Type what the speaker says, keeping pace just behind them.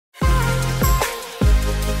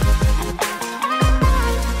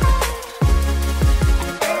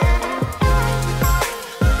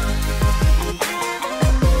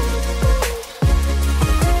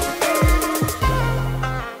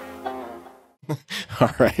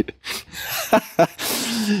All right.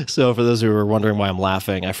 So for those who are wondering why I'm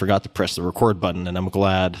laughing, I forgot to press the record button, and I'm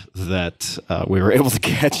glad that we were able to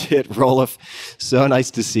catch it. Roelof, so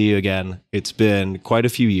nice to see you again. It's been quite a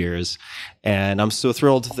few years, and I'm so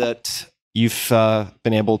thrilled that you've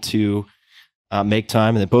been able to make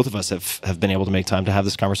time, and that both of us have been able to make time to have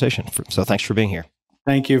this conversation. So thanks for being here.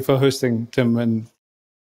 Thank you for hosting, Tim, and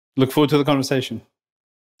look forward to the conversation.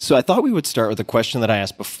 So I thought we would start with a question that I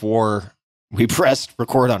asked before we pressed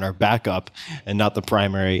record on our backup and not the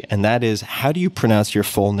primary, and that is, how do you pronounce your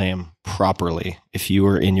full name properly if you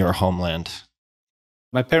were in your homeland?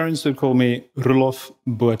 My parents would call me Roelof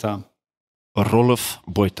Botha. Roelof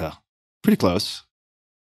Botha. Pretty close.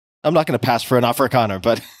 I'm not going to pass for an Afrikaner,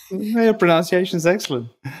 but... Your pronunciation is excellent.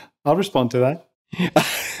 I'll respond to that.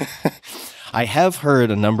 I have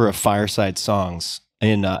heard a number of fireside songs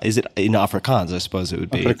in, is it in Afrikaans? I suppose it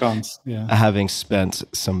would be. Afrikaans, yeah. Having spent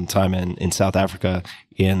some time in South Africa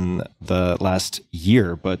in the last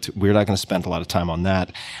year, but we're not going to spend a lot of time on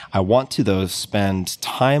that. I want to, though, spend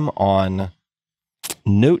time on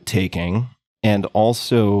note-taking and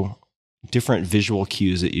also different visual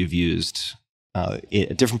cues that you've used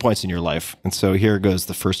at different points in your life. And so here goes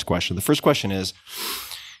the first question. The first question is,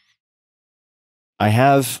 I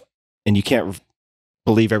have, and you can't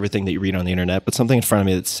believe everything that you read on the internet, but something in front of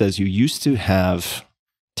me that says you used to have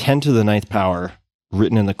 10 to the ninth power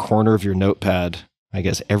written in the corner of your notepad, I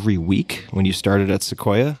guess, every week when you started at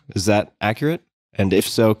Sequoia. Is that accurate? And if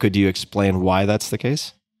so, could you explain why that's the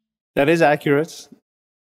case? That is accurate.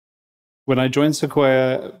 When I joined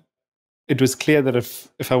Sequoia, it was clear that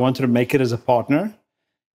if I wanted to make it as a partner,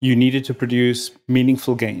 you needed to produce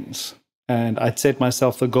meaningful gains. And I'd set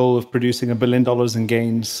myself the goal of producing $1 billion in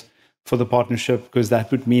gains for the partnership, because that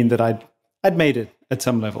would mean that I'd made it at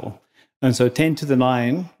some level. And so 10 to the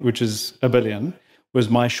 9, which is $1 billion, was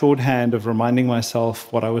my shorthand of reminding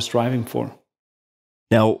myself what I was striving for.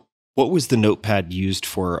 Now, what was the notepad used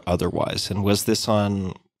for otherwise? And was this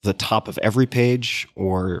on the top of every page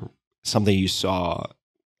or something you saw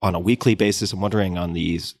on a weekly basis? I'm wondering on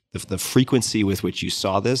the frequency with which you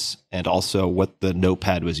saw this, and also what the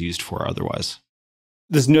notepad was used for otherwise.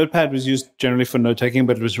 This notepad was used generally for note-taking,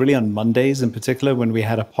 but it was really on Mondays in particular when we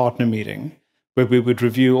had a partner meeting where we would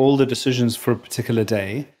review all the decisions for a particular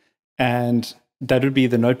day. And that would be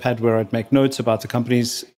the notepad where I'd make notes about the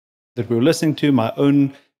companies that we were listening to, my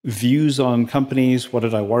own views on companies, what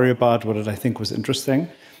did I worry about, what did I think was interesting.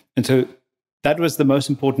 And so that was the most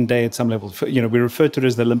important day at some level. We referred to it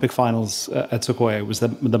as the Olympic finals at Sequoia. It was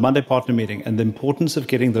the Monday partner meeting and the importance of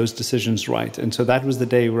getting those decisions right. And so that was the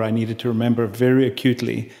day where I needed to remember very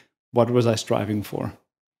acutely what was I striving for.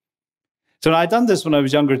 So I'd done this when I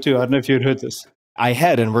was younger too. I don't know if you'd heard this. I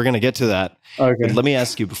had, and we're going to get to that. Okay. But let me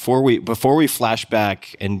ask you, before we flash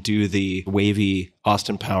back and do the wavy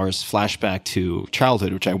Austin Powers flashback to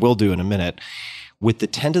childhood, which I will do in a minute, with the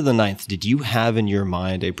 10 to the ninth, did you have in your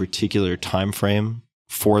mind a particular time frame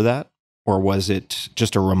for that? Or was it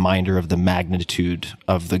just a reminder of the magnitude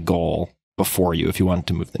of the goal before you, if you wanted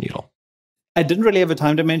to move the needle? I didn't really have a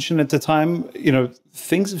time dimension at the time.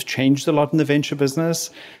 Things have changed a lot in the venture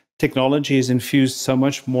business. Technology has infused so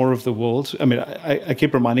much more of the world. I mean, I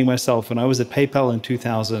keep reminding myself, when I was at PayPal in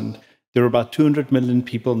 2000, there were about 200 million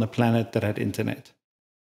people on the planet that had internet.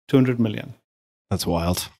 200 million. That's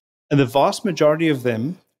wild. And the vast majority of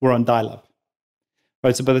them were on dial-up.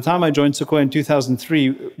 Right, so by the time I joined Sequoia in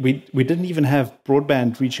 2003, we didn't even have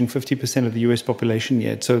broadband reaching 50% of the US population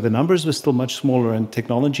yet. So the numbers were still much smaller, and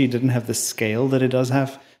technology didn't have the scale that it does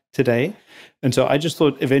have today. And so I just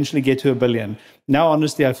thought eventually get to $1 billion. Now,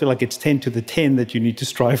 honestly, I feel like it's 10 to the 10 that you need to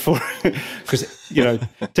strive for, because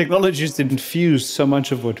technology has infused so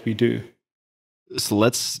much of what we do. So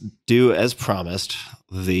let's do, as promised,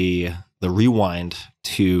 the rewind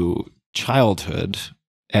to childhood,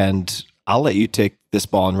 and I'll let you take this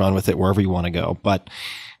ball and run with it wherever you want to go. But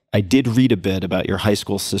I did read a bit about your high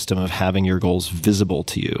school system of having your goals visible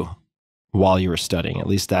to you while you were studying. At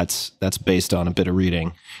least that's based on a bit of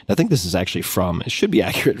reading. I think this is actually it should be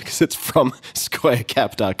accurate because it's from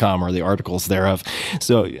sequoiacap.com or the articles thereof.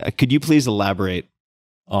 So could you please elaborate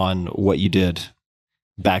on what you did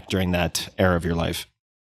back during that era of your life?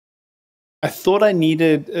 I thought I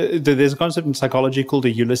needed, there's a concept in psychology called a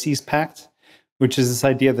Ulysses Pact, which is this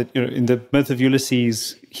idea that, in the myth of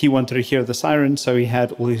Ulysses, he wanted to hear the siren, so he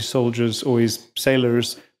had all his soldiers or his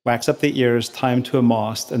sailors wax up their ears, tie him to a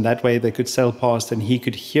mast, and that way they could sail past and he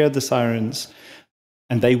could hear the sirens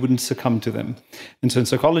and they wouldn't succumb to them. And so in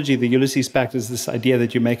psychology, the Ulysses Pact is this idea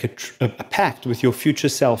that you make a pact with your future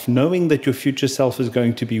self, knowing that your future self is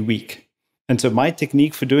going to be weak. And so my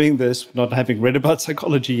technique for doing this, not having read about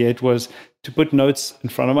psychology yet, was to put notes in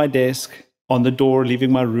front of my desk, on the door,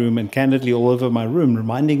 leaving my room, and candidly all over my room,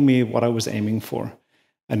 reminding me what I was aiming for.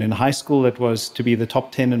 And in high school, it was to be the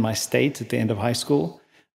top 10 in my state at the end of high school.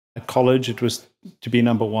 At college, it was to be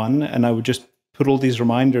number 1. And I would just put all these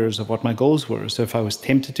reminders of what my goals were. So if I was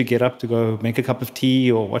tempted to get up to go make a cup of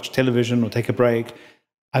tea or watch television or take a break,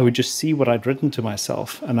 I would just see what I'd written to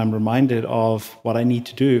myself. And I'm reminded of what I need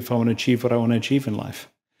to do if I want to achieve what I want to achieve in life.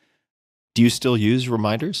 Do you still use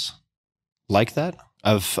reminders like that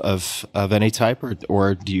of any type,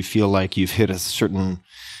 or do you feel like you've hit a certain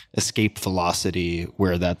escape velocity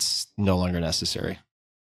where that's no longer necessary?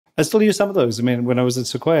 I still use some of those. I mean, when I was at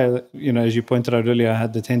Sequoia, as you pointed out earlier, I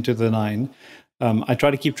had the 10 to the 9. I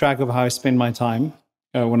try to keep track of how I spend my time.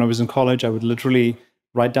 When I was in college, I would literally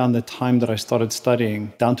write down the time that I started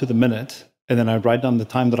studying down to the minute, and then I'd write down the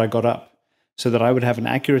time that I got up so that I would have an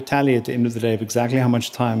accurate tally at the end of the day of exactly how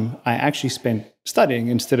much time I actually spent studying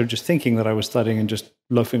instead of just thinking that I was studying and just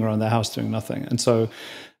loafing around the house doing nothing. And so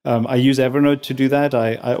I use Evernote to do that.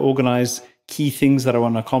 I organize key things that I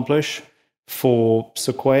want to accomplish for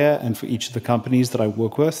Sequoia and for each of the companies that I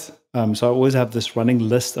work with. So I always have this running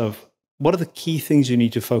list of what are the key things you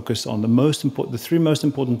need to focus on, the 3 most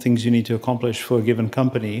important things you need to accomplish for a given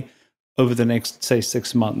company over the next, say,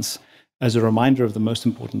 6 months, as a reminder of the most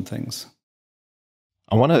important things.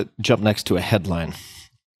 I want to jump next to a headline.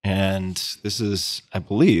 And this is, I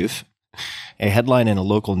believe, a headline in a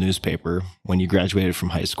local newspaper when you graduated from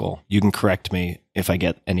high school. You can correct me if I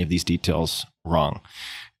get any of these details wrong.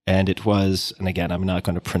 And it was, and again, I'm not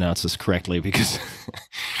going to pronounce this correctly because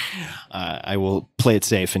I will play it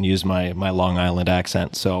safe and use my Long Island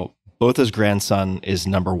accent. So Botha's grandson is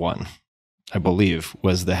number 1, I believe,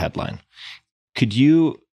 was the headline. Could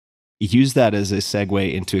you use that as a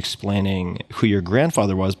segue into explaining who your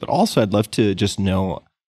grandfather was? But also I'd love to just know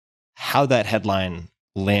how that headline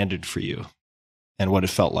landed for you and what it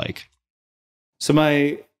felt like. So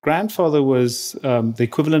my grandfather was the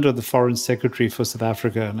equivalent of the foreign secretary for South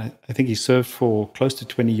Africa, and I think he served for close to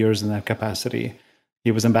 20 years in that capacity. He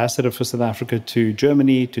was ambassador for South Africa to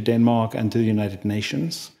Germany, to Denmark, and to the United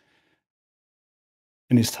Nations.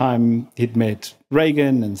 In his time, he'd met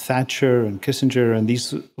Reagan and Thatcher and Kissinger, and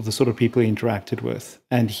these are the sort of people he interacted with.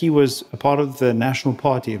 And he was a part of the National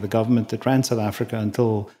Party, the government that ran South Africa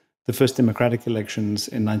until the first democratic elections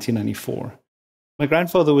in 1994. My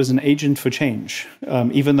grandfather was an agent for change.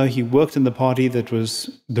 Even though he worked in the party that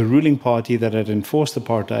was the ruling party that had enforced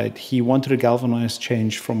apartheid, he wanted to galvanize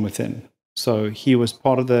change from within. So he was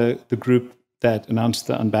part of the group that announced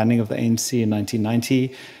the unbanning of the ANC in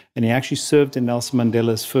 1990, and he actually served in Nelson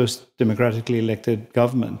Mandela's first democratically elected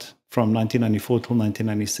government from 1994 till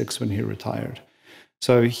 1996 when he retired.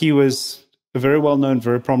 So he was a very well-known,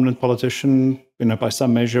 very prominent politician. By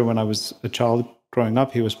some measure, when I was a child growing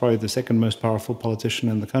up, he was probably the second most powerful politician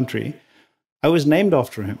in the country. I was named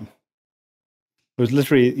after him. It was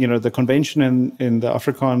literally, the convention in the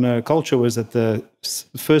Afrikaner culture was that the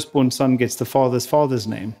firstborn son gets the father's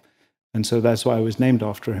name. And so that's why I was named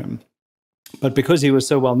after him. But because he was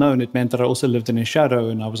so well known, it meant that I also lived in his shadow,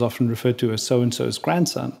 and I was often referred to as so-and-so's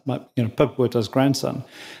grandson, Pip Botha's grandson.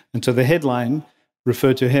 And so the headline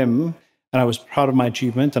referred to him, and I was proud of my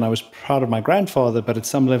achievement, and I was proud of my grandfather, but at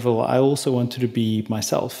some level, I also wanted to be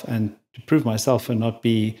myself and to prove myself and not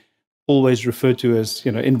be always referred to as,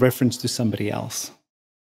 in reference to somebody else.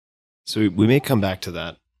 So we may come back to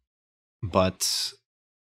that, but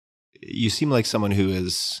you seem like someone who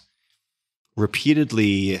has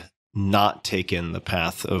repeatedly not taken the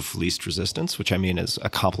path of least resistance, which I mean is a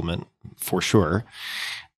compliment for sure.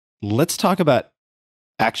 Let's talk about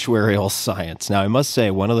actuarial science. Now, I must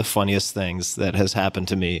say, one of the funniest things that has happened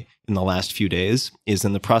to me in the last few days is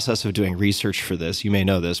in the process of doing research for this. You may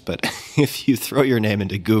know this, but if you throw your name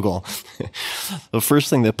into Google, the first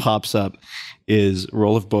thing that pops up is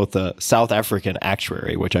Roelof Botha, South African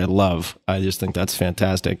actuary, which I love. I just think that's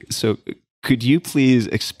fantastic. So could you please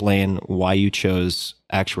explain why you chose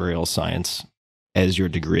actuarial science as your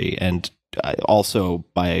degree? And also,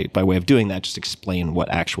 by way of doing that, just explain what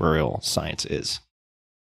actuarial science is.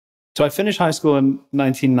 So I finished high school in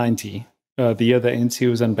 1990, the year the ANC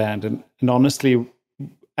was unbanned. And honestly,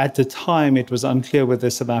 at the time, it was unclear whether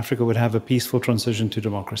South Africa would have a peaceful transition to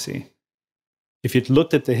democracy. If you'd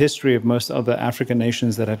looked at the history of most other African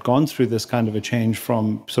nations that had gone through this kind of a change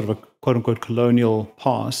from sort of a quote-unquote colonial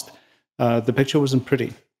past, the picture wasn't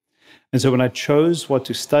pretty. And so when I chose what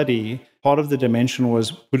to study, part of the dimension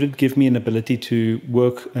was, would it give me an ability to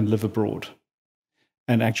work and live abroad?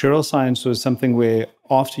 And actuarial science was something where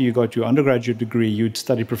after you got your undergraduate degree, you'd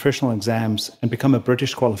study professional exams and become a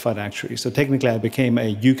British qualified actuary. So technically, I became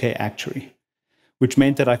a UK actuary, which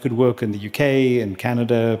meant that I could work in the UK and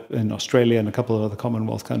Canada and Australia and a couple of other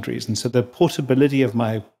Commonwealth countries. And so the portability of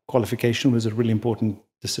my qualification was a really important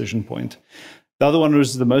decision point. The other one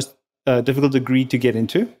was the most difficult degree to get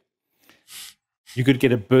into. You could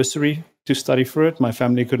get a bursary to study for it. My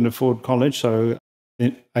family couldn't afford college, so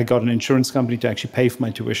I got an insurance company to actually pay for my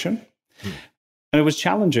tuition. And it was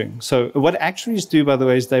challenging. So what actuaries do, by the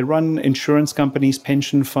way, is they run insurance companies,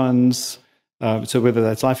 pension funds, so whether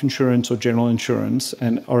that's life insurance or general insurance,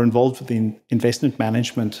 and are involved with the investment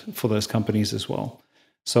management for those companies as well.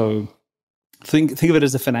 So think of it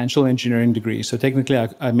as a financial engineering degree. So technically,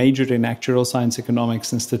 I majored in actuarial science,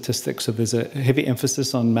 economics, and statistics. So there's a heavy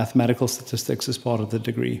emphasis on mathematical statistics as part of the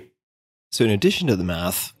degree. So in addition to the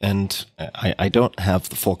math, and I don't have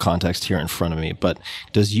the full context here in front of me, but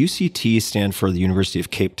does UCT stand for the University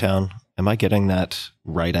of Cape Town? Am I getting that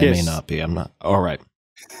right? I may not be. I'm not. All right.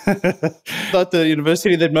 Not the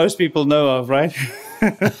university that most people know of, right?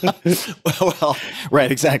 Well, right,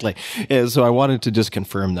 exactly. And so I wanted to just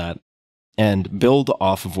confirm that and build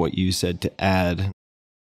off of what you said to add.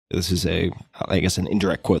 This is I guess, an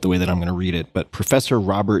indirect quote the way that I'm going to read it, but Professor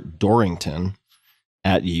Robert Dorrington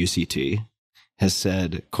at UCT has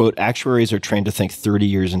said, quote, actuaries are trained to think 30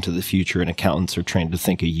 years into the future and accountants are trained to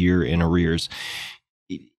think a year in arrears.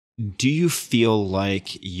 Do you feel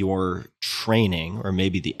like your training, or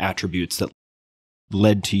maybe the attributes that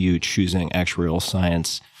led to you choosing actuarial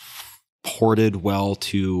science, ported well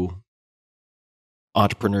to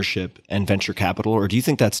entrepreneurship and venture capital, or do you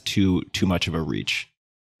think that's too much of a reach?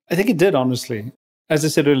 I think it did, honestly. As I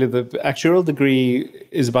said earlier, the actuarial degree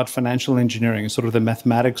is about financial engineering, sort of the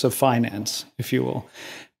mathematics of finance, if you will.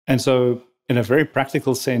 And so in a very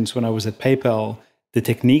practical sense, when I was at PayPal, the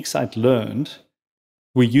techniques I'd learned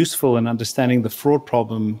were useful in understanding the fraud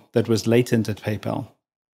problem that was latent at PayPal.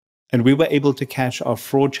 And we were able to catch our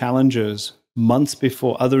fraud challenges months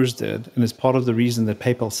before others did, and it's part of the reason that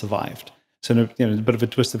PayPal survived. So a bit of a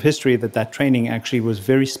twist of history that training actually was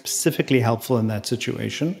very specifically helpful in that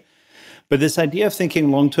situation. But this idea of thinking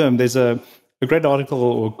long-term, there's a great article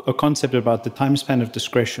or a concept about the time span of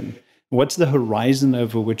discretion. What's the horizon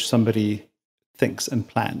over which somebody thinks and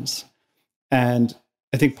plans? And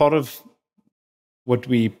I think part of what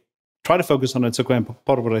we try to focus on at Sequoia, and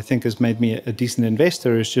part of what I think has made me a decent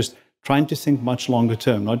investor, is just trying to think much longer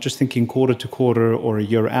term, not just thinking quarter to quarter or a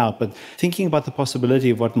year out, but thinking about the possibility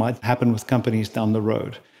of what might happen with companies down the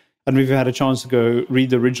road. I don't know if you had a chance to go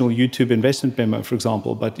read the original YouTube investment memo, for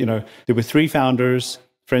example, but there were 3 founders,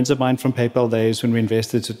 friends of mine from PayPal days when we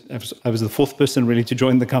invested. So I was the 4th person really to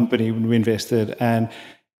join the company when we invested. And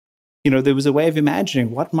there was a way of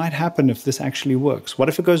imagining what might happen if this actually works. What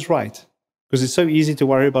if it goes right? Because it's so easy to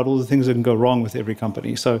worry about all the things that can go wrong with every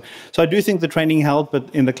company. So I do think the training helped,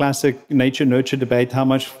 but in the classic nature-nurture debate, how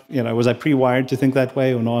much, was I pre-wired to think that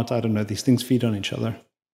way or not? I don't know. These things feed on each other.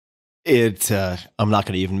 I'm not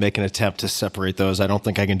going to even make an attempt to separate those. I don't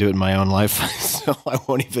think I can do it in my own life, so I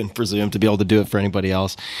won't even presume to be able to do it for anybody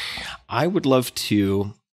else. I would love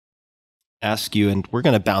to ask you, and we're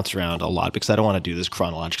going to bounce around a lot because I don't want to do this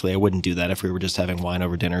chronologically. I wouldn't do that if we were just having wine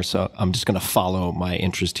over dinner. So I'm just going to follow my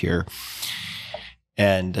interest here,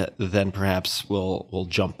 and then perhaps we'll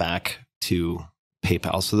jump back to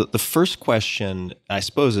PayPal. So the first question, I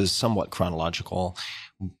suppose, is somewhat chronological.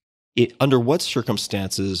 Under what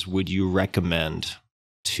circumstances would you recommend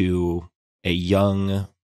to a young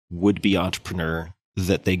would-be entrepreneur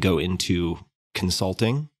that they go into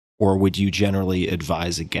consulting, or would you generally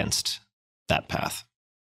advise against that path?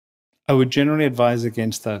 I would generally advise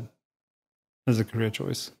against that as a career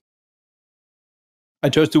choice. I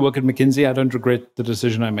chose to work at McKinsey. I don't regret the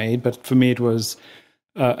decision I made, but for me it was,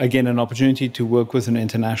 again, an opportunity to work with an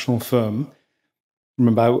international firm.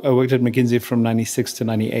 Remember, I worked at McKinsey from 96 to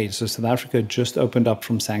 98. So South Africa just opened up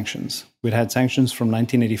from sanctions. We'd had sanctions from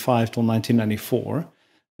 1985 till 1994.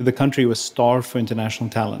 The country was starved for international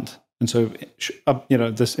talent. And so,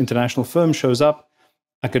 this international firm shows up.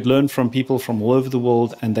 I could learn from people from all over the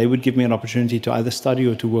world, and they would give me an opportunity to either study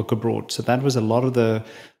or to work abroad. So that was a lot of the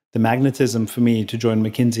magnetism for me to join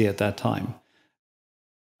McKinsey at that time.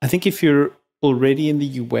 I think if you're already in the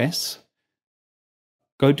US,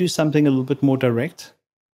 go do something a little bit more direct,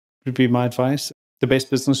 would be my advice. The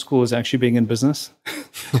best business school is actually being in business.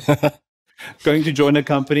 Going to join a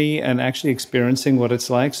company and actually experiencing what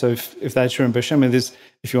it's like. So if that's your ambition,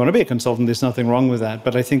 if you want to be a consultant, there's nothing wrong with that.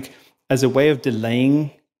 But I think as a way of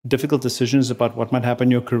delaying difficult decisions about what might happen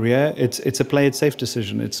in your career, it's a play it safe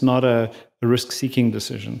decision. It's not a risk-seeking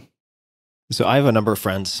decision. So I have a number of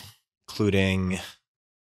friends, including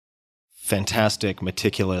fantastic,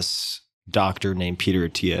 meticulous doctor named Peter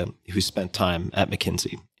Attia, who spent time at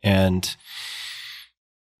McKinsey. And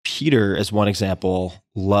Peter, as one example,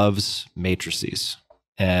 loves matrices.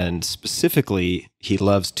 And specifically, he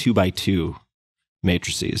loves 2x2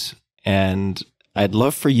 matrices. And I'd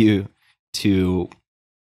love for you to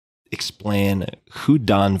explain who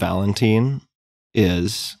Don Valentine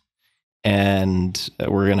is, and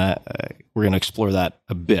we're gonna explore that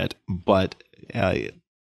a bit. But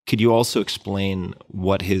could you also explain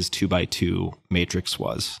what his 2x2 matrix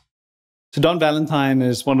was? So Don Valentine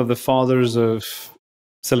is one of the fathers of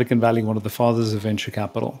Silicon Valley, one of the fathers of venture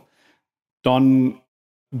capital. Don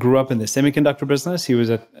grew up in the semiconductor business. He was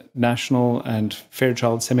at National and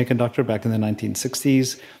Fairchild Semiconductor back in the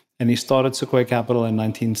 1960s, and he started Sequoia Capital in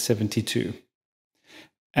 1972.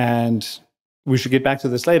 And we should get back to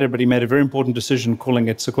this later, but he made a very important decision calling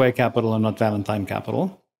it Sequoia Capital and not Valentine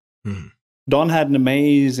Capital. Mm-hmm. Don had an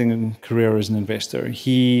amazing career as an investor.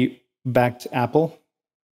 He backed Apple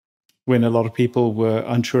when a lot of people were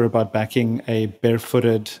unsure about backing a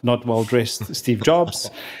barefooted, not well-dressed Steve Jobs.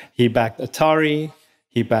 He backed Atari.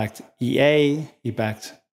 He backed EA, he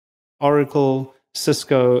backed Oracle,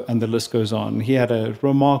 Cisco, and the list goes on. He had a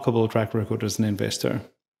remarkable track record as an investor.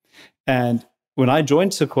 And when I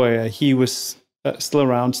joined Sequoia, he was still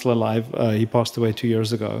around, still alive. He passed away 2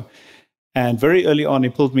 years ago. And very early on, he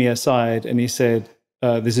pulled me aside and he said,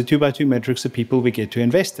 there's a 2x2 matrix of people we get to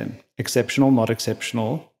invest in. Exceptional, not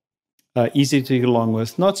exceptional. Easy to get along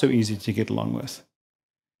with, not so easy to get along with.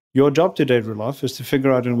 Your job today, Roelof, is to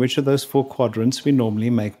figure out in which of those 4 quadrants we normally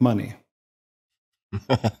make money.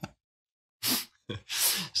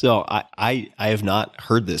 So I have not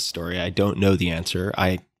heard this story. I don't know the answer.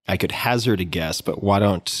 I could hazard a guess, but why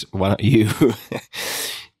don't you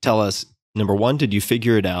tell us, number one, did you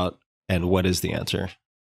figure it out, and what is the answer?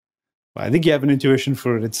 I think you have an intuition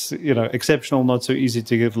for it. It's exceptional, not so easy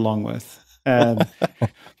to get along with. And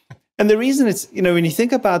the reason it's, when you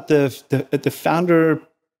think about the founder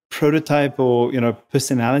prototype or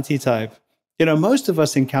personality type, most of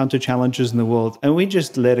us encounter challenges in the world and we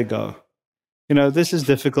just let it go. This is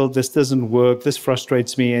difficult, this doesn't work, this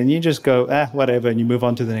frustrates me, and you just go, whatever, and you move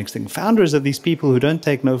on to the next thing. Founders are these people who don't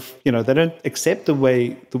take they don't accept the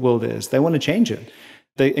way the world is. They want to change it.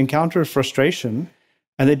 They encounter frustration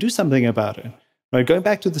and they do something about it. Right? Going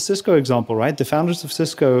back to the Cisco example, right? The founders of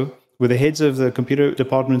Cisco were the heads of the computer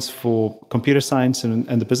departments for computer science and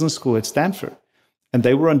the business school at Stanford. And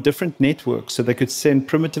they were on different networks, so they could send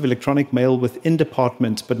primitive electronic mail within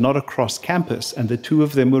departments, but not across campus. And the two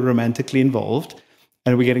of them were romantically involved,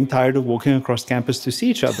 and were getting tired of walking across campus to see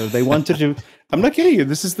each other. They wanted to. I'm not kidding you.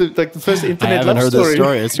 This is the first internet love story. I haven't heard this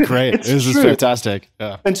story. It's great. This is fantastic.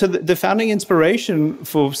 Yeah. And so the founding inspiration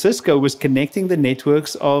for Cisco was connecting the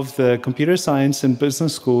networks of the computer science and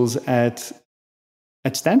business schools at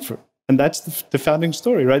Stanford. And that's the founding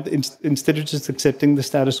story, right? Instead of just accepting the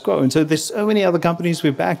status quo. And so there's so many other companies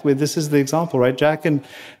we've backed where this is the example, right? Jack and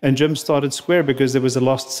Jim started Square because there was a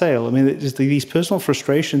lost sale. I mean, these personal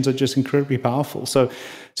frustrations are just incredibly powerful. So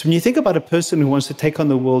when you think about a person who wants to take on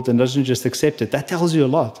the world and doesn't just accept it, that tells you a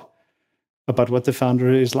lot about what the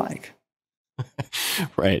founder is like.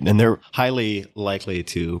 Right. And they're highly likely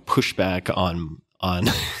to push back on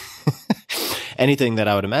anything that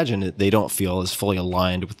I would imagine they don't feel is fully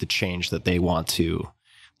aligned with the change that they want to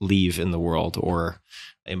leave in the world or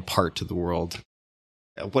impart to the world.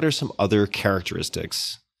 What are some other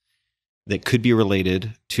characteristics that could be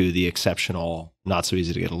related to the exceptional, not so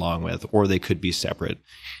easy to get along with, or they could be separate,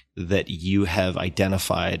 that you have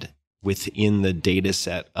identified within the data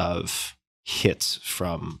set of hits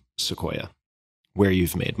from Sequoia, where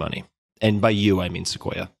you've made money? And by you, I mean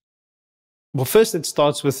Sequoia. Well, first, it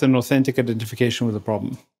starts with an authentic identification with the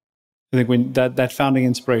problem. I think when that founding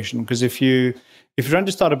inspiration, because if you're trying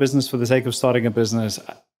to start a business for the sake of starting a business,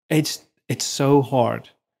 it's so hard.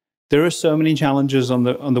 There are so many challenges on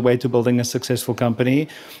the way to building a successful company.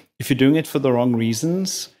 If you're doing it for the wrong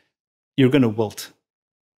reasons, you're going to wilt.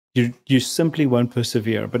 You simply won't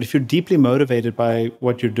persevere. But if you're deeply motivated by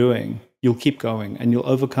what you're doing, you'll keep going and you'll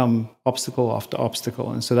overcome obstacle after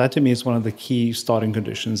obstacle. And so that to me is one of the key starting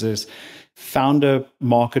conditions is founder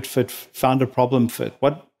market fit, founder problem fit.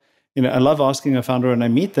 I love asking a founder when I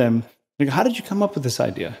meet them, like, how did you come up with this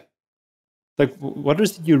idea? Like, what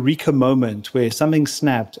was the eureka moment where something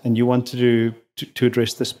snapped and you want to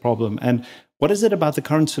address this problem? And what is it about the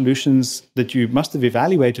current solutions that you must have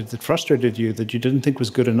evaluated that frustrated you, that you didn't think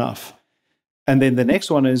was good enough? And then the next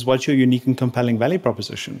one is, what's your unique and compelling value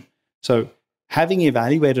proposition? So having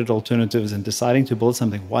evaluated alternatives and deciding to build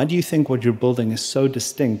something, why do you think what you're building is so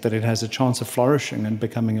distinct that it has a chance of flourishing and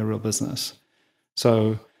becoming a real business?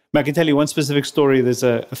 So I can tell you one specific story. There's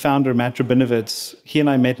a founder, Matt Rabinowitz. He and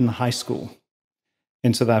I met in high school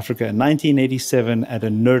in South Africa in 1987 at a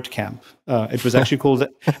nerd camp. It was actually called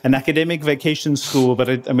an academic vacation school,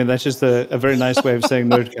 but that's just a very nice way of saying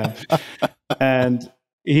nerd camp. And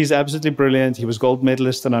he's absolutely brilliant. He was gold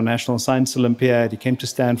medalist in our National Science Olympiad. He came to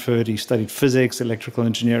Stanford. He studied physics, electrical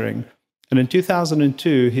engineering. And in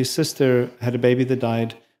 2002, his sister had a baby that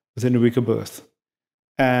died within a week of birth.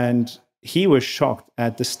 And he was shocked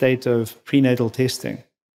at the state of prenatal testing.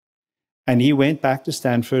 And he went back to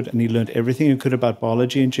Stanford and he learned everything he could about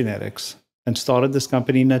biology and genetics and started this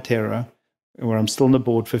company, Natera, where I'm still on the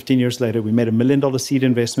board 15 years later. We made $1 million seed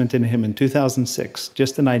investment in him in 2006,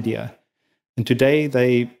 just an idea. And today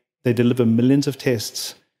they deliver millions of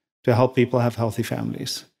tests to help people have healthy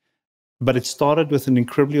families. But it started with an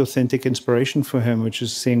incredibly authentic inspiration for him, which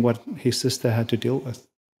is seeing what his sister had to deal with.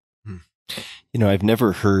 I've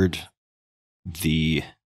never heard the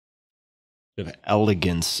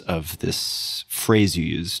elegance of this phrase you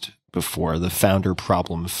used before, the founder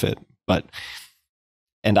problem fit.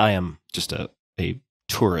 And I am just a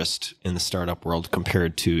tourist in the startup world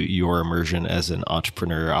compared to your immersion as an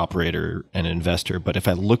entrepreneur, operator, and investor. But if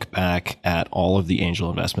I look back at all of the angel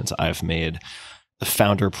investments I've made, the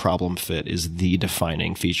founder problem fit is the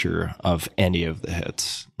defining feature of any of the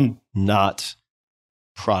hits, not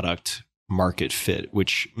product market fit,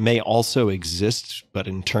 which may also exist, but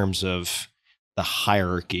in terms of the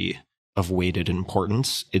hierarchy of weighted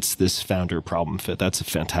importance, it's this founder problem fit. That's a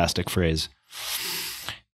fantastic phrase.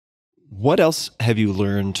 What else have you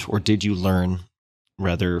learned, or did you learn,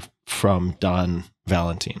 rather, from Don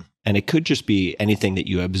Valentine? And it could just be anything that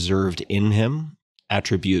you observed in him,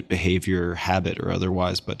 attribute, behavior, habit, or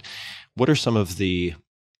otherwise. But what are some of the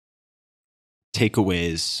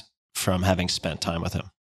takeaways from having spent time with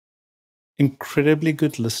him? Incredibly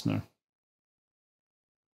good listener.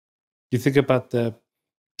 You think about the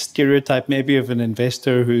stereotype maybe of an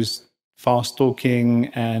investor who's fast talking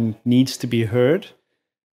and needs to be heard.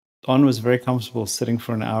 Don was very comfortable sitting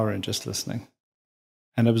for an hour and just listening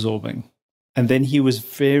and absorbing. And then he was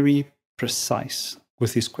very precise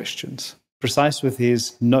with his questions, precise with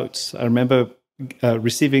his notes. I remember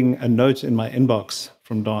receiving a note in my inbox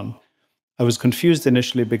from Don. I was confused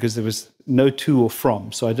initially because there was no to or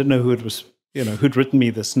from. So I didn't know who it was, who'd written me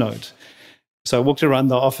this note. So I walked around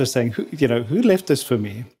the office saying, who left this for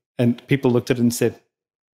me? And people looked at it and said,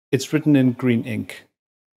 it's written in green ink.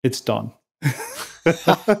 It's Don.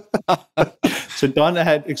 So Don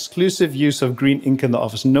had exclusive use of green ink in the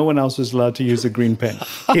office. No one else was allowed to use a green pen.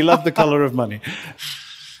 He loved the color of money.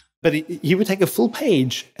 But he would take a full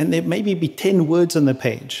page and there maybe be 10 words on the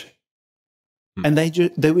page. And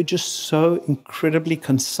they were just so incredibly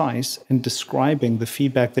concise in describing the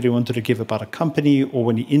feedback that he wanted to give about a company, or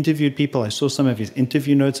when he interviewed people. I saw some of his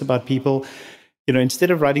interview notes about people. Instead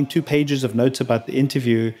of writing 2 pages of notes about the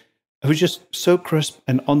interview, it was just so crisp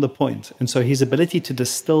and on the point. And so his ability to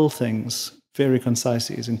distill things very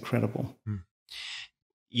concisely is incredible.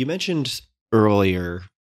 You mentioned earlier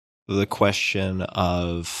the question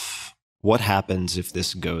of what happens if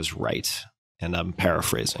this goes right. And I'm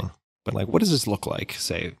paraphrasing. But what does this look like,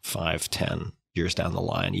 say, 5, 10 years down the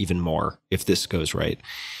line, even more, if this goes right?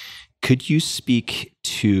 Could you speak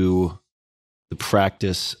to the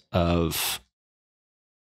practice of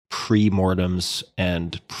pre-mortems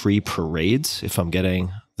and pre-parades, if I'm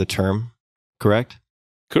getting the term correct?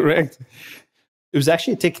 Correct. It was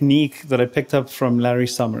actually a technique that I picked up from Larry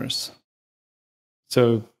Summers.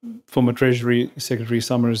 So former Treasury Secretary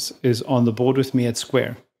Summers is on the board with me at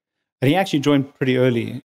Square. And he actually joined pretty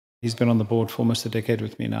early. He's been on the board for almost a decade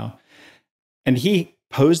with me now. And he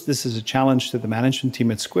posed this as a challenge to the management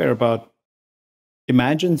team at Square about,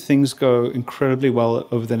 imagine things go incredibly well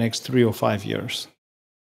over the next 3 or 5 years.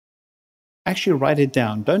 Actually write it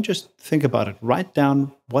down. Don't just think about it. Write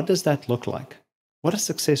down, what does that look like? What does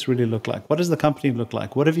success really look like? What does the company look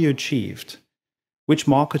like? What have you achieved? Which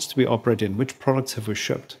markets do we operate in? Which products have we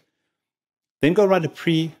shipped? Then go write a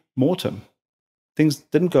pre-mortem. Things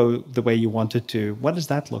didn't go the way you wanted to. What does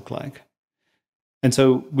that look like? And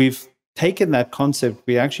so we've taken that concept,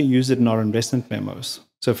 we actually use it in our investment memos.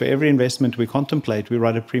 So for every investment we contemplate, we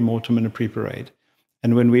write a pre-mortem and a pre-parade.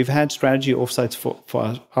 And when we've had strategy offsites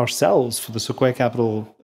for ourselves, for the Sequoia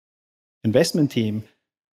Capital investment team,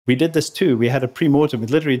 we did this too. We had a pre-mortem.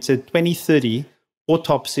 It said 2030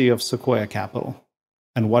 autopsy of Sequoia Capital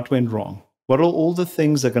and what went wrong. What are all the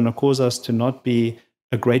things that are going to cause us to not be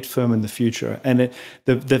a great firm in the future. And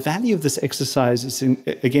the value of this exercise is,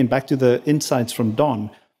 again, back to the insights from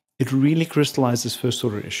Don, it really crystallizes first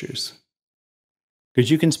order issues. Because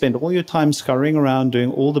you can spend all your time scurrying around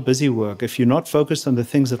doing all the busy work. If you're not focused on the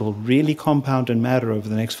things that will really compound and matter over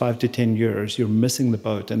the next 5 to 10 years, you're missing the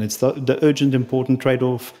boat. And it's the urgent, important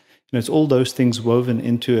trade-off. It's all those things woven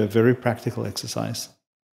into a very practical exercise.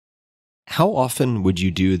 How often would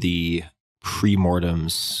you do the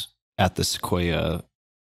pre-mortems at the Sequoia,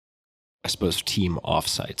 I suppose, team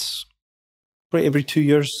offsites? Probably every 2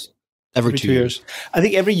 years. Every 2 years. I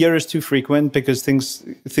think every year is too frequent because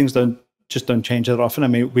things don't change that often. I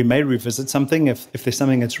mean, we may revisit something if there's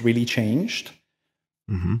something that's really changed.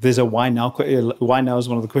 Mm-hmm. There's a why now. Why now is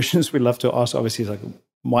one of the questions we love to ask. Obviously, it's like,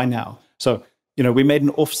 why now? So, we made an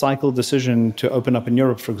off-cycle decision to open up in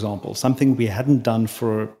Europe, for example, something we hadn't done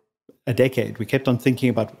for a decade. We kept on thinking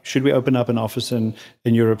about, should we open up an office in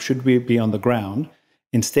Europe? Should we be on the ground?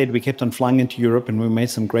 Instead, we kept on flying into Europe, and we made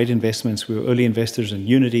some great investments. We were early investors in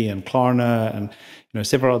Unity and Klarna and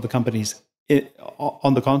several other companies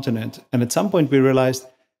on the continent. And at some point we realized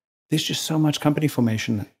there's just so much company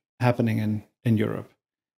formation happening in Europe.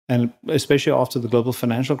 And especially after the global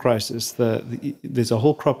financial crisis, there's a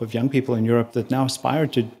whole crop of young people in Europe that now aspire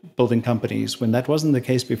to building companies when that wasn't the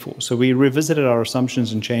case before. So we revisited our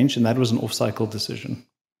assumptions and changed, and that was an off-cycle decision.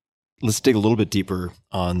 Let's dig a little bit deeper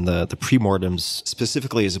on the pre-mortems,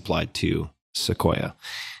 specifically as applied to Sequoia.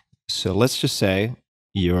 So let's just say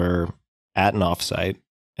you're at an offsite,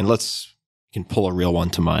 and you can pull a real one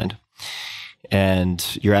to mind. And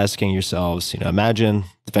you're asking yourselves, imagine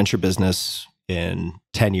the venture business in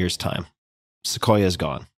 10 years' time. Sequoia is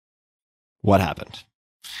gone. What happened?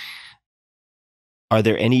 Are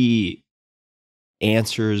there any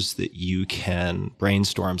answers that you can,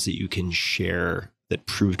 brainstorms that you can share that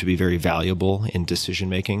prove to be very valuable in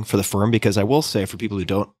decision-making for the firm? Because I will say, for people who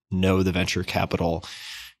don't know the venture capital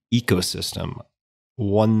ecosystem,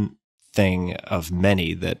 one thing of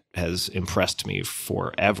many that has impressed me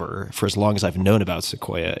forever, for as long as I've known about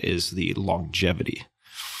Sequoia, is the longevity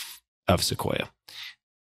of Sequoia.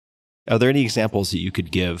 Are there any examples that you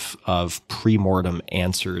could give of pre-mortem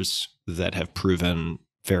answers that have proven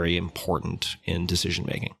very important in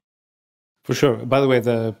decision-making? For sure. By the way,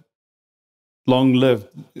 the long-lived,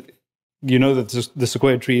 that the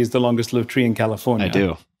Sequoia tree is the longest-lived tree in California. I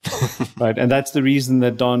do. Right, and that's the reason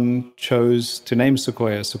that Don chose to name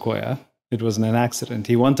Sequoia Sequoia. It wasn't an accident.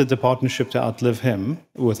 He wanted the partnership to outlive him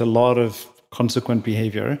with a lot of consequent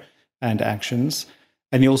behavior and actions.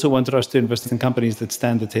 And he also wanted us to invest in companies that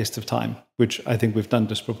stand the test of time, which I think we've done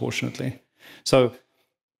disproportionately. So,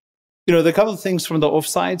 there are a couple of things from the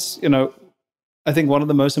offsites. I think one of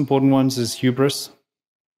the most important ones is hubris.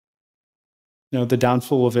 The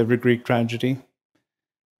downfall of every Greek tragedy,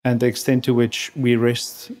 and the extent to which we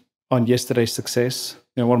rest on yesterday's success.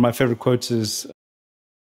 One of my favorite quotes is,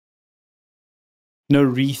 "No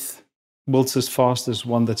wreath wilts as fast as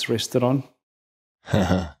one that's rested on."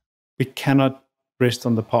 We cannot rest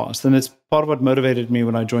on the past. And it's part of what motivated me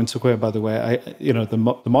when I joined Sequoia, by the way. The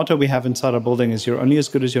motto we have inside our building is, you're only as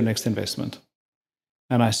good as your next investment.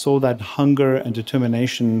 And I saw that hunger and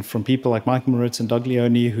determination from people like Michael Moritz and Doug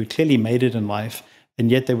Leone, who clearly made it in life,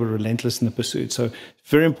 and yet they were relentless in the pursuit. So it's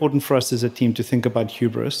very important for us as a team to think about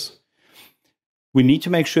hubris. We need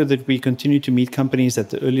to make sure that we continue to meet companies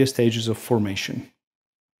at the earlier stages of formation.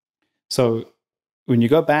 So when you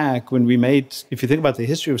go back, if you think about the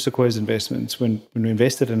history of Sequoia's investments, when we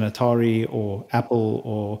invested in Atari or Apple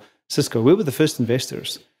or Cisco, we were the first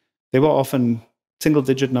investors. They were often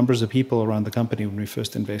single-digit numbers of people around the company when we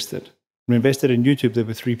first invested. When we invested in YouTube, there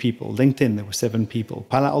were 3 people. LinkedIn, there were 7 people.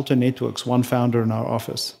 Palo Alto Networks, 1 founder in our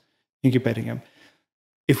office, incubating him.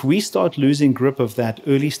 If we start losing grip of that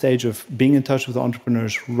early stage of being in touch with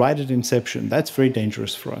entrepreneurs right at inception, that's very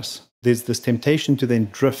dangerous for us. There's this temptation to then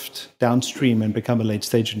drift downstream and become a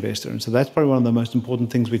late-stage investor. And so that's probably one of the most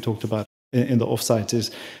important things we talked about in the offsites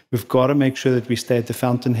is we've got to make sure that we stay at the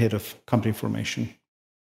fountainhead of company formation.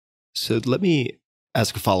 So let me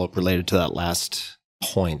ask a follow-up related to that last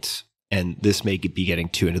point. And this may be getting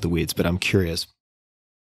too into the weeds, but I'm curious.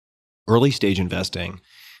 Early stage investing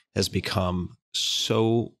has become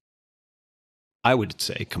so, I would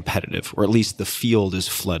say, competitive, or at least the field is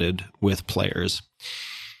flooded with players.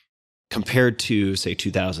 Compared to, say,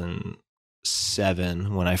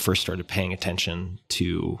 2007, when I first started paying attention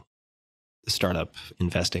to the startup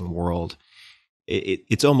investing world,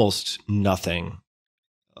 it's almost nothing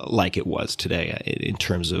like it was today in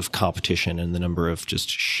terms of competition and the number of just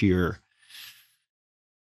the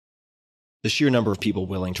sheer number of people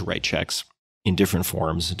willing to write checks in different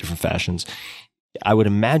forms, different fashions. I would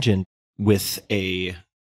imagine with a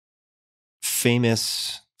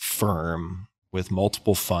famous firm with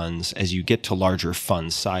multiple funds, as you get to larger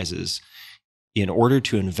fund sizes, in order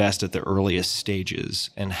to invest at the earliest stages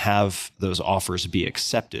and have those offers be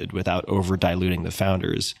accepted without over diluting the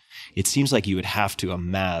founders, it seems like you would have to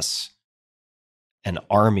amass an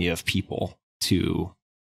army of people to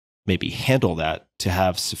maybe handle that, to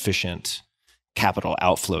have sufficient capital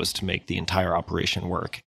outflows to make the entire operation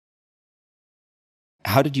work.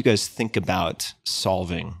 How did you guys think about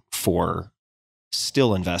solving for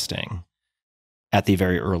still investing at the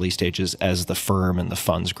very early stages as the firm and the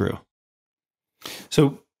funds grew?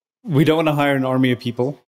 So we don't want to hire an army of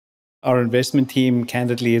people. Our investment team,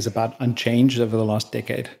 candidly, is about unchanged over the last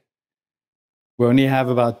decade. We only have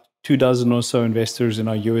about 24 or so investors in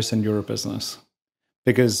our US and Europe business.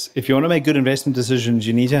 Because if you want to make good investment decisions,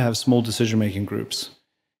 you need to have small decision-making groups.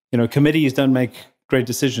 Committees don't make great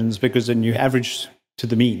decisions because then you average to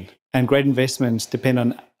the mean. And great investments depend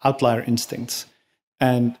on outlier instincts.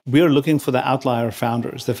 And we are looking for the outlier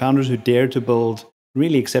founders, the founders who dare to build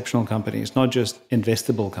really exceptional companies, not just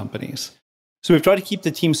investable companies. So we've tried to keep the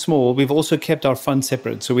team small. We've also kept our fund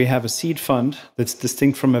separate. So we have a seed fund that's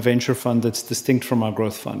distinct from a venture fund that's distinct from our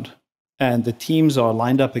growth fund. And the teams are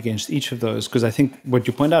lined up against each of those, because I think what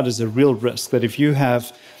you point out is a real risk that if you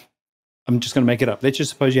have, I'm just going to make it up, let's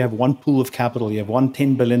just suppose you have one pool of capital, you have one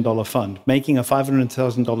 $10 billion fund, making a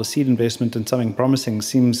 $500,000 seed investment in something promising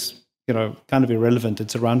seems kind of irrelevant.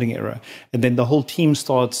 It's a rounding error. And then the whole team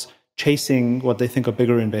starts chasing what they think are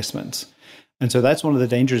bigger investments. And so that's one of the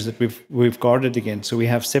dangers that we've guarded against. So we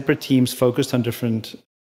have separate teams focused on different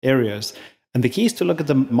areas. And the key is to look at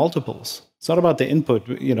the multiples. It's not about the input.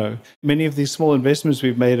 Many of these small investments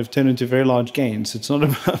we've made have turned into very large gains. It's not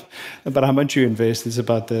about how much you invest. It's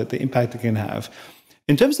about the impact it can have.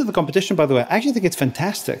 In terms of the competition, by the way, I actually think it's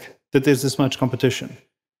fantastic that there's this much competition.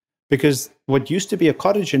 Because what used to be a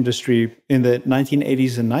cottage industry in the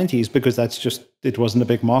 1980s and 90s, because it wasn't a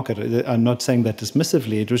big market. I'm not saying that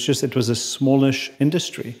dismissively. It was a smallish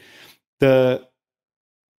industry. The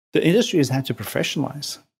industry has had to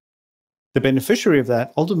professionalize. The beneficiary of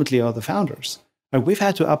that ultimately are the founders. And we've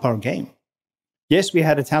had to up our game. Yes, we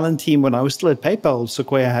had a talent team. When I was still at PayPal,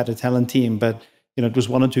 Sequoia had a talent team, but it was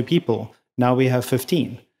 1 or 2 people. Now we have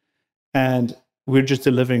 15. And we're just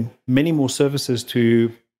delivering many more services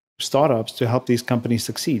to startups to help these companies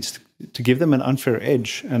succeed, to give them an unfair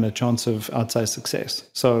edge and a chance of outsized success.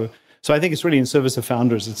 So I think it's really in service of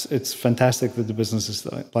founders. It's fantastic that the business is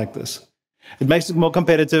like this. It makes it more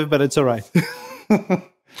competitive, but it's all right.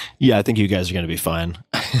 Yeah, I think you guys are going to be fine.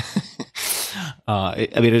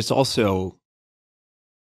 It's also,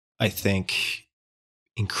 I think,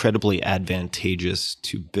 incredibly advantageous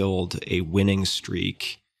to build a winning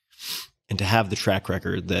streak and to have the track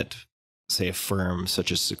record that, say, a firm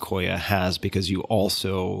such as Sequoia has, because you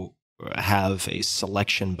also have a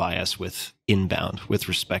selection bias with inbound with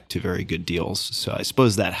respect to very good deals. So I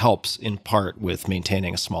suppose that helps in part with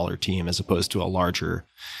maintaining a smaller team as opposed to a larger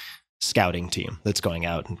scouting team that's going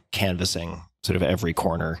out and canvassing sort of every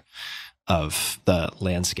corner of the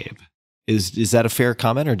landscape. Is that a fair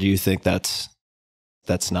comment, or do you think that's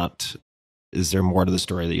not? Is there more to the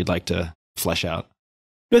story that you'd like to flesh out?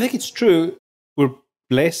 No, I think it's true. We're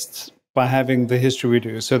blessed by having the history we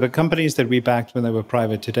do. So the companies that we backed when they were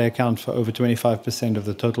private today account for over 25% of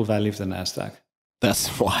the total value of the NASDAQ.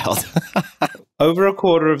 That's wild. Over a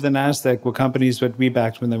quarter of the NASDAQ were companies that we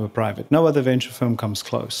backed when they were private. No other venture firm comes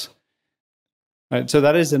close. Right, so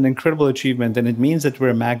that is an incredible achievement, and it means that we're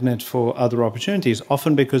a magnet for other opportunities,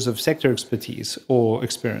 often because of sector expertise or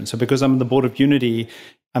experience. So because I'm on the board of Unity,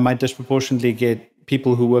 I might disproportionately get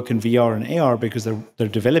people who work in VR and AR because they're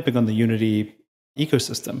developing on the Unity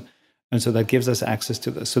ecosystem. And so that gives us access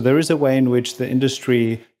to this. So there is a way in which the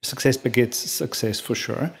industry success begets success for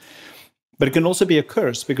sure. But it can also be a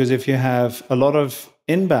curse, because if you have a lot of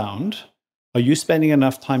inbound, are you spending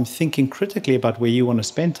enough time thinking critically about where you want to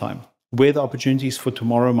spend time, where the opportunities for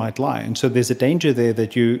tomorrow might lie? And so there's a danger there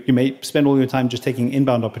that you may spend all your time just taking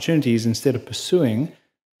inbound opportunities instead of pursuing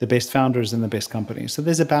the best founders and the best companies. So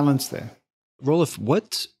there's a balance there. Roelof,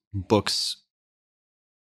 what books,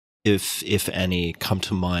 if any, come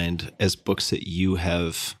to mind as books that you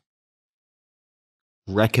have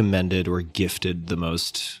recommended or gifted the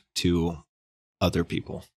most to other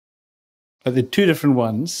people? There are 2 different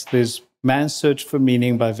ones. There's Man's Search for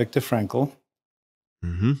Meaning by Viktor Frankl,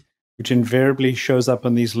 which invariably shows up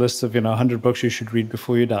on these lists of 100 books you should read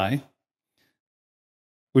before you die,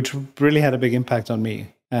 which really had a big impact on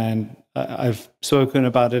me. And I've spoken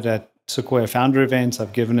about it at Sequoia founder events.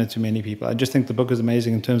 I've given it to many people. I just think the book is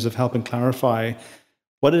amazing in terms of helping clarify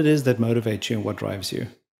what it is that motivates you and what drives you.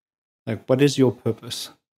 Like, what is your purpose?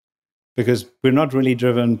 Because we're not really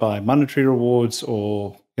driven by monetary rewards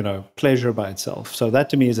or, pleasure by itself. So that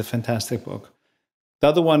to me is a fantastic book. The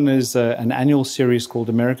other one is an annual series called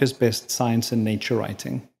America's Best Science and Nature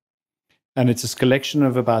Writing. And it's a collection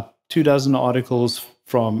of about 24 articles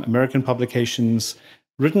from American publications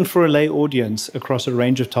written for a lay audience across a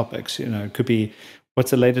range of topics. It could be what's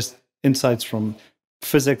the latest insights from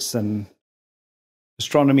physics and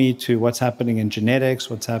astronomy to what's happening in genetics,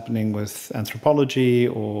 what's happening with anthropology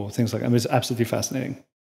or things like that. It's absolutely fascinating.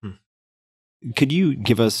 Could you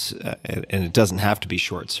give us, and it doesn't have to be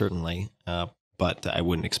short, certainly, but I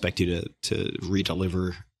wouldn't expect you to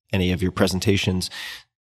re-deliver any of your presentations.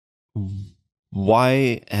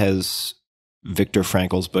 Why has Viktor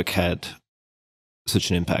Frankl's book had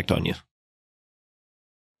such an impact on you?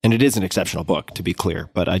 And it is an exceptional book, to be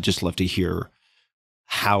clear, but I'd just love to hear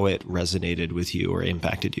how it resonated with you or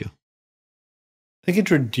impacted you. I think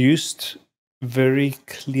it reduced very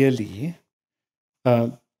clearly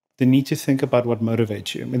the need to think about what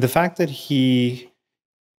motivates you. I mean, the fact that he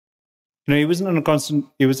was in a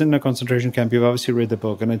concentration camp. You've obviously read the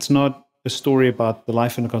book, and it's not a story about the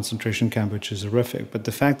life in a concentration camp, which is horrific, but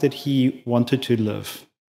the fact that he wanted to live,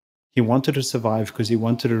 he wanted to survive because he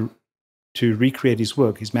wanted to recreate his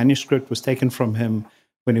work. His manuscript was taken from him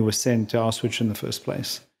when he was sent to Auschwitz in the first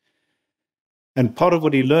place. And part of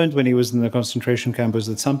what he learned when he was in the concentration camp was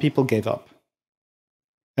that some people gave up.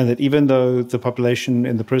 And that even though the population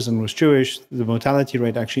in the prison was Jewish, the mortality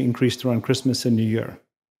rate actually increased around Christmas and New Year.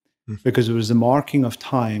 Because it was a marking of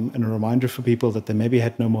time and a reminder for people that they maybe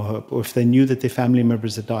had no more hope, or if they knew that their family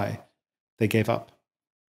members had died, they gave up.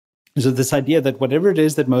 So this idea that whatever it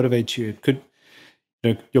is that motivates you, it could,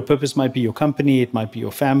 your purpose might be your company, it might be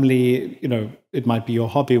your family, it might be your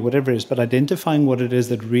hobby, whatever it is, but identifying what it is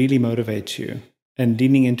that really motivates you and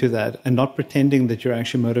leaning into that and not pretending that you're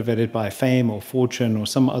actually motivated by fame or fortune or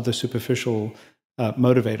some other superficial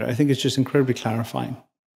motivator, I think it's just incredibly clarifying.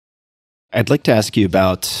 I'd like to ask you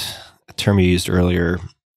about a term you used earlier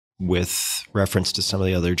with reference to some of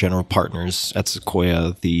the other general partners at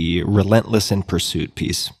Sequoia, the relentless in pursuit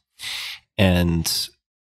piece. And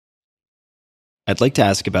I'd like to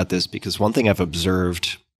ask about this because one thing I've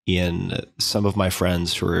observed in some of my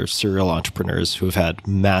friends who are serial entrepreneurs who have had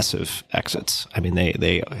massive exits, I mean,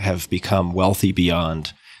 they have become wealthy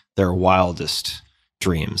beyond their wildest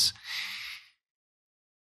dreams,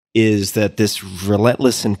 is that this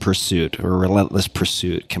relentless in pursuit or relentless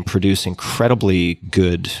pursuit can produce incredibly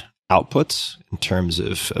good outputs in terms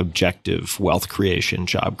of objective wealth creation,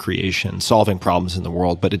 job creation, solving problems in the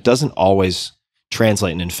world, but it doesn't always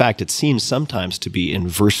translate. And in fact, it seems sometimes to be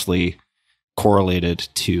inversely correlated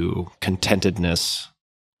to contentedness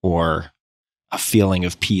or a feeling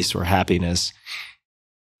of peace or happiness.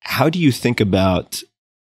 How do you think about,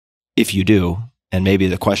 if you do, and maybe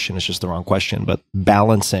the question is just the wrong question, but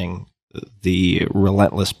balancing the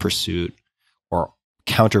relentless pursuit or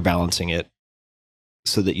counterbalancing it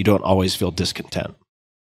so that you don't always feel discontent?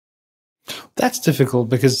 That's difficult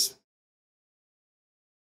because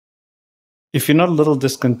if you're not a little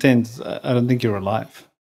discontent, I don't think you're alive.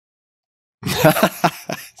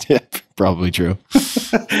 Yeah, probably true.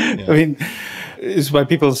 Yeah. I mean, it's why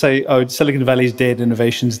people say, oh, Silicon Valley's dead,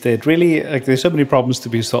 innovation's dead. Really, there's so many problems to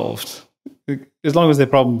be solved. As long as they're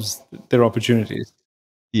problems, they're opportunities.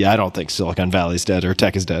 Yeah, I don't think Silicon Valley's dead or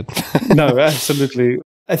tech is dead. No, absolutely.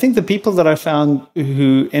 I think the people that I found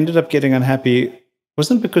who ended up getting unhappy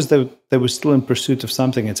wasn't because they were still in pursuit of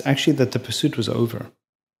something. It's actually that the pursuit was over.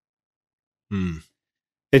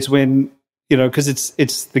 It's when, because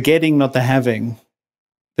it's the getting, not the having,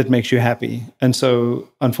 that makes you happy. And so,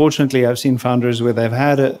 unfortunately, I've seen founders where they've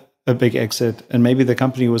had a big exit and maybe the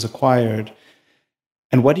company was acquired.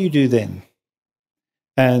 And what do you do then?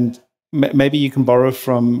 And maybe you can borrow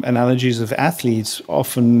from analogies of athletes.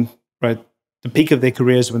 Often, right, the peak of their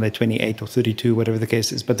careers when they're 28 or 32, whatever the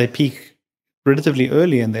case is, but they peak relatively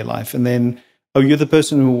early in their life. And then, oh, you're the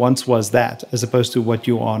person who once was that, as opposed to what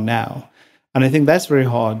you are now. And I think that's very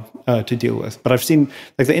hard to deal with. But I've seen,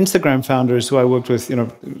 like the Instagram founders who I worked with,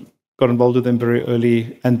 got involved with them very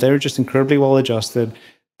early, and they're just incredibly well adjusted.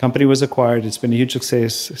 Company was acquired. It's been a huge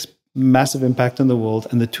success, massive impact on the world.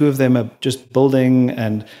 And the two of them are just building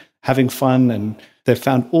and having fun, and they've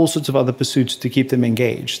found all sorts of other pursuits to keep them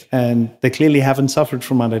engaged. And they clearly haven't suffered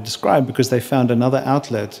from what I described because they found another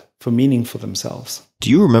outlet for meaning for themselves. Do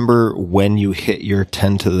you remember when you hit your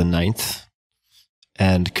 10 to the 9th?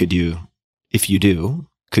 And could you, if you do,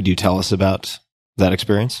 could you tell us about that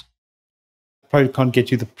experience? Probably can't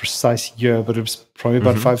get you the precise year, but it was probably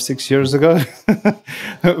about 5-6 years ago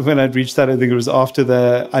when I'd reached that. I think it was after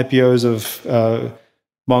the IPOs of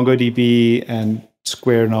MongoDB and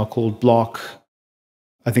Square, now called Block.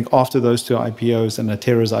 I think after those two IPOs and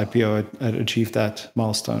Atera's IPO, had achieved that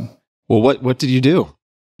milestone. Well, what did you do?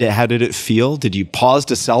 How did it feel? Did you pause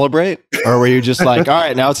to celebrate? Or were you just like, all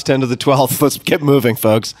right, now it's 10 to the 12th. Let's get moving,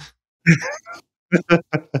 folks.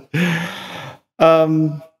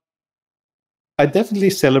 I definitely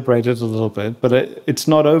celebrated a little bit, but it's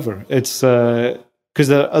not over. It's because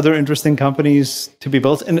there are other interesting companies to be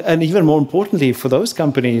built. And even more importantly, for those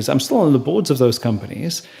companies, I'm still on the boards of those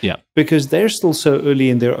companies because they're still so early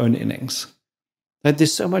in their own innings. That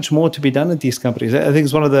there's so much more to be done at these companies. I think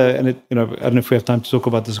it's one of the, and I don't know if we have time to talk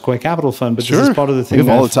about the Sequoia Capital Fund, but this is part of the thing. We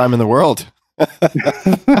have all the time in the world.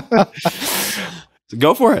 So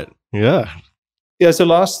go for it. Yeah. Yeah. So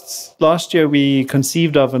last year we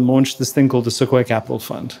conceived of and launched this thing called the Sequoia Capital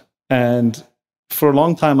Fund. And for a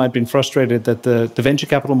long time, I'd been frustrated that the venture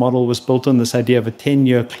capital model was built on this idea of a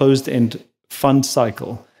 10-year closed-end fund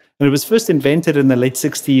cycle. And it was first invented in the late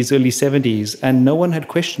 60s, early 70s, and no one had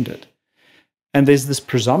questioned it. And there's this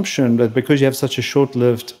presumption that because you have such a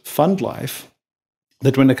short-lived fund life,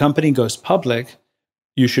 that when a company goes public,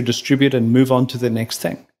 you should distribute and move on to the next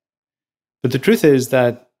thing. But the truth is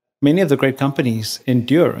that many of the great companies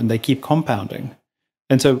endure and they keep compounding.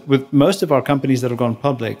 And so with most of our companies that have gone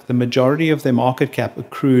public, the majority of their market cap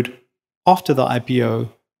accrued after the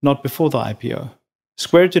IPO, not before the IPO.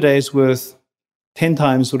 Square today is worth 10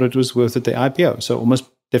 times what it was worth at the IPO. So almost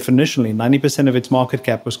definitionally, 90% of its market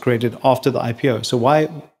cap was created after the IPO. So why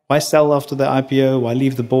sell after the IPO? Why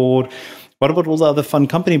leave the board? What about all the other fun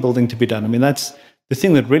company building to be done? I mean, that's the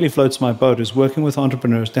thing that really floats my boat, is working with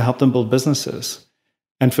entrepreneurs to help them build businesses.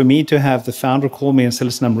 And for me to have the founder call me and say,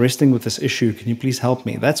 listen, I'm wrestling with this issue. Can you please help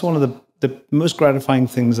me? That's one of the most gratifying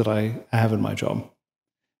things that I have in my job,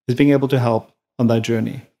 is being able to help on that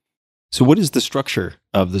journey. So what is the structure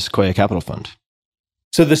of the Sequoia Capital Fund?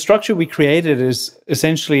 So the structure we created is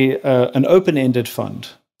essentially an open-ended fund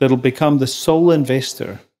that'll become the sole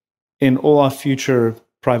investor in all our future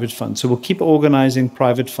private funds. So we'll keep organizing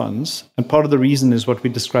private funds. And part of the reason is what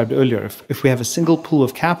we described earlier. If we have a single pool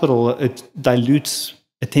of capital, it dilutes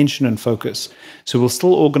attention and focus. So we'll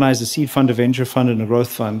still organize a seed fund, a venture fund, and a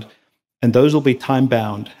growth fund. And those will be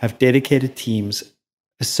time-bound, have dedicated teams,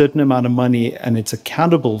 a certain amount of money, and it's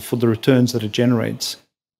accountable for the returns that it generates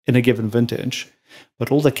in a given vintage.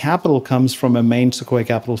 But all the capital comes from a main Sequoia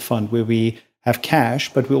Capital Fund where we have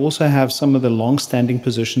cash, but we also have some of the long-standing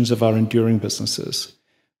positions of our enduring businesses,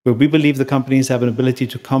 where we believe the companies have an ability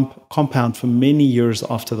to compound for many years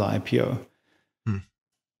after the IPO.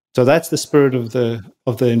 So that's the spirit of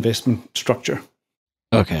the investment structure.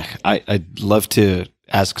 Okay. I'd love to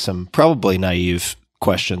ask some probably naive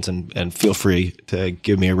questions, and feel free to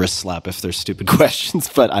give me a wrist slap if there's stupid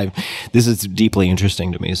questions, but this is deeply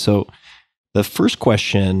interesting to me. So the first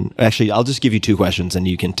question, actually, I'll just give you two questions and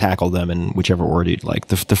you can tackle them in whichever order you'd like.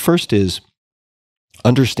 The first is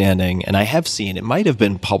understanding, and I have seen, it might have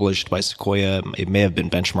been published by Sequoia, it may have been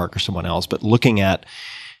Benchmark or someone else, but looking at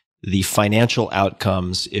the financial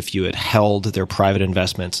outcomes if you had held their private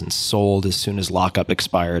investments and sold as soon as lockup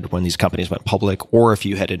expired when these companies went public, or if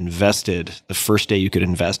you had invested the first day you could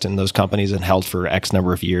invest in those companies and held for X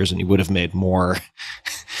number of years and you would have made more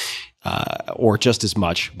or just as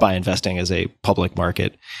much by investing as a public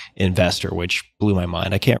market investor, which blew my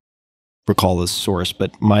mind. I can't recall the source,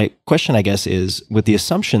 but my question, I guess, is with the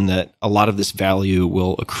assumption that a lot of this value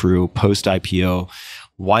will accrue post-IPO,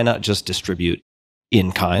 why not just distribute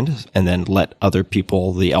in kind and then let other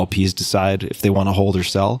people, the LPs, decide if they want to hold or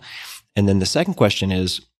sell? And then the second question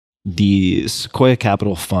is the Sequoia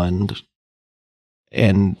Capital Fund,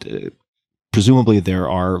 and presumably there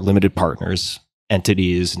are limited partners,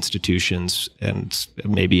 entities, institutions, and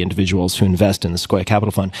maybe individuals who invest in the Sequoia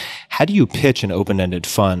Capital Fund. How do you pitch an open-ended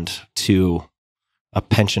fund to a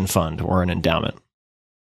pension fund or an endowment?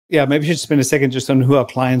 Yeah, maybe you should spend a second just on who our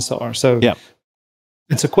clients are. So yeah.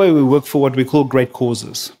 At Sequoia, we work for what we call great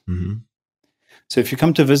causes. Mm-hmm. So if you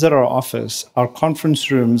come to visit our office, our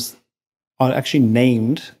conference rooms are actually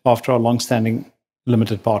named after our longstanding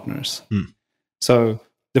limited partners. So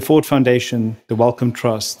the Ford Foundation, the Wellcome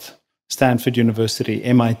Trust, Stanford University,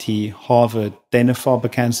 MIT, Harvard,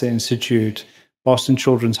 Dana-Farber Cancer Institute, Boston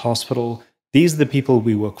Children's Hospital. These are the people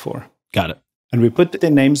we work for. Got it. And we put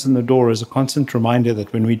their names in the door as a constant reminder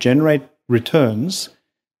that when we generate returns,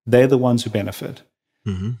 they're the ones who benefit.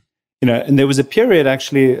 Mm-hmm. And there was a period,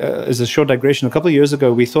 actually, as a short digression, a couple of years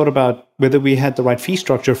ago, we thought about whether we had the right fee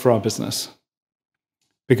structure for our business.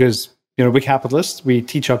 Because, we're capitalists. We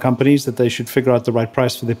teach our companies that they should figure out the right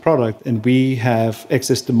price for their product, and we have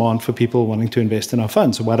excess demand for people wanting to invest in our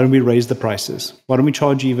funds. So why don't we raise the prices? Why don't we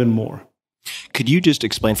charge even more? Could you just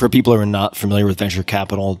explain for people who are not familiar with venture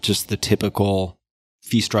capital, just the typical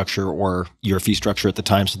fee structure or your fee structure at the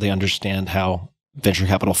time so they understand how venture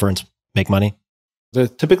capital firms make money? The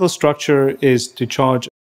typical structure is to charge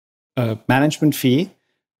a management fee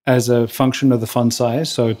as a function of the fund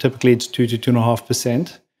size. So typically it's 2 to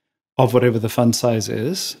 2.5% of whatever the fund size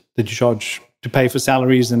is that you charge to pay for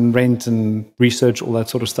salaries and rent and research, all that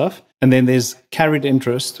sort of stuff. And then there's carried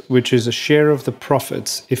interest, which is a share of the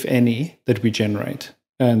profits, if any, that we generate.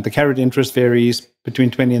 And the carried interest varies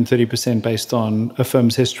between 20 and 30% based on a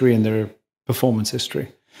firm's history and their performance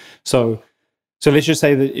history. So let's just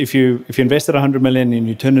say that if you invested 100 million and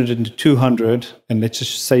you turn it into 200, and let's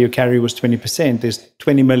just say your carry was 20%, there's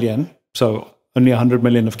 20 million. So only 100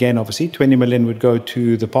 million of gain, obviously. 20 million would go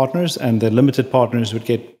to the partners, and the limited partners would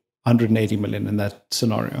get 180 million in that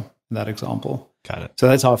scenario, in that example. Got it. So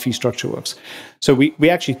that's how our fee structure works. So we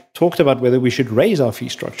actually talked about whether we should raise our fee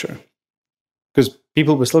structure because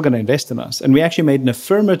people were still going to invest in us. And we actually made an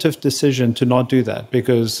affirmative decision to not do that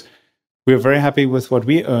because we're very happy with what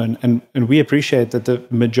we earn, and we appreciate that the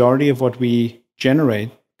majority of what we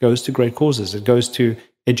generate goes to great causes. It goes to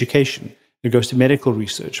education. It goes to medical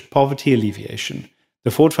research, poverty alleviation. The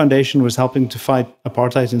Ford Foundation was helping to fight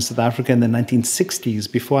apartheid in South Africa in the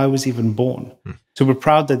 1960s before I was even born. So we're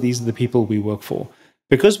proud that these are the people we work for.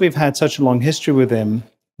 Because we've had such a long history with them,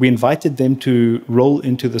 we invited them to roll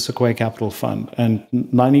into the Sequoia Capital Fund. And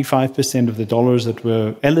 95% of the dollars that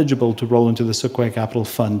were eligible to roll into the Sequoia Capital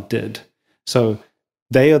Fund did. So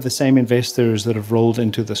they are the same investors that have rolled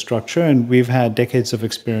into the structure, and we've had decades of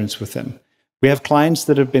experience with them. We have clients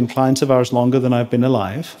that have been clients of ours longer than I've been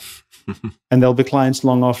alive, and they'll be clients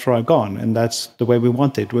long after I've gone, and that's the way we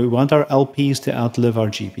want it. We want our LPs to outlive our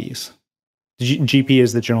GPs. The GP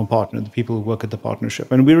is the general partner, the people who work at the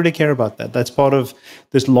partnership, and we really care about that. That's part of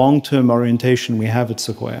this long-term orientation we have at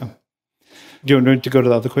Sequoia. Do you want to go to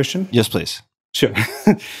the other question? Yes, please. Sure.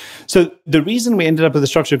 So the reason we ended up with the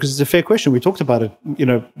structure, because it's a fair question, we talked about it,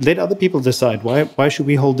 let other people decide. Why should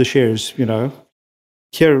we hold the shares?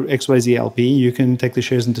 Here, XYZ LP, you can take the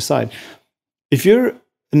shares and decide. If you're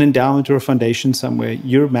an endowment or a foundation somewhere,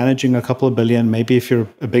 you're managing a couple of billion. Maybe if you're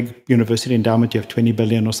a big university endowment, you have 20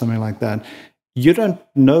 billion or something like that. You don't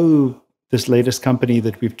know this latest company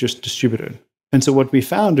that we've just distributed. And so what we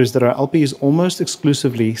found is that our LPs almost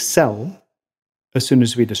exclusively sell as soon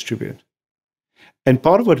as we distribute. And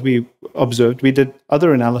part of what we observed, we did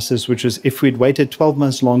other analysis, which is if we'd waited 12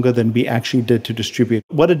 months longer than we actually did to distribute,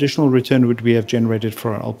 what additional return would we have generated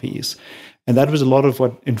for our LPs? And that was a lot of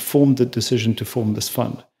what informed the decision to form this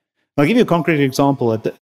fund. I'll give you a concrete example. At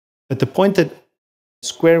the point that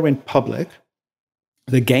Square went public,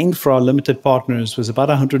 the gain for our limited partners was about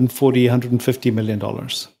 $140, $150 million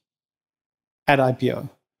at IPO.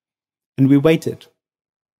 And we waited.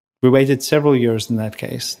 We waited several years in that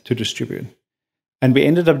case to distribute. And we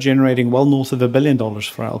ended up generating well north of $1 billion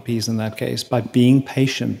for our LPs in that case by being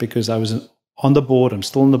patient, because I was on the board, I'm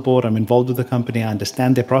still on the board, I'm involved with the company, I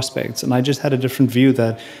understand their prospects. And I just had a different view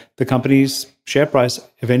that the company's share price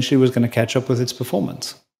eventually was going to catch up with its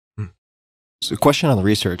performance. So, a question on the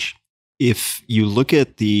research. If you look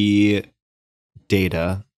at the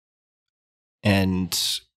data and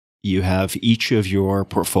you have each of your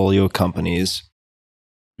portfolio companies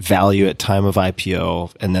value at time of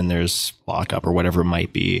IPO, and then there's lockup or whatever it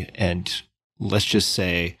might be. And let's just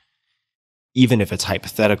say, even if it's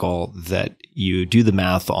hypothetical, that you do the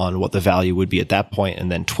math on what the value would be at that point,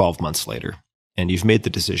 and then 12 months later, and you've made the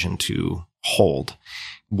decision to hold,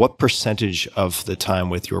 what percentage of the time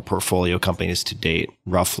with your portfolio companies to date,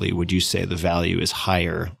 roughly, would you say the value is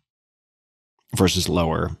higher versus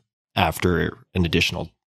lower after an additional,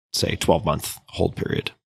 say, 12-month hold period?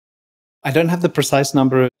 I don't have the precise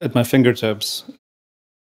number at my fingertips,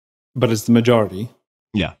 but it's the majority.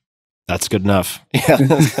 Yeah, that's good enough.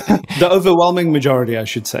 The overwhelming majority, I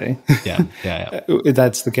should say. Yeah.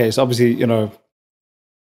 That's the case. Obviously,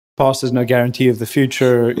 past is no guarantee of the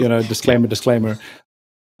future, disclaimer.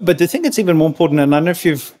 But the thing that's even more important, and I don't know if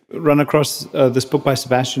you've run across this book by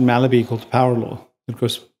Sebastian Mallaby called The Power Law, of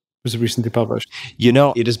course, was recently published.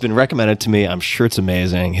 It has been recommended to me. I'm sure it's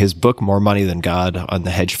amazing. His book, More Money Than God, on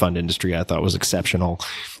the hedge fund industry, I thought was exceptional.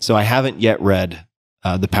 So I haven't yet read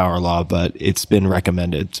The Power Law, but it's been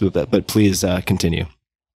recommended. But please continue.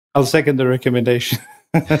 I'll second the recommendation.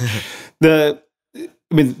 The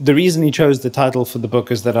reason he chose the title for the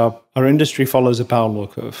book is that our industry follows a power law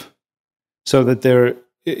curve. So that there,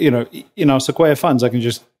 in our Sequoia funds, I can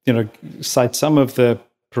just, cite some of the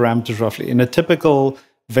parameters roughly. In a typical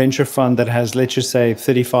venture fund that has, let's just say,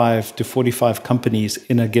 35 to 45 companies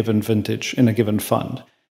in a given vintage, in a given fund,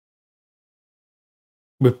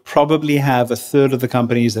 we probably have a third of the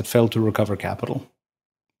companies that fail to recover capital,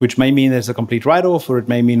 which may mean there's a complete write-off, or it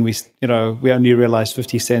may mean we only realize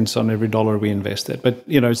 50 cents on every dollar we invested. But,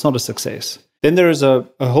 it's not a success. Then there is a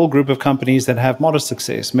whole group of companies that have modest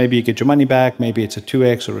success. Maybe you get your money back, maybe it's a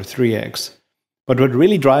 2x or a 3x. But what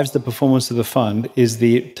really drives the performance of the fund is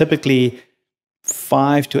the typically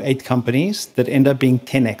 5 to 8 companies that end up being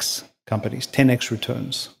 10x companies, 10x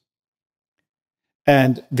returns.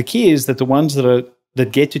 And the key is that the ones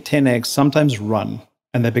that get to 10x sometimes run,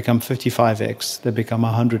 and they become 55x, they become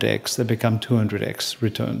 100x, they become 200x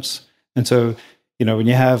returns. And so, when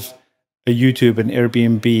you have a YouTube, an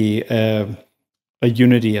Airbnb, a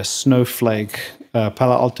Unity, a Snowflake,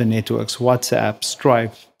 Palo Alto Networks, WhatsApp,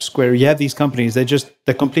 Stripe, Square, you have these companies,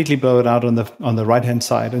 they completely blow it out on the right-hand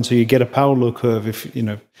side. And so you get a power law curve. If you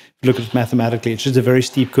look at it mathematically, it's just a very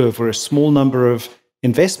steep curve where a small number of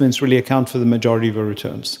investments really account for the majority of our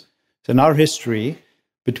returns. So in our history,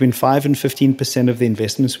 between 5 and 15% of the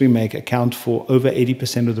investments we make account for over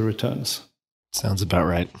 80% of the returns. Sounds about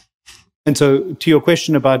right. And so to your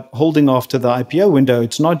question about holding off to the IPO window,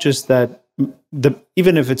 it's not just that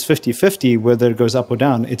even if it's 50-50, whether it goes up or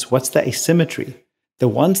down, it's what's the asymmetry. The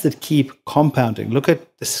ones that keep compounding. Look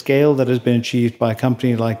at the scale that has been achieved by a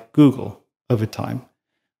company like Google over time,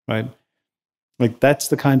 right? Like that's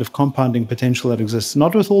the kind of compounding potential that exists.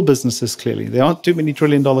 Not with all businesses, clearly. There aren't too many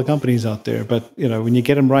trillion-dollar companies out there, but when you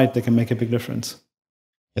get them right, they can make a big difference.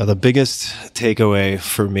 Yeah, the biggest takeaway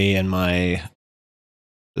for me in my,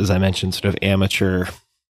 as I mentioned, sort of amateur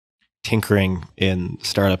tinkering in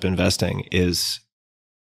startup investing is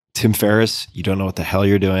Tim Ferriss, you don't know what the hell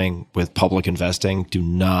you're doing with public investing. Do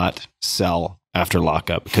not sell after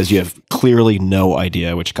lockup because you have clearly no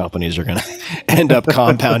idea which companies are going to end up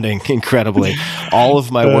compounding incredibly. All of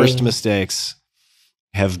my worst mistakes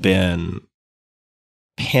have been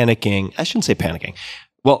panicking. I shouldn't say panicking.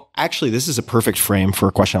 Well, actually, this is a perfect frame for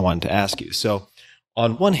a question I wanted to ask you. So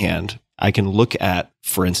on one hand, I can look at,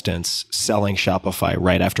 for instance, selling Shopify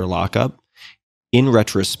right after lockup in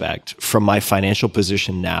retrospect from my financial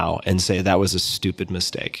position now and say that was a stupid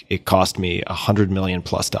mistake. It cost me $100 million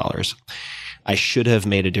plus. I should have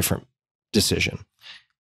made a different decision.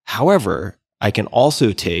 However, I can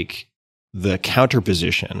also take the counter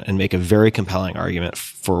position and make a very compelling argument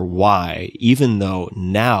for why, even though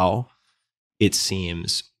now it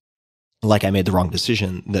seems like I made the wrong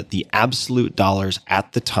decision, that the absolute dollars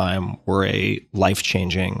at the time were a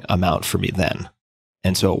life-changing amount for me then.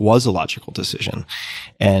 And so it was a logical decision.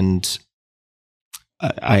 And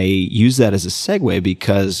I use that as a segue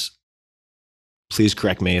because, please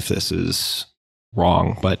correct me if this is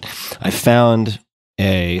wrong, but I found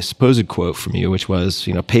a supposed quote from you, which was,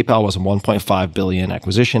 PayPal was a 1.5 billion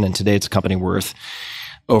acquisition, and today it's a company worth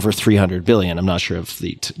over 300 billion. I'm not sure of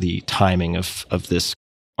the timing of this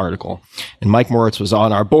article. And Mike Moritz was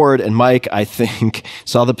on our board, and Mike, I think,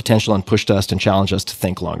 saw the potential and pushed us and challenged us to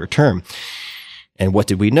think longer term. And what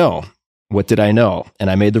did we know? What did I know?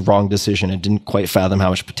 And I made the wrong decision and didn't quite fathom how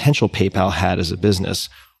much potential PayPal had as a business.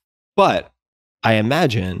 But I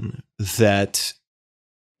imagine that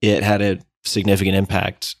it had a significant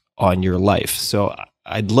impact on your life. So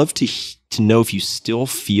I'd love to know if you still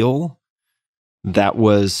feel that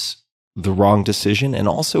was the wrong decision, and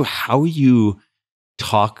also how you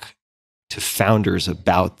talk to founders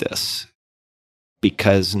about this,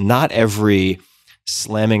 because not every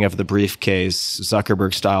slamming of the briefcase,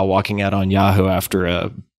 Zuckerberg style, walking out on Yahoo after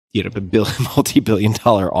a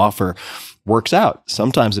multi-billion-dollar offer works out.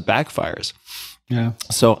 Sometimes it backfires. Yeah.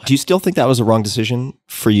 So do you still think that was a wrong decision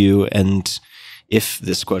for you? And if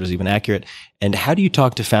this quote is even accurate, and how do you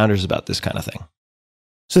talk to founders about this kind of thing?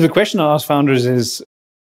 So the question I ask founders is,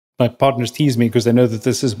 my partners tease me because they know that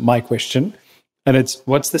this is my question. And it's,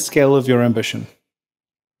 what's the scale of your ambition?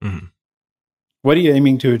 Mm-hmm. What are you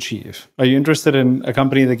aiming to achieve? Are you interested in a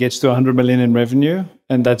company that gets to 100 million in revenue,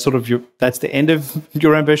 and that's sort of that's the end of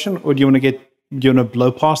your ambition? Or do you want to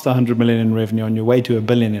blow past 100 million in revenue on your way to $1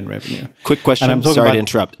 billion in revenue? Quick question. Sorry to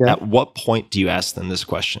interrupt. Yeah? At what point do you ask them this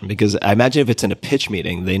question? Because I imagine if it's in a pitch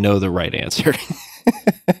meeting, they know the right answer.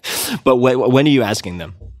 But when are you asking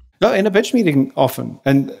them? No, in a pitch meeting often.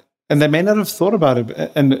 And they may not have thought about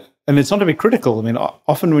it. And it's not to be critical. I mean,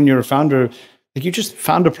 often when you're a founder, like you just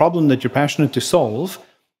found a problem that you're passionate to solve,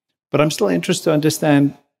 but I'm still interested to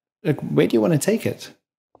understand, like, where do you want to take it?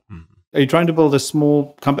 Mm-hmm. Are you trying to build a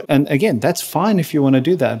small company? And again, that's fine if you want to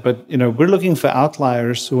do that. But, we're looking for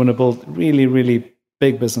outliers who want to build really, really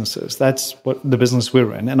big businesses. That's what the business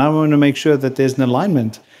we're in. And I want to make sure that there's an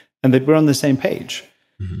alignment and that we're on the same page.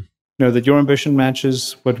 Mm-hmm. That your ambition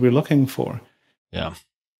matches what we're looking for. Yeah.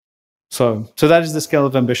 So that is the scale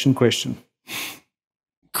of ambition question.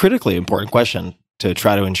 critically important question to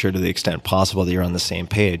try to ensure to the extent possible that you're on the same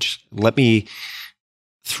page. Let me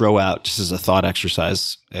throw out, just as a thought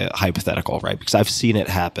exercise, hypothetical, right? Because I've seen it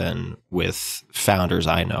happen with founders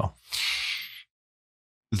I know.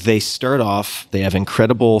 They start off, they have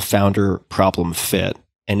incredible founder problem fit.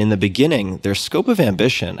 And in the beginning, their scope of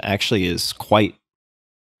ambition actually is quite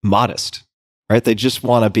modest, right? They just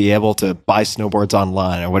want to be able to buy snowboards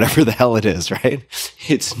online or whatever the hell it is, right?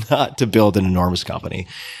 It's not to build an enormous company.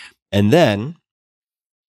 And then,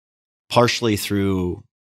 partially through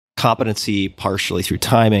competency, partially through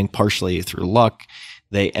timing, partially through luck,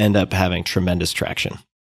 they end up having tremendous traction.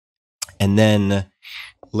 And then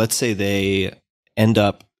let's say they end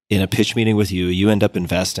up in a pitch meeting with you, you end up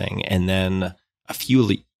investing, and then a few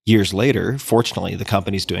years later, fortunately, the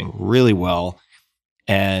company's doing really well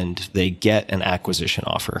and they get an acquisition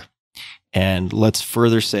offer. And let's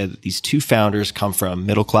further say that these two founders come from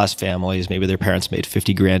middle-class families. Maybe their parents made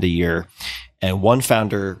 50 grand a year. And one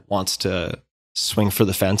founder wants to swing for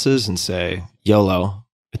the fences and say, YOLO,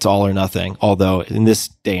 it's all or nothing. Although in this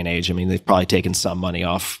day and age, I mean, they've probably taken some money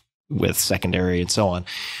off with secondary and so on.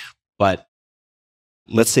 But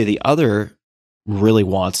let's say the other really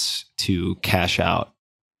wants to cash out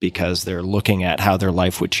because they're looking at how their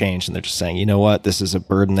life would change. And they're just saying, you know what, this is a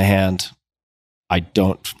bird in the hand. I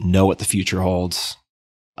don't know what the future holds.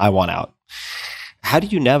 I want out. How do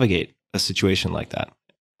you navigate a situation like that?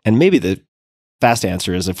 And maybe the fast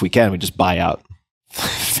answer is, if we can, we just buy out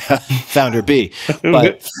founder B.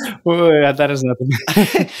 But that doesn't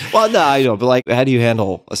happen. Well, no, I know, but like, how do you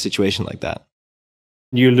handle a situation like that?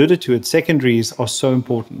 You alluded to it. Secondaries are so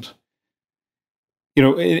important. You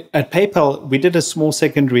know, at PayPal, we did a small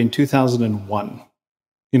secondary in 2001.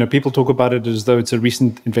 You know, people talk about it as though it's a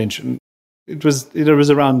recent invention. It was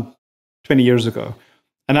around 20 years ago.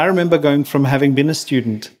 And I remember going from having been a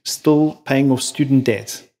student, still paying off student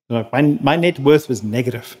debt. Like my net worth was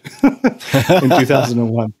negative in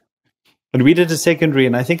 2001. And we did a secondary,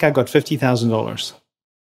 and I think I got $50,000.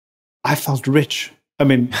 I felt rich. I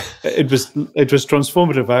mean, it was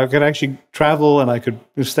transformative. I could actually travel and I could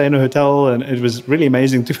stay in a hotel, and it was really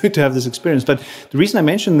amazing to have this experience. But the reason I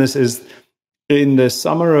mention this is in the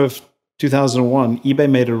summer of 2001, eBay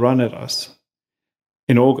made a run at us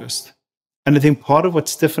in August. And I think part of what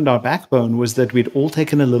stiffened our backbone was that we'd all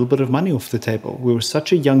taken a little bit of money off the table. We were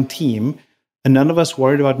such a young team, and none of us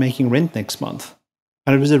worried about making rent next month.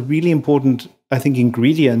 And it was a really important, I think,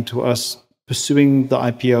 ingredient to us pursuing the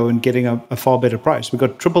IPO and getting a far better price. We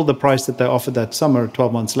got triple the price that they offered that summer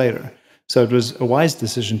 12 months later. So it was a wise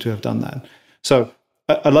decision to have done that. So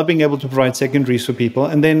I love being able to provide secondaries for people.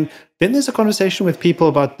 And then there's a conversation with people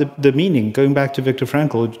about the meaning. Going back to Viktor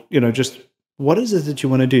Frankl, you know, just what is it that you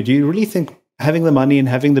want to do? Do you really think having the money and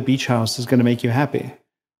having the beach house is going to make you happy?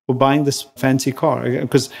 Or buying this fancy car?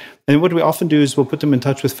 And what we often do is we'll put them in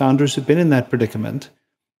touch with founders who've been in that predicament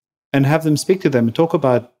and have them speak to them and talk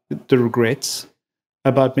about the regrets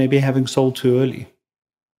about maybe having sold too early.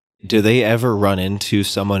 Do they ever run into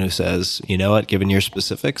someone who says, you know what, given your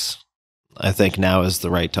specifics, I think now is the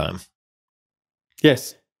right time?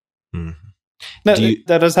 Yes. No,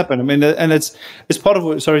 that does happen. I mean, and it's part of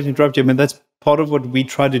what, sorry to interrupt you, I mean, that's part of what we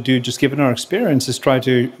try to do, just given our experience, is try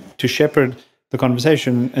to shepherd the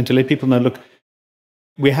conversation and to let people know, look,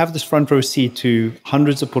 we have this front row seat to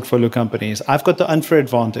hundreds of portfolio companies. I've got the unfair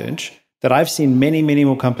advantage that I've seen many, many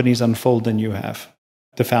more companies unfold than you have,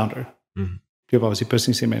 the founder. Mm-hmm. You've obviously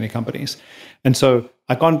personally seen many companies. And so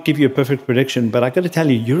I can't give you a perfect prediction, but I got to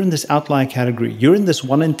tell you, you're in this outlier category. You're in this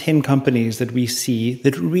 1 in 10 companies that we see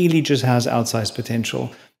that really just has outsized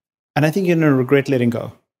potential. And I think you're going to regret letting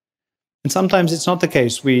go. And sometimes it's not the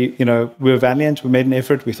case. We were valiant. We made an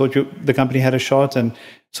effort. We thought the company had a shot, and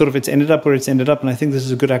sort of it's ended up where it's ended up. And I think this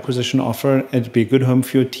is a good acquisition offer. It'd be a good home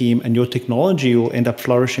for your team, and your technology will end up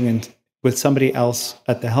flourishing with somebody else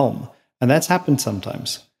at the helm. And that's happened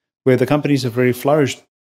sometimes, where the companies have really flourished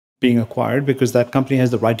being acquired because that company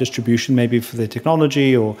has the right distribution maybe for their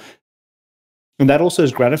technology, and that also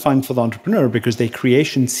is gratifying for the entrepreneur because their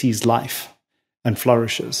creation sees life and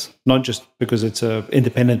flourishes, not just because it's an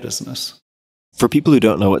independent business. For people who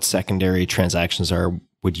don't know what secondary transactions are,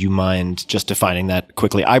 would you mind just defining that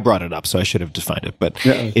quickly? I brought it up, so I should have defined it. But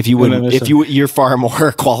yeah, if you wouldn't, you're far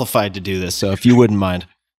more qualified to do this. So if you wouldn't mind.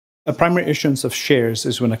 A primary issuance of shares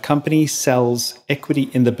is when a company sells equity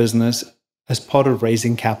in the business as part of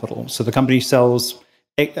raising capital. So the company sells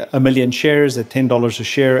 1 million shares at $10 a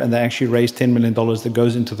share, and they actually raise $10 million that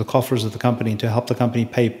goes into the coffers of the company to help the company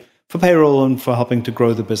pay for payroll and for helping to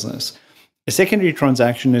grow the business. A secondary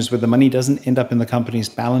transaction is where the money doesn't end up in the company's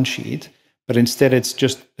balance sheet, but instead it's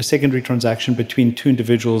just a secondary transaction between two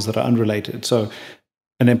individuals that are unrelated. So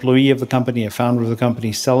an employee of the company, a founder of the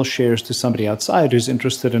company, sells shares to somebody outside who's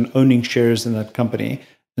interested in owning shares in that company.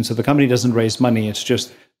 And so the company doesn't raise money. It's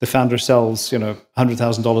just the founder sells,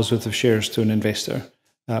 $100,000 worth of shares to an investor.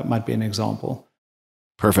 Might be an example.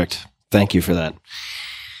 Perfect. Thank you for that.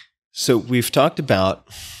 So we've talked about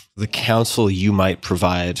the counsel you might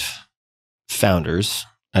provide founders.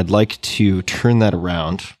 I'd like to turn that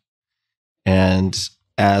around and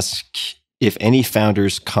ask if any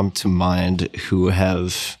founders come to mind who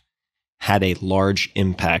have had a large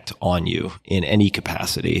impact on you in any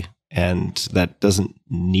capacity. And that doesn't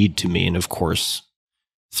need to mean, of course,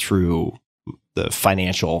 through the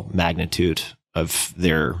financial magnitude of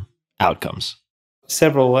their outcomes.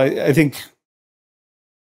 Several. I think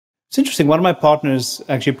it's interesting. One of my partners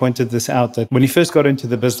actually pointed this out, that when he first got into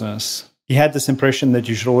the business, he had this impression that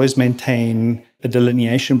you should always maintain a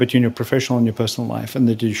delineation between your professional and your personal life, and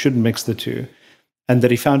that you shouldn't mix the two. And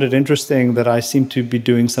that he found it interesting that I seemed to be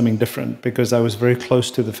doing something different because I was very close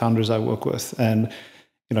to the founders I work with. And,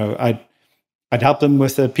 I'd help them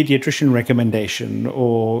with a pediatrician recommendation,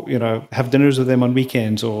 or, have dinners with them on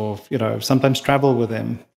weekends, or, sometimes travel with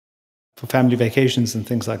them for family vacations and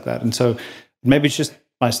things like that. And so maybe it's just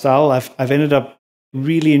my style. I've ended up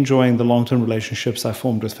really enjoying the long-term relationships I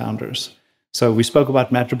formed with founders. So we spoke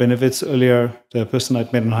about Matt Rabinovitz earlier, the person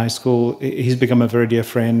I'd met in high school. He's become a very dear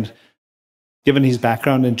friend. Given his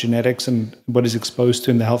background in genetics and what he's exposed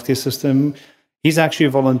to in the healthcare system, he's actually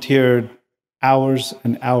volunteered hours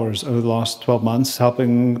and hours over the last 12 months,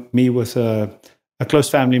 helping me with a close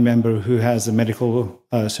family member who has a medical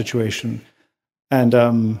situation.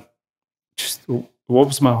 And just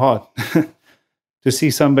warms my heart to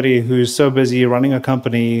see somebody who's so busy running a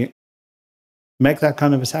company make that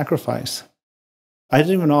kind of a sacrifice. I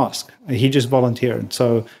didn't even ask. He just volunteered.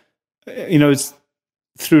 So, it's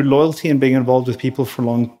through loyalty and being involved with people for a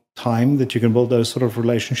long time that you can build those sort of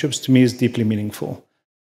relationships. To me, is deeply meaningful.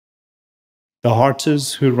 The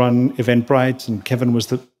Hartzes, who run Eventbrite, and Kevin was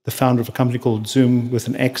the founder of a company called Zoom with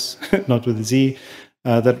an X, not with a Z,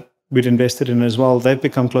 that we'd invested in as well. They've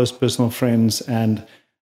become close personal friends, and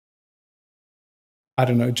I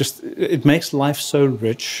don't know, just it makes life so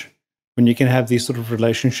rich when you can have these sort of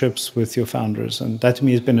relationships with your founders. And that to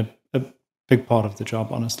me has been a big part of the job,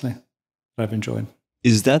 honestly, that I've enjoyed.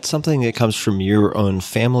 Is that something that comes from your own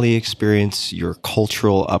family experience, your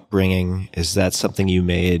cultural upbringing? Is that something you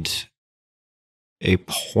made a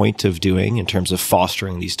point of doing in terms of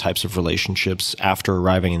fostering these types of relationships after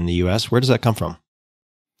arriving in the US? Where does that come from?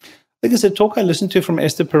 I think it's a talk I listened to from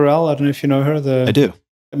Esther Perel. I don't know if you know her. I do.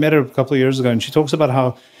 I met her a couple of years ago, and she talks about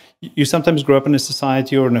how you sometimes grow up in a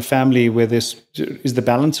society or in a family where is the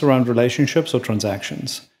balance around relationships or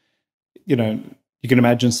transactions. You can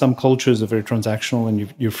imagine some cultures are very transactional,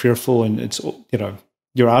 and you're fearful, and it's,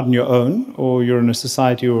 you're out on your own, or you're in a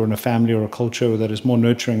society or in a family or a culture that is more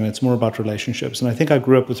nurturing, and it's more about relationships. And I think I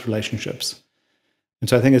grew up with relationships. And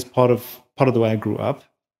so I think it's part of the way I grew up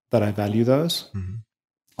that I value those. Mm-hmm.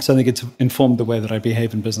 So I think it's informed the way that I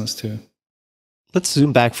behave in business too. Let's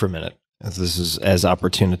zoom back for a minute. This is as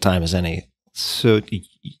opportune a time as any. So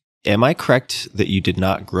am I correct that you did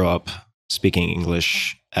not grow up speaking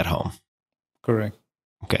English at home? Correct.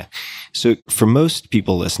 Okay. So for most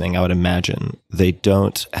people listening, I would imagine they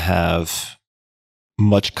don't have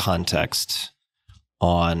much context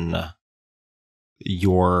on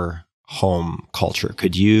your home culture.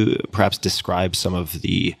 Could you perhaps describe some of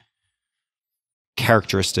the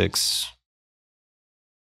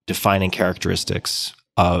defining characteristics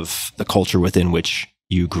of the culture within which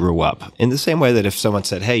you grew up? In the same way that if someone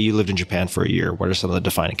said, hey, you lived in Japan for a year, what are some of the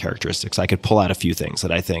defining characteristics? I could pull out a few things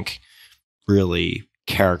that I think really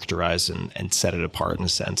characterize and set it apart in a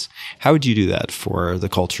sense. How would you do that for the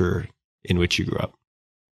culture in which you grew up?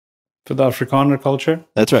 For the Afrikaner culture?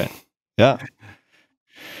 That's right. Yeah.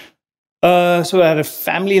 So at a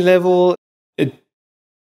family level,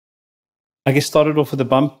 I guess started off with a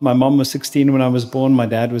bump. My mom was 16 when I was born. My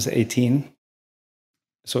dad was 18.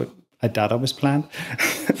 So I doubt I was planned.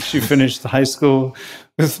 She finished high school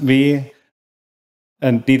with me.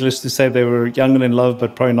 And needless to say, they were young and in love,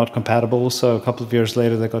 but probably not compatible. So a couple of years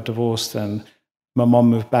later, they got divorced. And my mom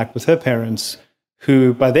moved back with her parents,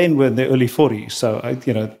 who by then were in their early 40s. So,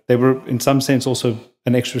 they were in some sense also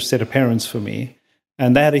an extra set of parents for me.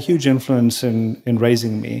 And they had a huge influence in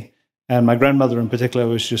raising me. And my grandmother in particular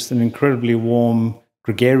was just an incredibly warm,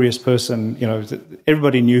 gregarious person.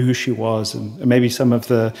 Everybody knew who she was, and maybe some of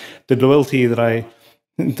the loyalty that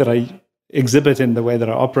I exhibit in the way that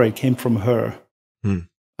I operate came from her,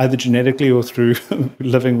 either genetically or through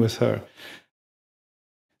living with her.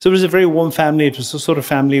 So it was a very warm family. It was the sort of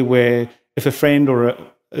family where if a friend or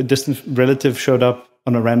a distant relative showed up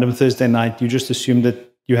on a random Thursday night, you just assumed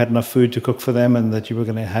that you had enough food to cook for them and that you were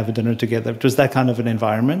going to have a dinner together. It was that kind of an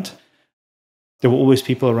environment. There were always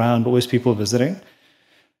people around, always people visiting.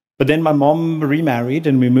 But then my mom remarried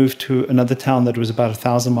and we moved to another town that was about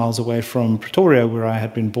 1,000 miles away from Pretoria, where I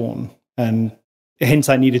had been born. And hence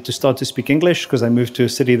I needed to start to speak English because I moved to a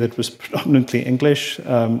city that was predominantly English,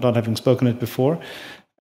 not having spoken it before.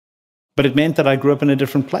 But it meant that I grew up in a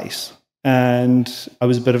different place. And I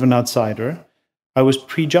was a bit of an outsider. I was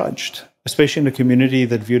prejudged, especially in a community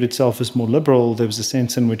that viewed itself as more liberal. There was a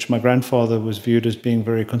sense in which my grandfather was viewed as being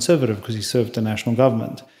very conservative because he served the national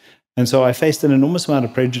government. And so I faced an enormous amount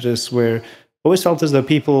of prejudice where I always felt as though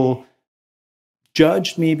people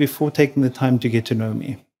judged me before taking the time to get to know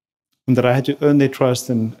me, and that I had to earn their trust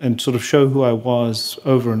and sort of show who I was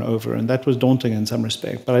over and over. And that was daunting in some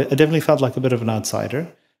respect. But I definitely felt like a bit of an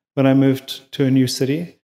outsider when I moved to a new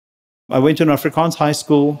city. I went to an Afrikaans high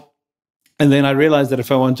school, and then I realized that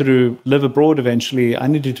if I wanted to live abroad eventually, I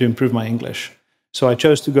needed to improve my English. So I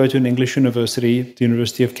chose to go to an English university, the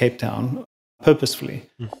University of Cape Town, purposefully.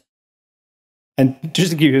 And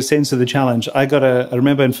just to give you a sense of the challenge, I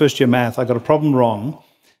remember in first year math, I got a problem wrong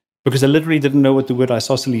because I literally didn't know what the word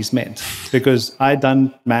isosceles meant, because I'd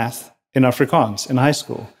done math in Afrikaans in high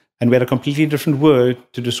school. And we had a completely different word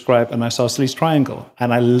to describe an isosceles triangle.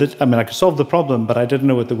 And I could solve the problem, but I didn't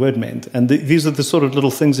know what the word meant. And these are the sort of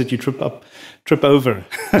little things that you trip over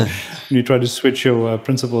when you try to switch your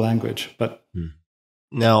principal language. But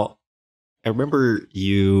now, I remember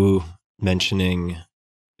you mentioning,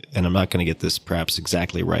 and I'm not going to get this perhaps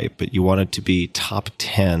exactly right, but you wanted to be top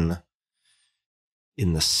 10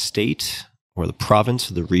 in the state or the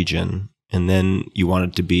province or the region, and then you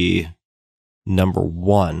wanted to be number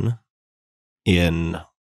 1 in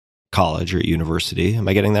college or university. Am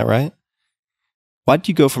I getting that right? Why did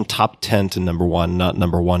you go from top 10 to number 1, not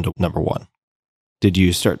number 1 to number 1? Did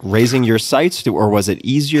you start raising your sights, or was it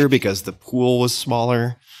easier because the pool was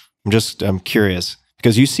smaller? I'm curious,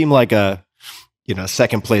 because you seem like a,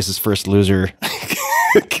 second place is first loser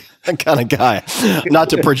kind of guy. Not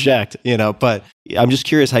to project, but I'm just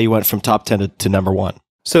curious how you went from top 10 to number 1.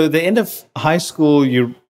 So at the end of high school,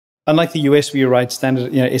 unlike the US, where you write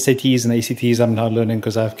standard, SATs and ACTs, I'm now learning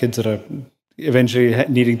because I have kids that are eventually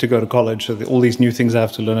needing to go to college. So all these new things I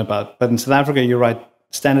have to learn about. But in South Africa, you write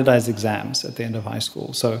standardized exams at the end of high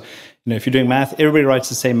school. So, if you're doing math, everybody writes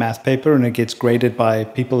the same math paper and it gets graded by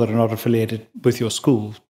people that are not affiliated with your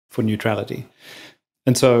school for neutrality.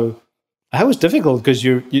 And so that was difficult because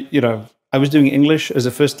I was doing English as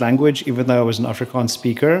a first language, even though I was an Afrikaans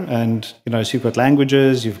speaker. And, so you've got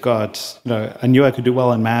languages, you've got, I knew I could do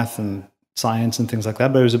well in math and science and things like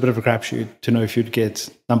that, but it was a bit of a crapshoot to know if you'd get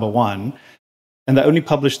number 1. And they only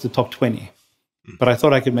published the top 20, but I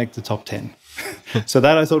thought I could make the top 10. So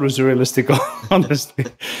that I thought was a realistic goal, honestly.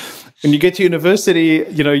 When you get to university,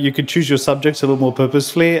 you could choose your subjects a little more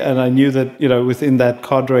purposefully. And I knew that, within that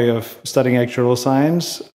cadre of studying actuarial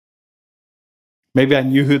science, maybe I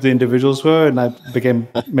knew who the individuals were and I became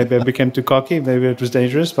too cocky. Maybe it was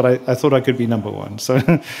dangerous, but I thought I could be number 1. So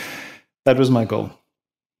that was my goal.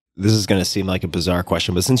 This is going to seem like a bizarre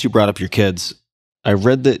question, but since you brought up your kids, I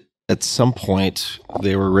read that at some point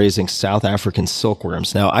they were raising South African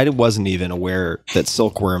silkworms. Now, I wasn't even aware that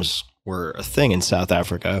silkworms were a thing in South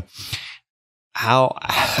Africa. How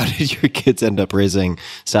did your kids end up raising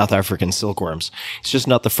South African silkworms? It's just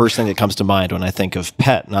not the first thing that comes to mind when I think of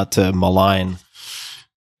pet, not to malign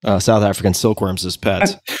South African silkworms as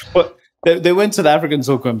pets. Well, they weren't South African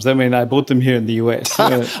silkworms. I mean, I bought them here in the US.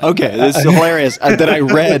 Okay, this is hilarious. That I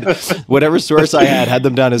read, whatever source I had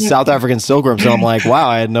them down as South African silkworms. And I'm like, wow,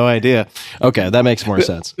 I had no idea. Okay, that makes more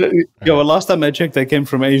sense. Well, last time I checked, they came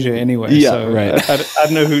from Asia anyway. Yeah, so right. I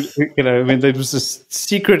don't know who, there was this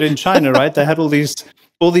secret in China, right? They had all these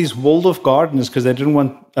walled off gardens because they didn't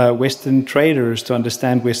want Western traders to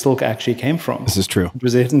understand where silk actually came from. This is true. It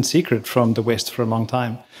was a hidden secret from the West for a long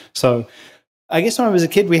time. So I guess when I was a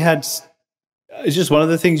kid, it's just one of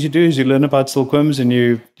the things you do is you learn about silkworms and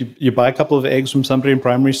you buy a couple of eggs from somebody in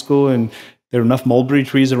primary school and there are enough mulberry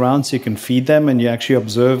trees around so you can feed them and you actually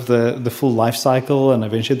observe the full life cycle and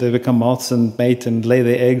eventually they become moths and mate and lay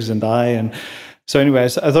their eggs and die. And so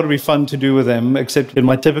anyways, I thought it'd be fun to do with them, except in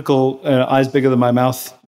my typical eyes bigger than my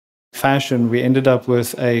mouth fashion, we ended up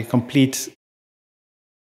with a complete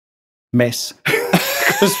mess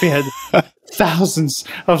because we had thousands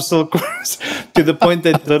of silkworms to the point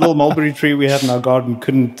that the little mulberry tree we had in our garden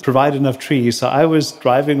couldn't provide enough trees. So I was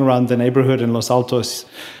driving around the neighborhood in Los Altos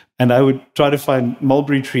and I would try to find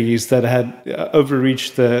mulberry trees that had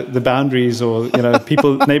overreached the boundaries or,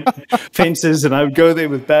 people, fences. And I would go there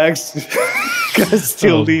with bags,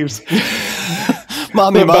 steal leaves.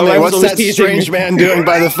 Mommy, My wife was what's always that teasing strange me. man doing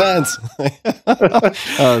by the fence?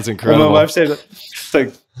 Oh, that's incredible. My wife said, it's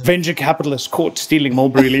like venture capitalists caught stealing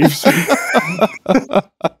mulberry leaves.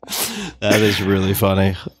 That is really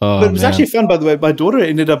funny. Oh, But it was man. actually fun, by the way. My daughter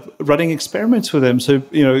ended up running experiments with them. So,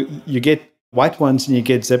 you get white ones and you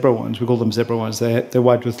get zebra ones. We call them zebra ones. They're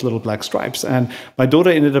white with little black stripes. And my daughter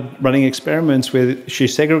ended up running experiments where she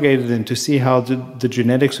segregated them to see how the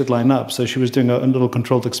genetics would line up. So she was doing a little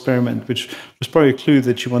controlled experiment, which was probably a clue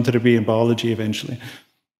that she wanted to be in biology eventually.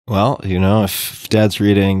 Well, if Dad's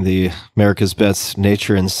reading the America's Best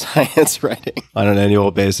Nature and Science writing on an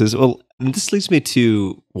annual basis, well, this leads me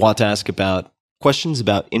to want to ask about questions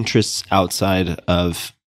about interests outside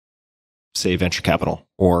of, say, venture capital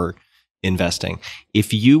or investing.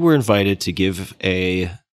 If you were invited to give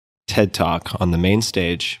a TED Talk on the main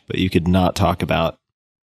stage, but you could not talk about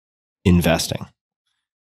investing,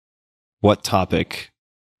 what topic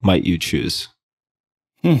might you choose?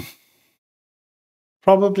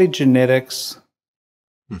 Probably genetics.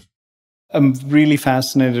 I'm really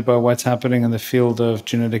fascinated by what's happening in the field of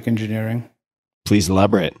genetic engineering. Please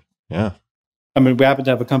elaborate. Yeah. I mean, we happen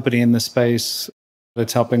to have a company in this space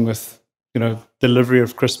that's helping with delivery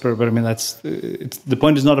of CRISPR, but I mean, the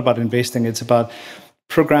point is not about investing, it's about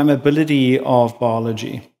programmability of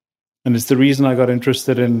biology. And it's the reason I got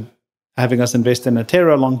interested in having us invest in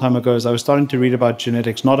Natera a long time ago, is I was starting to read about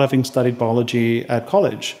genetics, not having studied biology at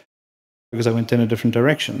college, because I went in a different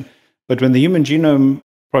direction. But when the Human Genome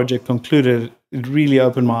Project concluded, it really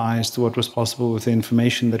opened my eyes to what was possible with the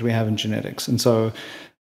information that we have in genetics. And so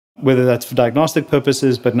whether that's for diagnostic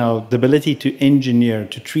purposes, but now the ability to engineer,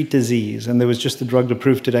 to treat disease. And there was just a drug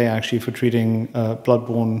approved today, actually, for treating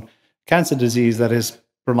blood-borne cancer disease that is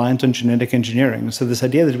reliant on genetic engineering. So this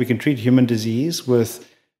idea that we can treat human disease with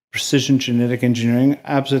precision genetic engineering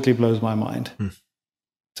absolutely blows my mind.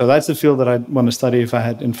 So that's the field that I'd want to study if I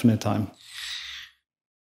had infinite time.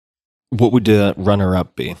 What would the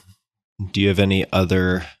runner-up be? Do you have any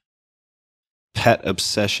other pet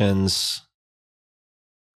obsessions,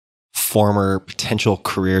 former potential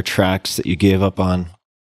career tracks that you gave up on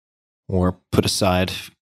or put aside,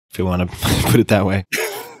 if you want to put it that way?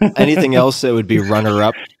 Anything else that would be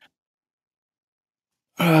runner-up?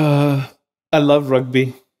 I love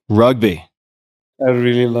rugby. Rugby. I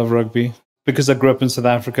really love rugby because I grew up in South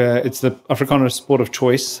Africa. It's the Afrikaner sport of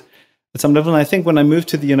choice at some level. And I think when I moved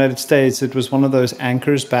to the United States, it was one of those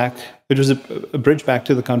anchors back. It was a bridge back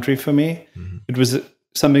to the country for me. It was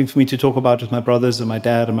something for me to talk about with my brothers and my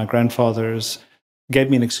dad and my grandfathers. It gave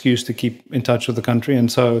me an excuse to keep in touch with the country.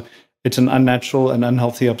 And so it's an unnatural and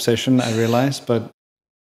unhealthy obsession, I realize, but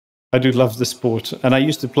I do love the sport. And I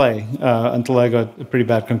used to play until I got a pretty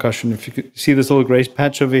bad concussion. If you could see this little gray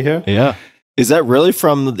patch over here. Yeah. Is that really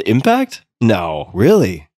from the impact? No,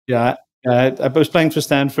 really? Yeah. I was playing for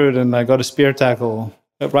Stanford and I got a spear tackle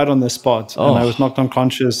right on the spot. And I was knocked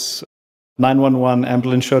unconscious. 911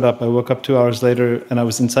 ambulance showed up. I woke up 2 hours later and I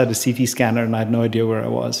was inside a CT scanner and I had no idea where I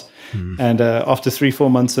was. And after 3-4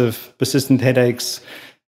 months of persistent headaches,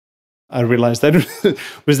 I realized that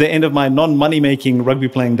was the end of my non-money-making rugby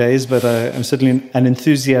playing days, but I'm certainly an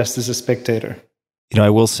enthusiast as a spectator. I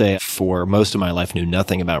will say for most of my life, knew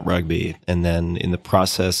nothing about rugby. And then in the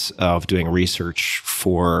process of doing research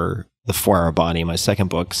for The 4-Hour Body, my second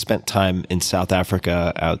book, spent time in South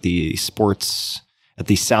Africa at the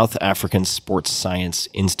South African Sports Science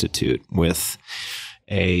Institute with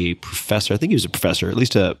a professor. I think he was a professor, at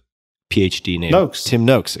least a PhD named Noakes. Tim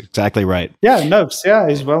Noakes. Exactly right. Yeah, Noakes. Yeah,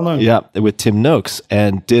 he's well known. Yeah, with Tim Noakes,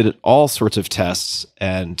 and did all sorts of tests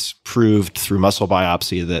and proved through muscle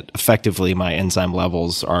biopsy that effectively my enzyme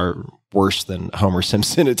levels are worse than Homer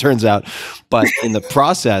Simpson, it turns out. But in the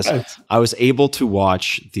process, I was able to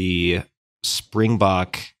watch the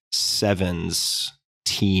Springbok Sevens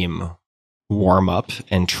team warm up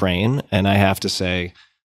and train. And I have to say,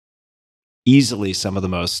 easily some of the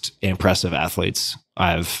most impressive athletes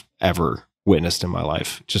I've ever witnessed in my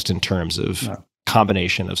life, just in terms of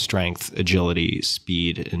combination of strength, agility,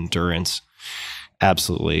 speed, endurance.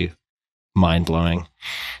 Absolutely mind-blowing.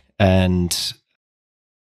 And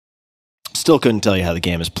still couldn't tell you how the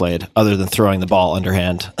game is played other than throwing the ball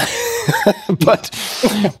underhand.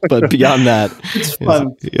 but beyond that, it's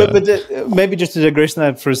fun. Yeah. But maybe just to digress on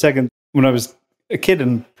that for a second, when I was a kid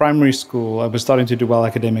in primary school, I was starting to do well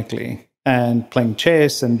academically and playing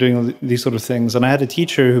chess and doing these sort of things. And I had a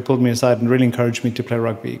teacher who pulled me aside and really encouraged me to play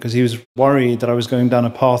rugby because he was worried that I was going down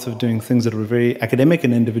a path of doing things that were very academic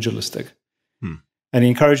and individualistic. And he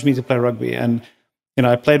encouraged me to play rugby. And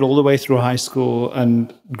I played all the way through high school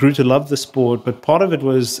and grew to love the sport. But part of it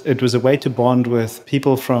was a way to bond with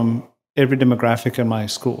people from every demographic in my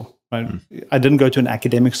school. Right? I didn't go to an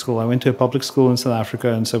academic school. I went to a public school in South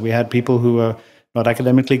Africa, and so we had people who were not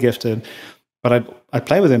academically gifted, but I'd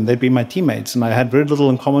play with them. They'd be my teammates, and I had very little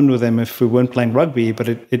in common with them if we weren't playing rugby, but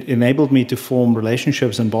it enabled me to form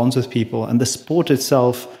relationships and bonds with people. And the sport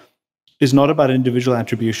itself is not about individual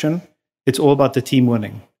attribution. It's all about the team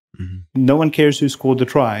winning. No one cares who scored the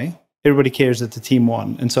try. Everybody cares that the team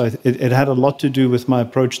won. And so it had a lot to do with my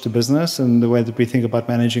approach to business and the way that we think about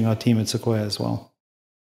managing our team at Sequoia as well.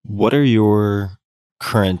 What are your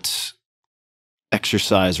current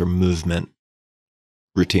exercise or movement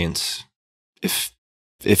routines, if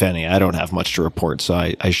any? I don't have much to report, so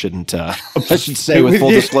I shouldn't. I should say with full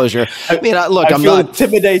disclosure. I mean, I'm not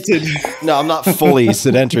intimidated. No, I'm not fully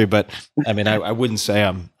sedentary, but I mean, I wouldn't say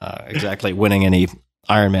I'm exactly winning any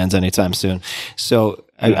Ironmans anytime soon. So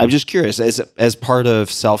I'm just curious, as part of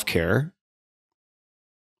self-care,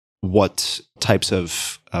 what types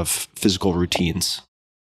of physical routines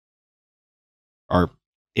are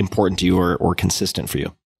important to you or consistent for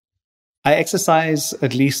you? I exercise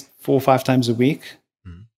at least 4 or 5 times a week,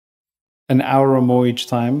 an hour or more each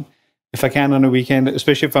time. If I can on a weekend,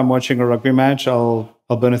 especially if I'm watching a rugby match, I'll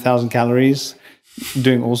burn 1,000 calories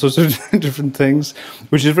doing all sorts of different things,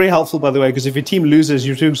 which is very helpful, by the way, because if your team loses,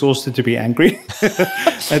 you're too exhausted to be angry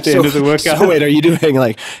at the end of the workout. So wait, are you doing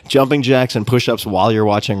like jumping jacks and push-ups while you're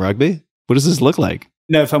watching rugby? What does this look like?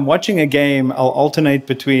 No, if I'm watching a game, I'll alternate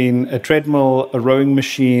between a treadmill, a rowing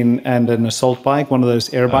machine, and an assault bike, one of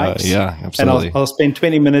those air bikes. Yeah, absolutely. And I'll spend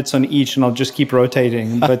 20 minutes on each, and I'll just keep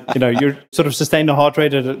rotating. But you're sort of sustain a heart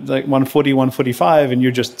rate at like 140, 145, and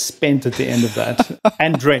you're just spent at the end of that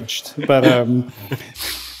and drenched. But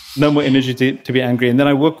no more energy to be angry. And then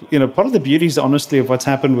I work. Part of the beauty is honestly of what's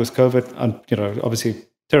happened with COVID. Obviously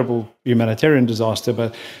terrible humanitarian disaster,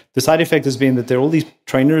 but the side effect has been that there are all these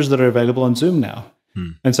trainers that are available on Zoom now.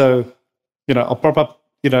 And so, I'll prop up,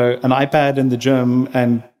 an iPad in the gym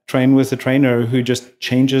and train with a trainer who just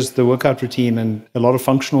changes the workout routine and a lot of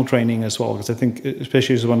functional training as well. Because I think,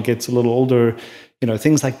 especially as one gets a little older,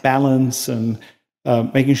 things like balance and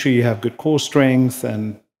making sure you have good core strength.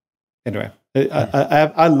 And anyway,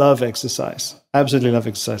 I love exercise. I absolutely love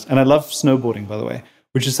exercise. And I love snowboarding, by the way,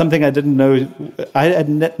 which is something I didn't know. I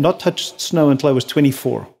had not touched snow until I was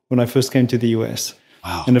 24 when I first came to the US.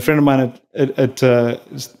 Wow. And a friend of mine at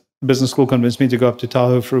business school convinced me to go up to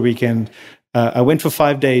Tahoe for a weekend. I went for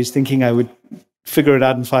 5 days thinking I would figure it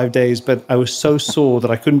out in 5 days, but I was so sore that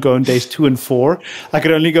I couldn't go on days 2 and 4. I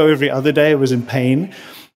could only go every other day. I was in pain.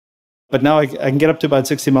 But now I can get up to about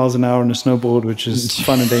 60 miles an hour on a snowboard, which is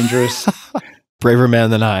fun and dangerous. Braver man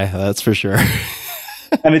than I, that's for sure.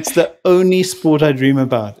 And it's the only sport I dream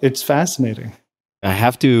about. It's fascinating. I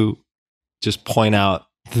have to just point out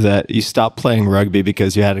that you stopped playing rugby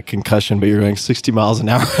because you had a concussion, but you're going 60 miles an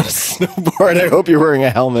hour on a snowboard. I hope you're wearing a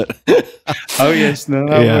helmet. Oh, yes. No, I'm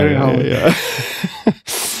wearing a helmet.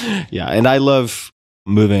 Yeah, and I love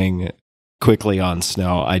moving quickly on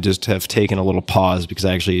snow. I just have taken a little pause because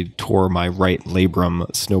I actually tore my right labrum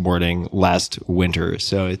snowboarding last winter.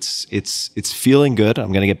 So it's feeling good.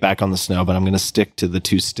 I'm going to get back on the snow, but I'm going to stick to the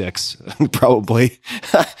 2 sticks. Probably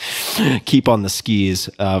keep on the skis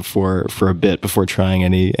for a bit before trying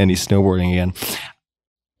any snowboarding again.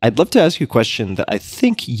 I'd love to ask you a question that I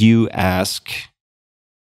think you ask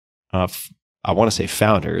I want to say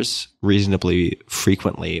founders reasonably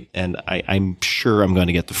frequently, and I'm sure I'm going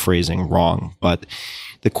to get the phrasing wrong, but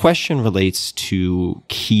the question relates to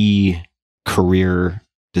key career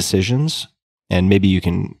decisions, and maybe you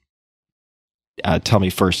can tell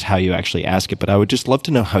me first how you actually ask it, but I would just love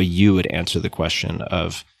to know how you would answer the question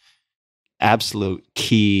of absolute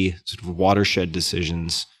key sort of watershed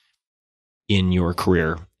decisions in your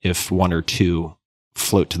career, if 1 or 2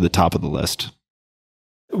 float to the top of the list.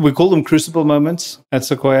 We call them crucible moments at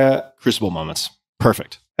Sequoia. Crucible moments.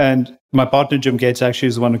 Perfect. And my partner, Jim Gates, actually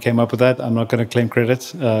is the one who came up with that. I'm not going to claim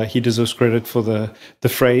credit. He deserves credit for the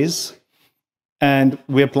phrase. And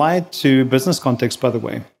we apply it to business context, by the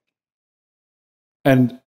way.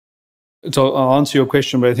 And so I'll answer your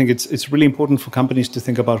question, but I think it's really important for companies to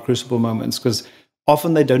think about crucible moments because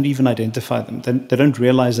often they don't even identify them. They don't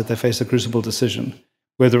realize that they face a crucible decision,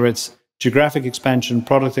 whether it's geographic expansion,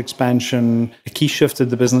 product expansion, a key shift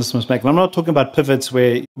that the business must make. And I'm not talking about pivots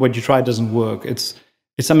where what you try doesn't work. It's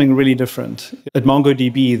something really different. At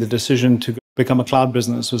MongoDB, the decision to become a cloud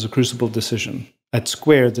business was a crucible decision. At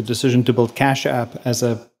Square, the decision to build Cash App as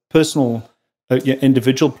a personal,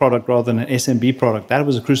 individual product rather than an SMB product, that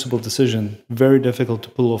was a crucible decision, very difficult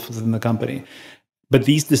to pull off within the company. But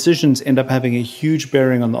these decisions end up having a huge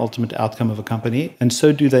bearing on the ultimate outcome of a company, and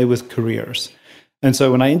so do they with careers. And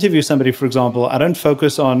so when I interview somebody, for example, I don't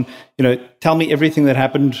focus on, tell me everything that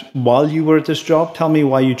happened while you were at this job. Tell me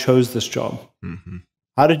why you chose this job. Mm-hmm.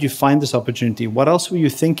 How did you find this opportunity? What else were you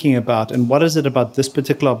thinking about? And what is it about this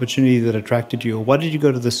particular opportunity that attracted you? Or why did you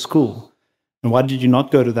go to this school? And why did you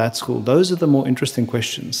not go to that school? Those are the more interesting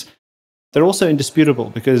questions. They're also indisputable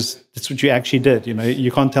because it's what you actually did.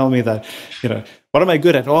 You can't tell me that, what am I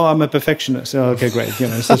good at? Oh, I'm a perfectionist. Oh, okay, great.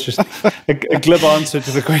 So it's just a glib answer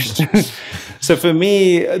to the question. So for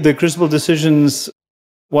me, the Crucible decisions,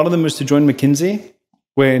 one of them was to join McKinsey.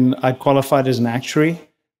 When I qualified as an actuary,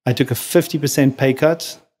 I took a 50% pay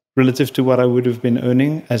cut relative to what I would have been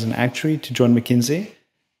earning as an actuary to join McKinsey.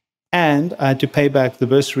 And I had to pay back the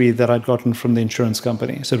bursary that I'd gotten from the insurance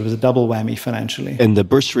company. So it was a double whammy financially. And the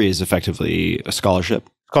bursary is effectively a scholarship?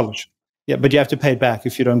 College. Yeah, but you have to pay it back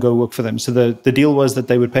if you don't go work for them. So the deal was that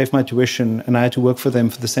they would pay for my tuition, and I had to work for them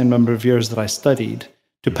for the same number of years that I studied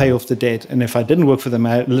to pay off the debt. And if I didn't work for them,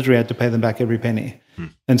 I literally had to pay them back every penny.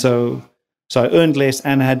 And so I earned less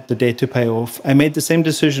and had the debt to pay off. I made the same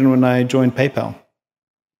decision when I joined PayPal.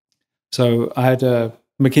 So I had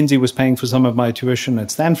McKinsey was paying for some of my tuition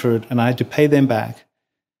at Stanford, and I had to pay them back.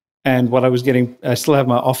 And what I was getting, I still have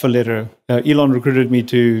my offer letter. Elon recruited me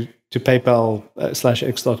to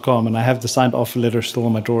PayPal/X.com, and I have the signed offer letter still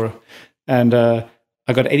in my drawer. And I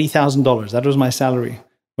got $80,000. That was my salary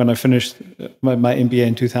when I finished my MBA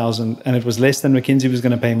in 2000, and it was less than McKinsey was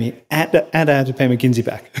going to pay me, and I had to pay McKinsey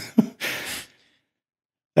back.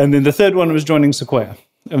 And then the third one was joining Sequoia.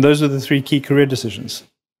 And those were the three key career decisions.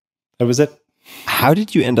 That was it. How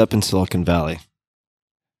did you end up in Silicon Valley?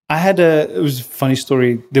 It was a funny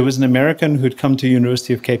story. There was an American who'd come to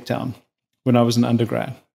University of Cape Town when I was an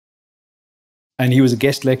undergrad. And he was a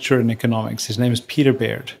guest lecturer in economics. His name is Peter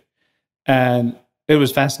Baird. And it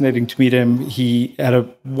was fascinating to meet him. He had a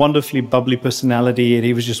wonderfully bubbly personality, and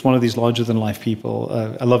he was just one of these larger-than-life people.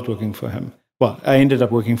 I loved working for him. Well, I ended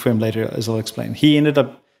up working for him later, as I'll explain. He ended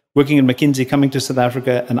up working in McKinsey, coming to South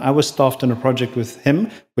Africa, and I was staffed on a project with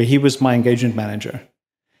him where he was my engagement manager.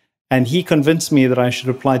 And he convinced me that I should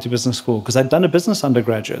apply to business school because I'd done a business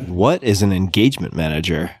undergraduate. What is an engagement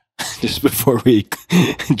manager? Just before we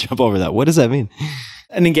jump over that, what does that mean?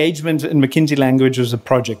 An engagement in McKinsey language was a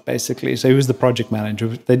project, basically. So he was the project manager.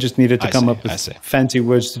 They just needed to come up with fancy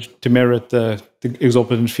words to merit the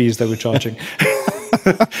exorbitant fees they were charging.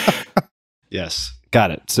 Yes,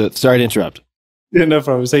 got it. So sorry to interrupt. Yeah, no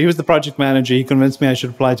problem. So he was the project manager. He convinced me I should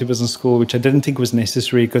apply to business school, which I didn't think was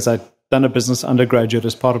necessary because I'd done a business undergraduate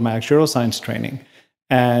as part of my actuarial science training.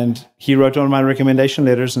 And he wrote on my recommendation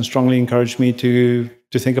letters and strongly encouraged me to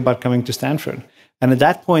think about coming to Stanford. And at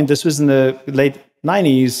that point, this was in the late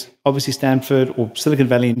 90s, obviously Stanford or Silicon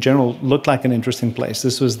Valley in general looked like an interesting place.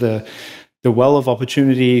 This was the well of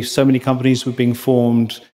opportunity. So many companies were being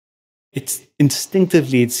formed.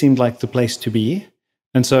 Instinctively, it seemed like the place to be.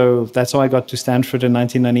 And so that's how I got to Stanford in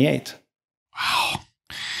 1998. Wow.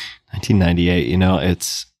 1998,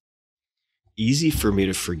 it's easy for me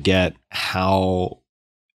to forget how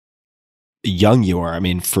young you are. I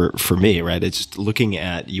mean, for me, right? It's just looking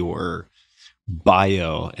at your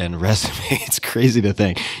bio and resume. It's crazy to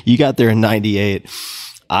think. You got there in 98.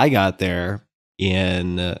 I got there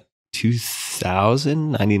in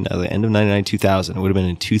 2000, the end of 99, 2000. It would have been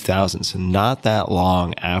in 2000, so not that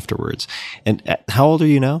long afterwards. And how old are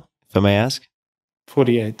you now, if I may ask?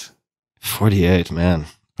 48. 48, man.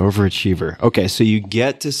 Overachiever. Okay, so you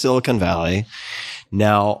get to Silicon Valley.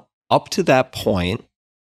 Now, up to that point,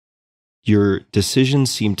 your decisions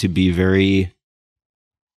seem to be very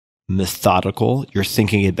methodical. You're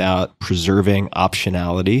thinking about preserving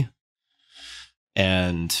optionality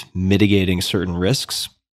and mitigating certain risks,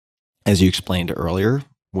 as you explained earlier,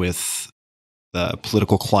 with the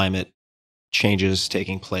political climate changes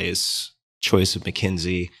taking place, choice of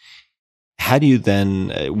McKinsey. How do you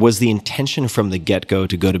then, was the intention from the get-go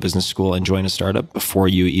to go to business school and join a startup before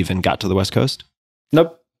you even got to the West Coast?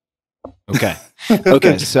 Nope. Okay.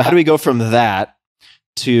 Okay. So how do we go from that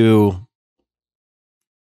to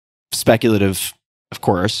speculative, of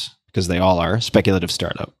course, because they all are, speculative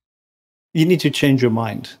startup? You need to change your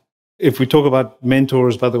mind. If we talk about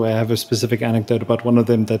mentors, by the way, I have a specific anecdote about one of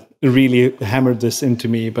them that really hammered this into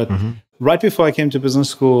me. But right before I came to business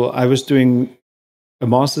school, I was doing a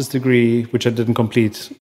master's degree, which I didn't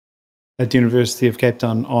complete, at the University of Cape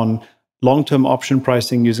Town on long-term option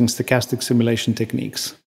pricing using stochastic simulation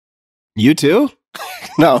techniques. You too?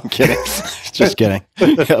 No, I'm kidding. Just kidding.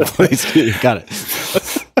 Yeah, please, got it.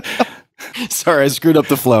 Sorry, I screwed up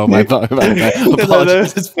the flow. My apologies. No,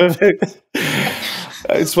 it's perfect.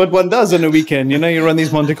 It's what one does on a weekend. You run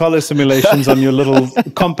these Monte Carlo simulations on your little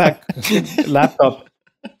compact laptop.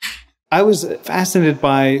 I was fascinated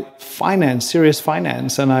by finance, serious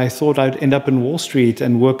finance, and I thought I'd end up in Wall Street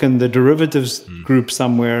and work in the derivatives group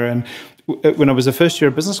somewhere. And when I was a first year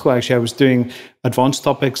of business school, actually, I was doing advanced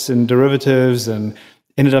topics in derivatives and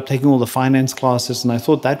ended up taking all the finance classes. And I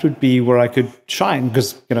thought that would be where I could shine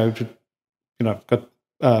because, I've got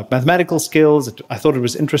mathematical skills. I thought it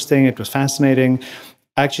was interesting. It was fascinating.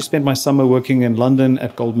 I actually spent my summer working in London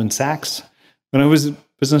at Goldman Sachs. When I was in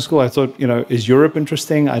business school, I thought, is Europe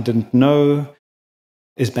interesting? I didn't know.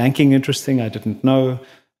 Is banking interesting? I didn't know.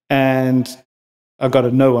 And I got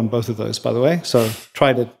a no on both of those, by the way. So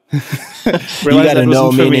tried it. You got a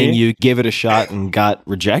no, meaning you gave it a shot and got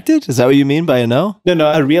rejected? Is that what you mean by a no? No,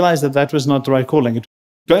 I realized that was not the right calling.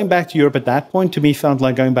 Going back to Europe at that point, to me, felt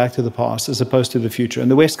like going back to the past as opposed to the future.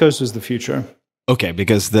 And the West Coast was the future. Okay,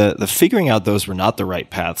 because the figuring out those were not the right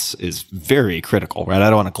paths is very critical, right? I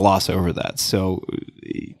don't want to gloss over that. So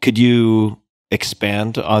could you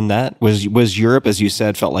expand on that? Was Europe, as you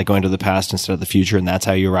said, felt like going to the past instead of the future, and that's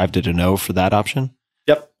how you arrived at a no for that option?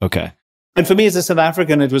 Yep. Okay. And for me as a South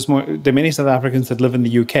African, it was more, there are many South Africans that live in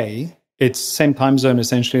the UK. It's same time zone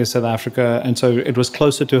essentially as South Africa. And so it was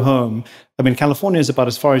closer to home. I mean, California is about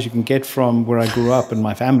as far as you can get from where I grew up and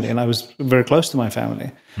my family. And I was very close to my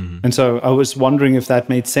family. Mm-hmm. And so I was wondering if that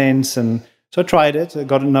made sense. And so I tried it. I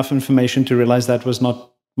got enough information to realize that was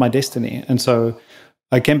not my destiny. And so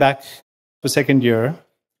I came back for second year.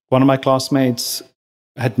 One of my classmates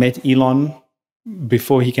had met Elon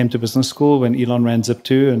before he came to business school when Elon ran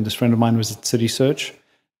Zip2. And this friend of mine was at City Search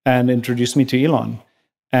and introduced me to Elon.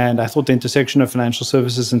 And I thought the intersection of financial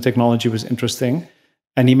services and technology was interesting.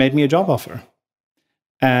 And he made me a job offer.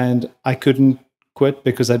 And I couldn't quit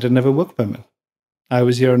because I didn't have a work permit. I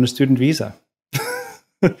was here on a student visa.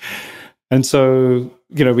 And so,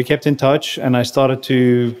 we kept in touch and I started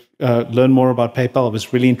to learn more about PayPal. I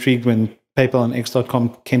was really intrigued when PayPal and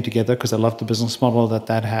X.com came together because I loved the business model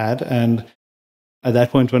that had. And at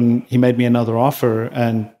that point, when he made me another offer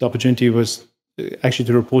and the opportunity was actually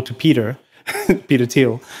to report to Peter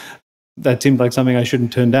Thiel, that seemed like something I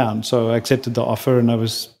shouldn't turn down. So I accepted the offer and I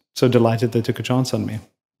was so delighted they took a chance on me.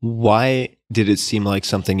 Why did it seem like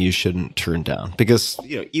something you shouldn't turn down? Because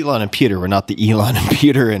Elon and Peter were not the Elon and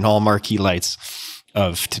Peter and all marquee lights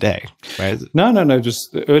of today, right? No,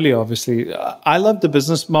 just earlier, obviously. I love the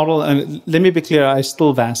business model. And let me be clear, I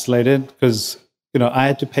still vacillated because, I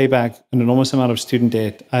had to pay back an enormous amount of student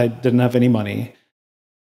debt. I didn't have any money.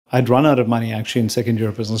 I'd run out of money actually in second year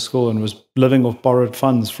of business school and was living off borrowed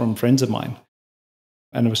funds from friends of mine.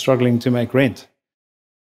 And I was struggling to make rent.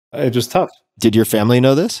 It was tough. Did your family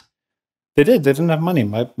know this? They did. They didn't have money.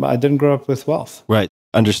 I didn't grow up with wealth. Right.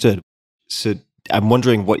 Understood. So I'm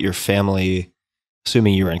wondering what your family,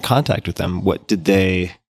 assuming you were in contact with them, what did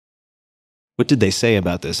they say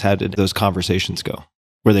about this? How did those conversations go?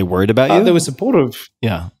 Were they worried about you? They were supportive.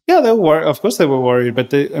 Yeah. Yeah, they were worried. Of course they were worried,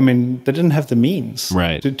 but they didn't have the means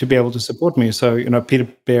to be able to support me. So, Peter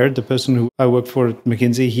Baird, the person who I worked for at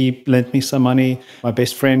McKinsey, he lent me some money. My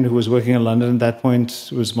best friend who was working in London at that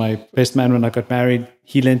point was my best man when I got married.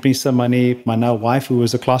 He lent me some money. My now wife, who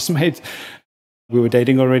was a classmate, we were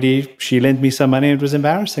dating already. She lent me some money. It was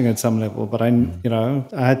embarrassing at some level, but I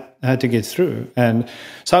had to get through. And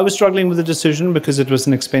so I was struggling with the decision because it was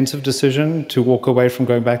an expensive decision to walk away from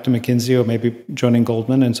going back to McKinsey or maybe joining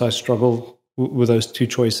Goldman. And so I struggled with those two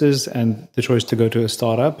choices and the choice to go to a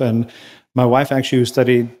startup. And my wife actually, who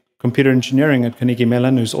studied computer engineering at Carnegie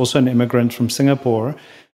Mellon, who's also an immigrant from Singapore,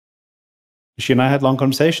 she and I had long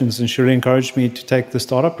conversations and she really encouraged me to take the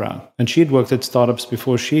startup route. And she'd worked at startups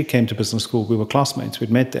before she came to business school. We were classmates.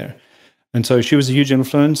 We'd met there. And so she was a huge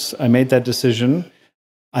influence. I made that decision.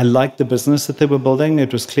 I liked the business that they were building.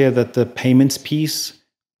 It was clear that the payments piece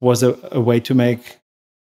was a way to make,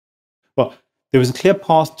 there was a clear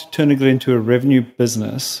path to turning it into a revenue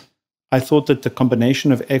business. I thought that the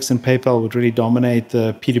combination of X and PayPal would really dominate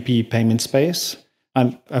the P2P payment space.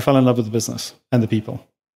 And I fell in love with the business and the people.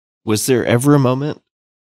 Was there ever a moment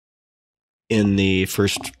in the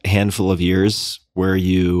first handful of years where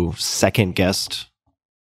you second guessed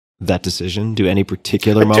that decision? Do any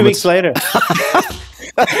particular moments? 2 weeks later.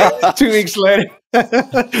 2 weeks later.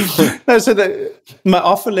 No, so my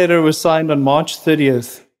offer letter was signed on March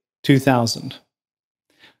 30th, 2000.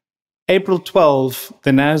 April 12th,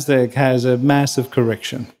 the NASDAQ has a massive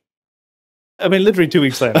correction. Literally 2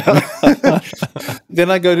 weeks later. Then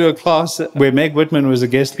I go to a class where Meg Whitman was a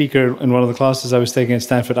guest speaker in one of the classes I was taking at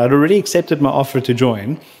Stanford. I'd already accepted my offer to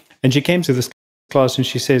join. And she came to this class and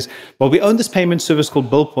she says, well, we own this payment service called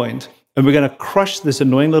BillPoint, and we're going to crush this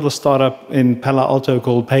annoying little startup in Palo Alto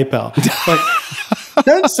called PayPal. Like,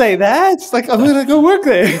 don't say that. It's like, I'm going to go work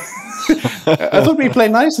there. I thought we play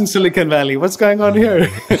nice in Silicon Valley. What's going on here?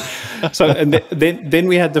 So, and then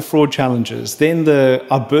we had the fraud challenges. Then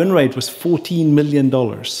our burn rate was $14 million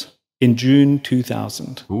in June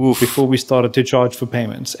 2000, before we started to charge for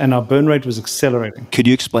payments. And our burn rate was accelerating. Could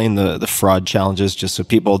you explain the fraud challenges just so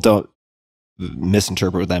people don't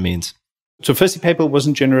misinterpret what that means? So firstly, PayPal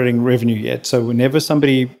wasn't generating revenue yet. So whenever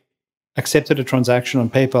somebody accepted a transaction on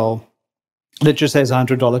PayPal, let's just say it's a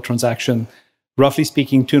 $100 transaction, roughly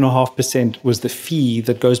speaking, 2.5% was the fee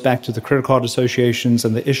that goes back to the credit card associations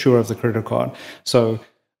and the issuer of the credit card. So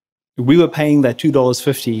we were paying that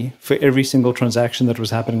 $2.50 for every single transaction that was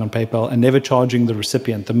happening on PayPal and never charging the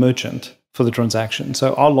recipient, the merchant, for the transaction.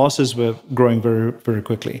 So our losses were growing very, very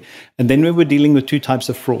quickly. And then we were dealing with two types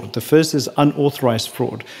of fraud. The first is unauthorized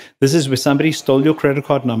fraud. This is where somebody stole your credit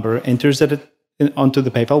card number, enters it onto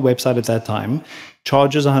the PayPal website at that time,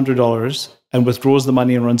 charges $100 and withdraws the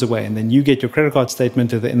money and runs away. And then you get your credit card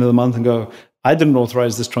statement at the end of the month and go, I didn't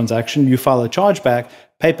authorize this transaction. You file a chargeback.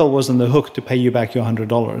 PayPal was on the hook to pay you back your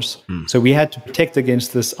 $100. So we had to protect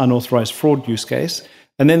against this unauthorized fraud use case.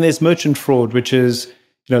 And then there's merchant fraud, which is,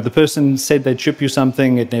 the person said they'd ship you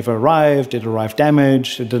something, it never arrived, it arrived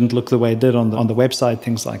damaged, it didn't look the way it did on the website,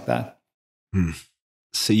 things like that.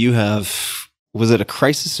 So you have, was it a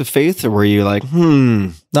crisis of faith, or were you like,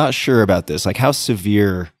 not sure about this? Like, how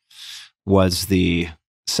severe was the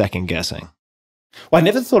second guessing? Well, I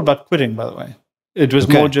never thought about quitting, by the way. It was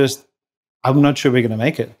more just, I'm not sure we're going to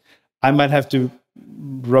make it. I might have to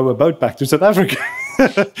row a boat back to South Africa.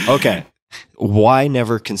 Okay. Why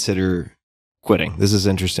never consider quitting? This is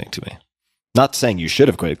interesting to me. Not saying you should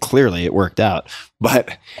have quit. Clearly it worked out.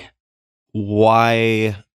 But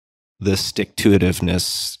why the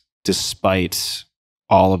stick-to-itiveness despite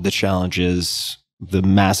all of the challenges, the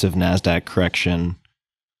massive NASDAQ correction?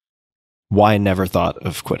 Why never thought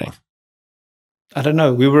of quitting? I don't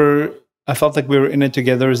know. I felt like we were in it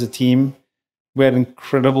together as a team. We had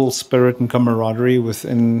incredible spirit and camaraderie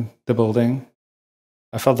within the building.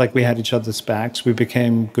 I felt like we had each other's backs. We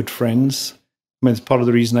became good friends. I mean, it's part of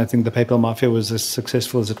the reason I think the PayPal Mafia was as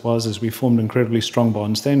successful as it was, is we formed incredibly strong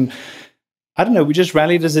bonds. Then, I don't know, we just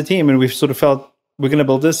rallied as a team, and we sort of felt we're going to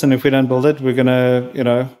build this, and if we don't build it, we're going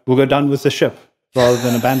to, we'll go down with the ship rather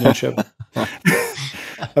than abandon ship.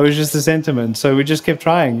 It was just the sentiment. So we just kept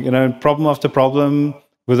trying, problem after problem,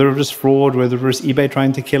 whether it was fraud, whether it was eBay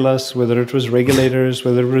trying to kill us, whether it was regulators,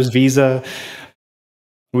 whether it was Visa.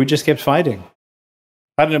 We just kept fighting.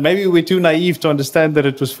 I don't know, maybe we're too naive to understand that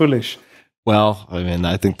it was foolish. Well, I mean,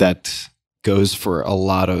 I think that goes for a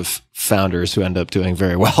lot of founders who end up doing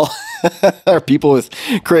very well. Or people with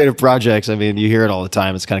creative projects. I mean, you hear it all the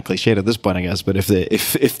time. It's kind of cliched at this point, I guess. But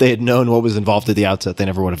if they had known what was involved at the outset, they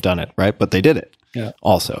never would have done it, right? But they did it. Yeah.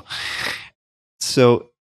 Also. So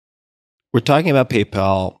we're talking about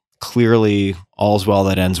PayPal. Clearly, all's well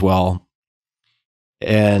that ends well.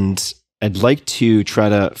 And I'd like to try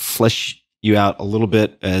to flesh you out a little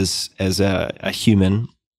bit as a human,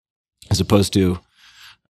 as opposed to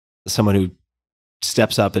someone who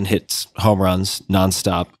steps up and hits home runs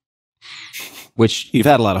nonstop, which you've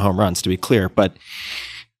had a lot of home runs, to be clear. But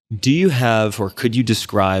do you have, or could you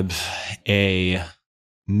describe a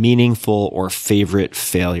meaningful or favorite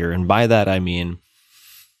failure? And by that, I mean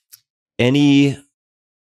anything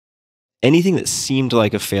that seemed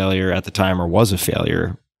like a failure at the time or was a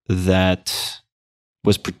failure that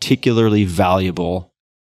was particularly valuable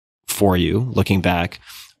for you looking back,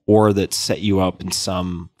 or that set you up in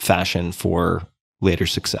some fashion for later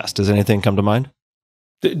success. Does anything come to mind?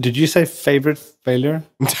 Did you say favorite failure?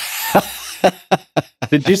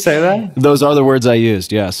 Did you say that? Those are the words I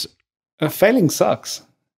used, yes. Failing sucks.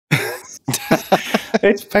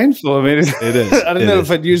 It's painful. I mean, it is. I don't know if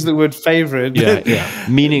I'd use the word favorite. Yeah.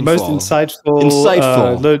 Meaningful. Most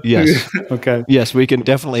insightful. Yes. Okay. Yes, we can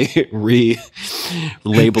definitely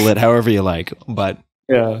relabel it however you like, but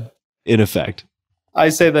yeah, in effect. I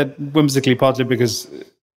say that whimsically, partly because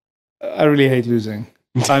I really hate losing.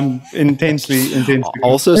 I'm intensely.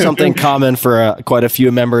 Also something common for quite a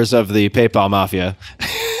few members of the PayPal Mafia.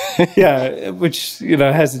 Yeah, which,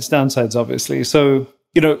 has its downsides, obviously. So,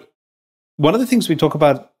 one of the things we talk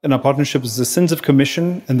about in our partnership is the sins of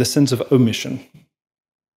commission and the sins of omission.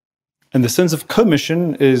 And the sins of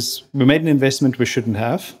commission is we made an investment we shouldn't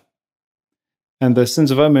have. And the sins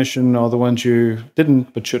of omission are the ones you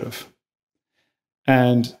didn't but should have.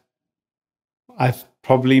 And I've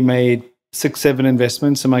probably made 6-7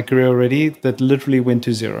 investments in my career already that literally went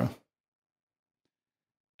to zero.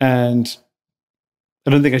 And I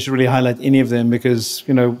don't think I should really highlight any of them because,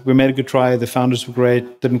 we made a good try. The founders were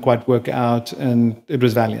great, didn't quite work out, and it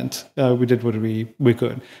was valiant. We did what we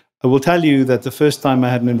could. I will tell you that the first time I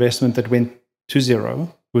had an investment that went to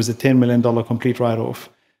zero was a $10 million complete write-off.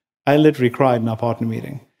 I literally cried in our partner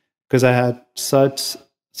meeting because I had such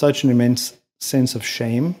an immense sense of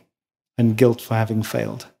shame and guilt for having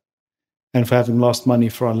failed and for having lost money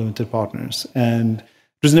for our limited partners. And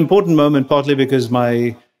it was an important moment, partly because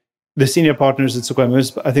the senior partners at Sequoia,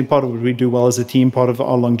 I think part of what we do well as a team, part of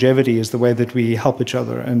our longevity is the way that we help each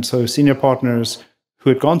other. And so senior partners who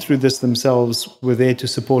had gone through this themselves were there to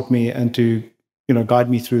support me and to, guide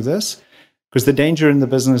me through this. Because the danger in the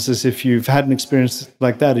business is if you've had an experience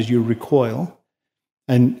like that is you recoil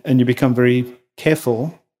and you become very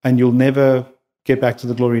careful and you'll never get back to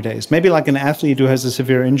the glory days. Maybe like an athlete who has a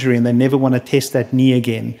severe injury and they never want to test that knee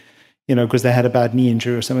again, because they had a bad knee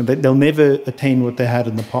injury or something. They'll never attain what they had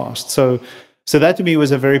in the past. So that to me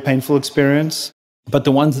was a very painful experience. But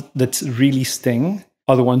the ones that really sting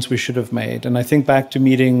are the ones we should have made. And I think back to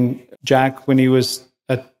meeting Jack when he was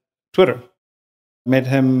at Twitter. Met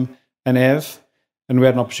him and Ev, and we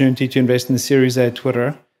had an opportunity to invest in the Series A at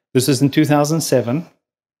Twitter. This was in 2007.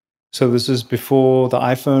 So this was before the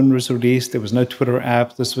iPhone was released. There was no Twitter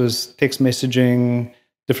app. This was text messaging,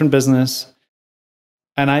 different business.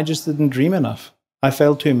 And I just didn't dream enough. I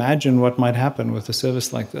failed to imagine what might happen with a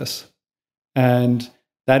service like this. And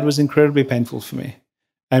that was incredibly painful for me.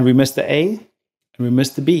 And we missed the A, and we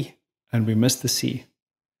missed the B, and we missed the C.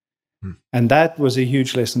 And that was a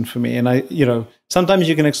huge lesson for me. And sometimes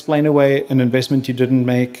you can explain away an investment you didn't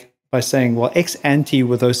make by saying, well, ex ante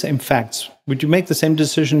with those same facts, would you make the same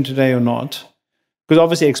decision today or not? Because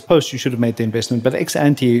obviously ex post, you should have made the investment, but ex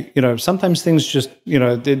ante, sometimes things just,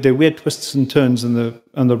 they're weird twists and turns on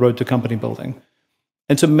the road to company building.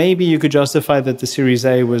 And so maybe you could justify that the Series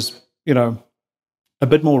A was, a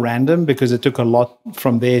bit more random because it took a lot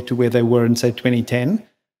from there to where they were in, say, 2010.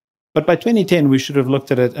 But by 2010, we should have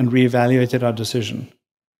looked at it and reevaluated our decision.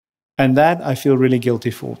 And that I feel really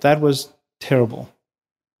guilty for. That was terrible.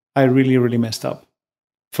 I really, really messed up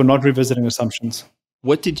for not revisiting assumptions.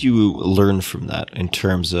 What did you learn from that in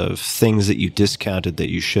terms of things that you discounted that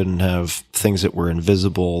you shouldn't have, things that were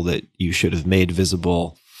invisible that you should have made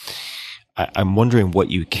visible? I'm wondering what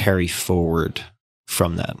you carry forward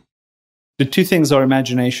from that. The two things are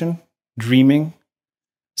imagination, dreaming,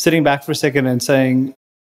 sitting back for a second and saying,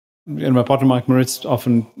 and my partner Mike Moritz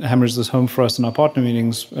often hammers this home for us in our partner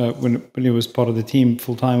meetings when he was part of the team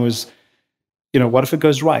full time was, what if it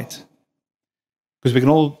goes right? Because we can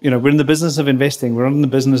all, we're in the business of investing. We're not in the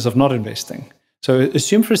business of not investing. So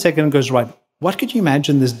assume for a second it goes right. What could you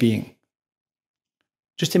imagine this being?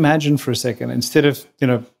 Just imagine for a second instead of,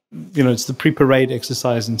 it's the pre-parade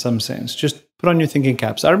exercise in some sense. Just put on your thinking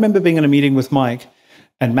caps. I remember being in a meeting with Mike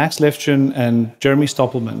and Max Lefchin and Jeremy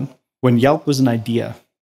Stoppelman when Yelp was an idea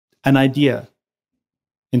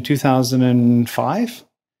in 2005.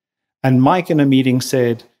 And Mike in a meeting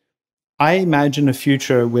said, I imagine a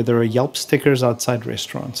future where there are Yelp stickers outside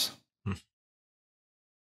restaurants.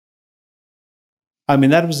 I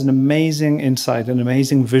mean, that was an amazing insight, an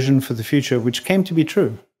amazing vision for the future, which came to be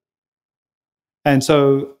true. And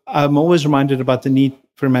so I'm always reminded about the need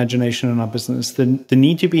for imagination in our business, the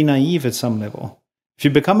need to be naive at some level. If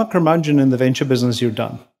you become a curmudgeon in the venture business, you're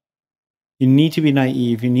done. You need to be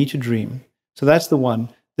naive. You need to dream. So that's the one.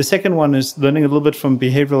 The second one is learning a little bit from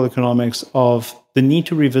behavioral economics of the need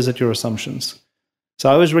to revisit your assumptions.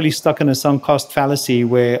 So I was really stuck in a sunk cost fallacy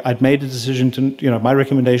where I'd made a decision to, my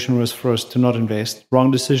recommendation was for us to not invest. Wrong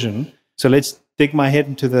decision. So let's dig my head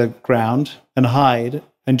into the ground and hide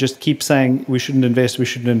and just keep saying we shouldn't invest,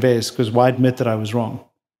 because why admit that I was wrong?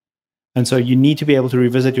 And so you need to be able to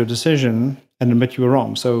revisit your decision and admit you were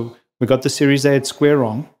wrong. So we got the Series A at square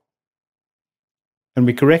wrong. And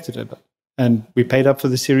we corrected it. And we paid up for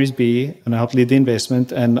the Series B, and I helped lead the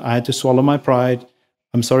investment, and I had to swallow my pride.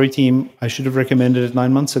 I'm sorry, team. I should have recommended it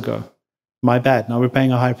 9 months ago. My bad. Now we're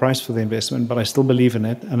paying a high price for the investment, but I still believe in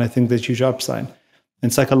it, and I think there's huge upside.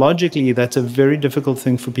 And psychologically, that's a very difficult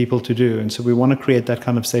thing for people to do. And so we want to create that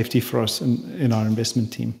kind of safety for us in our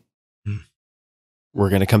investment team. We're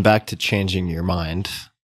going to come back to changing your mind.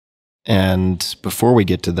 And before we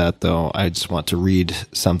get to that, though, I just want to read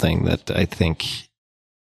something that I think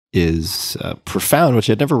is profound, which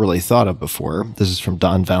I'd never really thought of before. This is from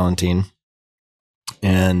Don Valentine,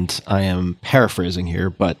 and I am paraphrasing here,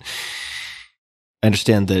 but I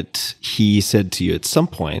understand that he said to you at some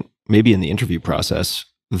point, maybe in the interview process,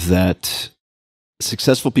 that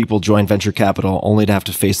successful people join venture capital only to have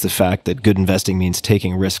to face the fact that good investing means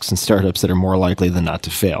taking risks in startups that are more likely than not to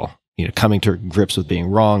fail. Coming to grips with being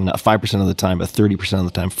wrong, not 5% of the time, but 30% of the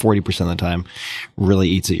time, 40% of the time, really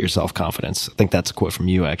eats at your self-confidence. I think that's a quote from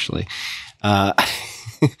you, actually.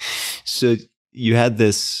 So you had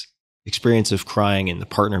this experience of crying in the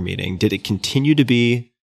partner meeting, did it continue to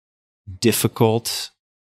be difficult?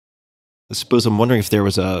 I suppose I'm wondering if there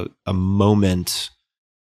was a moment,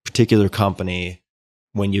 particular company,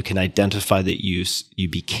 when you can identify that you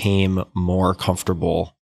became more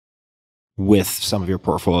comfortable with some of your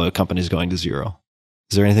portfolio companies going to zero.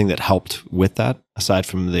 Is there anything that helped with that, aside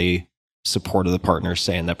from the support of the partners,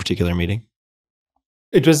 say, in that particular meeting?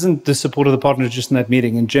 It wasn't the support of the partners just in that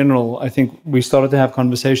meeting. In general, I think we started to have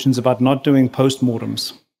conversations about not doing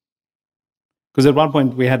post-mortems. Because at one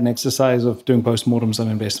point we had an exercise of doing post-mortems on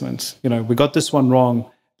investments. We got this one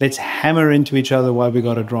wrong. Let's hammer into each other why we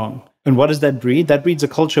got it wrong. And what does that breed? That breeds a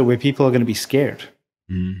culture where people are going to be scared.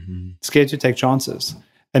 Mm-hmm. Scared to take chances.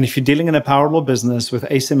 And if you're dealing in a Powerball business with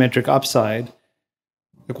asymmetric upside,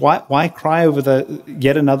 why cry over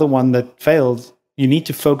yet another one that failed? You need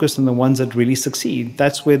to focus on the ones that really succeed.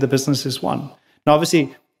 That's where the business is won. Now,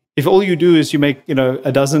 obviously, if all you do is you make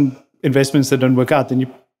a dozen investments that don't work out, then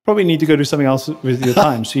you probably need to go do something else with your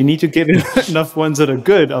time. So you need to get enough ones that are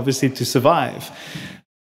good, obviously, to survive.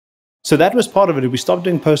 So that was part of it. We stopped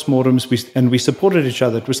doing postmortems and we supported each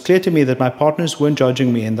other. It was clear to me that my partners weren't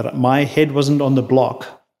judging me and that my head wasn't on the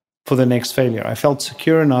block for the next failure. I felt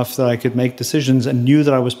secure enough that I could make decisions and knew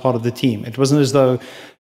that I was part of the team. It wasn't as though,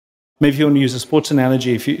 maybe if you want to use a sports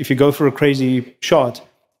analogy, if you go for a crazy shot,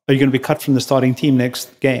 are you going to be cut from the starting team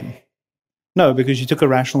next game? No, because you took a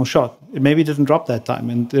rational shot. It maybe didn't drop that time.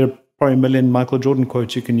 And there are probably a million Michael Jordan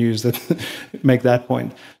quotes you can use that make that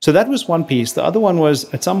point. So that was one piece. The other one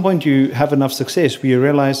was, at some point you have enough success where you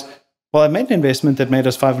realize, well, I made an investment that made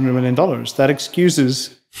us $500 million. That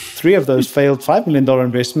excuses 3 of those failed $5 million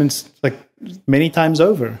investments like many times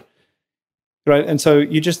over. Right. And so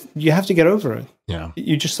you have to get over it. Yeah.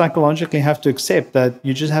 You just psychologically have to accept that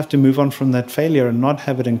you just have to move on from that failure and not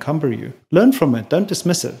have it encumber you. Learn from it. Don't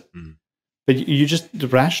dismiss it. Mm. But you just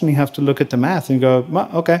rationally have to look at the math and go,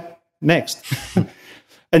 okay, next.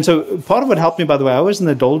 And so part of what helped me, by the way, I was in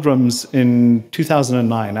the doldrums in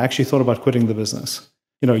 2009. I actually thought about quitting the business.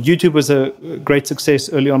 YouTube was a great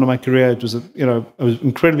success early on in my career. It was, I was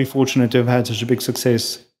incredibly fortunate to have had such a big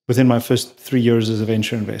success within my first 3 years as a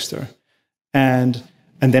venture investor. And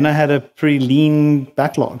then I had a pretty lean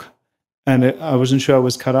backlog. And I wasn't sure I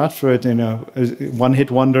was cut out for it. One hit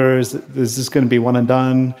wonder, is this going to be one and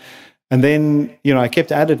done? And then, I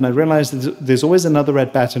kept at it and I realized that there's always another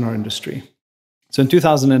at bat in our industry. So in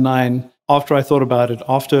 2009, after I thought about it,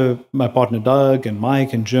 after my partner Doug and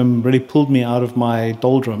Mike and Jim really pulled me out of my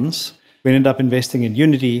doldrums, we ended up investing in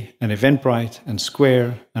Unity and Eventbrite and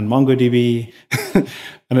Square and MongoDB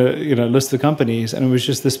and a list of companies. And it was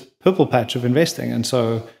just this purple patch of investing. And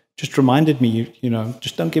so just reminded me,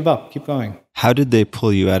 just don't give up, keep going. How did they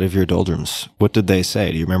pull you out of your doldrums? What did they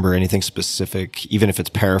say? Do you remember anything specific, even if it's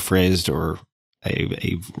paraphrased or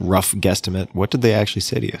a rough guesstimate? What did they actually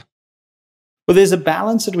say to you? Well, there's a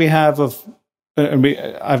balance that we have of,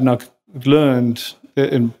 I've now learned,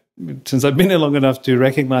 since I've been here long enough, to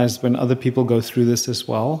recognize when other people go through this as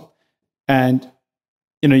well. And,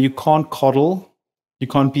 you can't coddle. You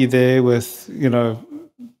can't be there with,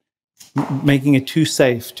 making it too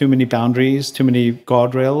safe, too many boundaries, too many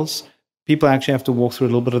guardrails. People actually have to walk through a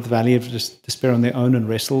little bit of the valley of despair on their own and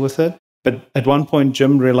wrestle with it. But at one point,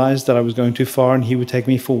 Jim realized that I was going too far and he would take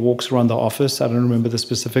me for walks around the office. I don't remember the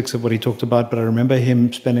specifics of what he talked about, but I remember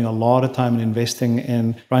him spending a lot of time investing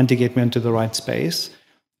in trying to get me into the right space.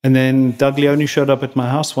 And then Doug Leone showed up at my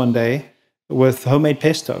house one day with homemade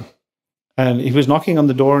pesto. And he was knocking on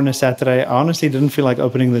the door on a Saturday. I honestly didn't feel like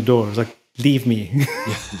opening the door. I was like, leave me.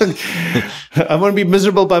 I want to be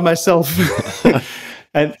miserable by myself.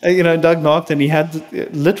 And, Doug knocked and he had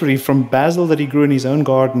literally from basil that he grew in his own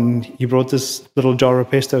garden, he brought this little jar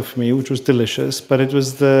of pesto for me, which was delicious, but it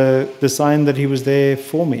was the sign that he was there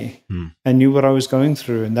for me and knew what I was going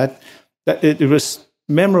through. And that it was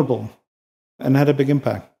memorable and had a big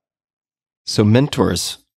impact. So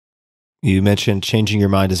mentors, you mentioned changing your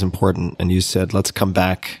mind is important. And you said, let's come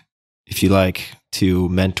back, if you like, to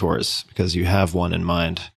mentors because you have one in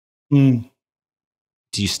mind. Mm.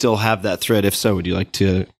 Do you still have that thread? If so, would you like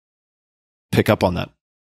to pick up on that?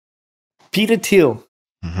 Peter Thiel.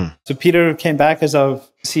 Mm-hmm. So Peter came back as our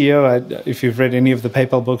CEO. If you've read any of the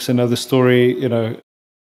PayPal books and know the story,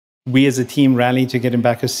 we as a team rallied to get him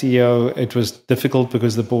back as CEO. It was difficult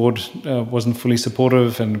because the board wasn't fully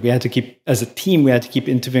supportive, and we had to keep, as a team, we had to keep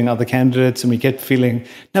interviewing other candidates, and we kept feeling,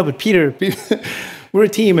 no, but Peter we're a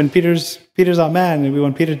team, and Peter's our man, and we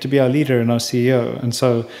want Peter to be our leader and our CEO. And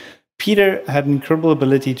so Peter had an incredible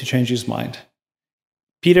ability to change his mind.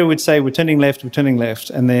 Peter would say, we're turning left.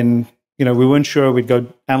 And then, we weren't sure. We'd go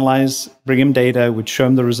analyze, bring him data, we'd show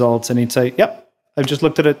him the results, and he'd say, yep, I've just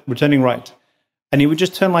looked at it, we're turning right. And he would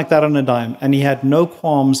just turn like that on a dime. And he had no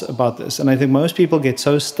qualms about this. And I think most people get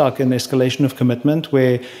so stuck in the escalation of commitment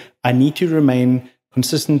where I need to remain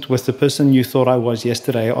consistent with the person you thought I was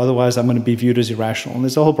yesterday. Otherwise, I'm going to be viewed as irrational. And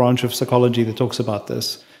there's a whole branch of psychology that talks about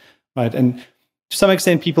this, right? And to some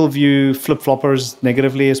extent, people view flip-floppers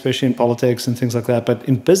negatively, especially in politics and things like that. But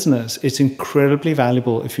in business, it's incredibly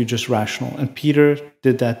valuable if you're just rational. And Peter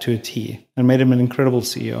did that to a T and made him an incredible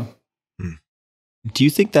CEO. Do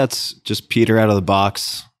you think that's just Peter out of the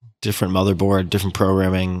box, different motherboard, different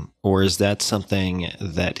programming, or is that something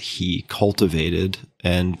that he cultivated?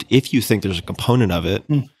 And if you think there's a component of it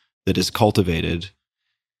that is cultivated,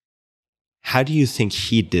 how do you think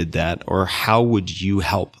he did that? Or how would you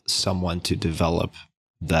help someone to develop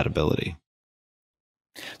that ability?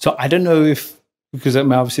 So I don't know because I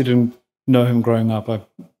obviously didn't know him growing up. I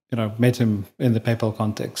met him in the PayPal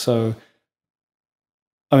context. So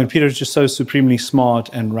I mean, Peter's just so supremely smart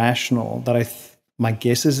and rational that my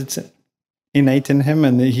guess is it's innate in him,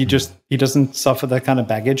 and he doesn't suffer that kind of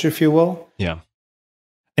baggage, if you will. Yeah.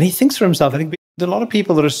 And he thinks for himself. I think there are a lot of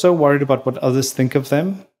people that are so worried about what others think of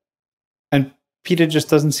them, and Peter just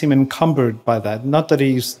doesn't seem encumbered by that. Not that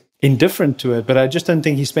he's indifferent to it, but I just don't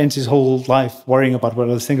think he spends his whole life worrying about what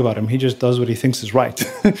others think about him. He just does what he thinks is right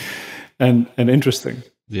and interesting.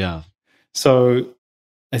 Yeah. So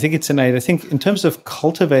I think it's innate. I think in terms of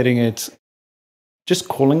cultivating it, just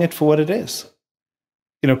calling it for what it is.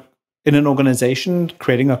 In an organization,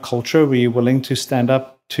 creating a culture where you're willing to stand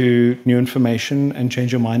up to new information and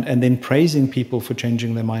change your mind, and then praising people for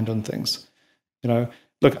changing their mind on things.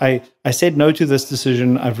 Look, I said no to this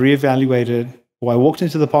decision. I've reevaluated, or I walked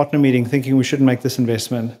into the partner meeting thinking we shouldn't make this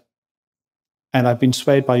investment, and I've been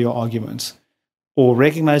swayed by your arguments. Or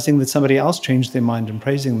recognizing that somebody else changed their mind and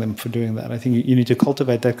praising them for doing that. I think you need to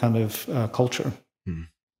cultivate that kind of culture.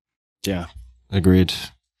 Yeah, agreed.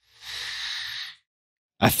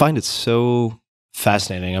 I find it so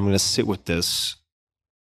fascinating. I'm going to sit with this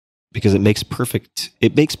because it makes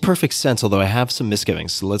perfect sense, although I have some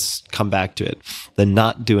misgivings. So let's come back to it. The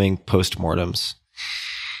not doing postmortems.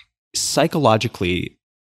 Psychologically,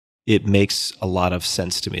 it makes a lot of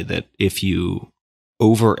sense to me that if you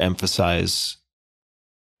overemphasize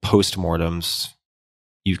postmortems,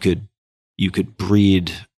 you could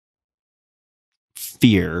breed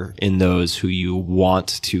fear in those who you want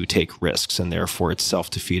to take risks, and therefore it's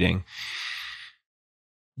self-defeating.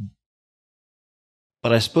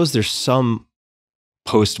 But I suppose there's some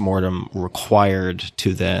postmortem required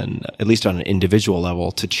to then, at least on an individual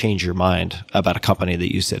level, to change your mind about a company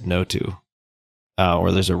that you said no to,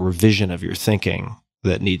 or there's a revision of your thinking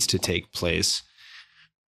that needs to take place.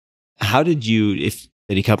 How did you, if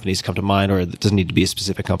any companies come to mind, or it doesn't need to be a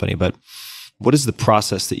specific company, but what is the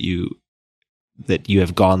process that you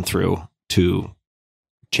have gone through to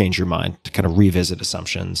change your mind, to kind of revisit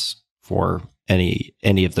assumptions for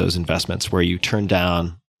any of those investments where you turn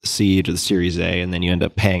down the seed or the Series A and then you end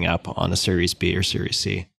up paying up on a Series B or Series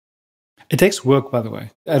C? It takes work, by the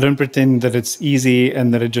way. I don't pretend that it's easy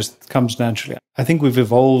and that it just comes naturally. I think we've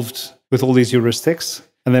evolved with all these heuristics,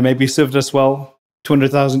 and they maybe served us well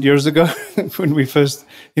 200,000 years ago when we first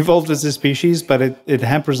evolved as a species, but it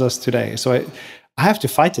hampers us today. So I have to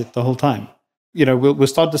fight it the whole time. We'll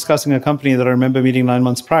start discussing a company that I remember meeting 9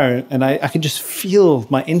 months prior, and I can just feel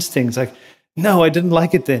my instincts like, no, I didn't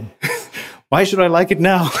like it then. Why should I like it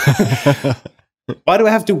now? Why do I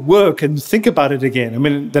have to work and think about it again? I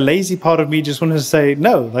mean, the lazy part of me just wanted to say,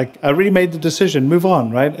 no, like I already made the decision, move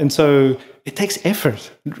on, right? And so it takes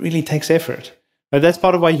effort. It really takes effort. But that's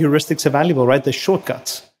part of why heuristics are valuable, right? They're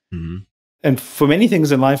shortcuts. Mm-hmm. And for many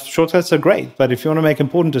things in life, shortcuts are great. But if you want to make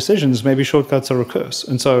important decisions, maybe shortcuts are a curse.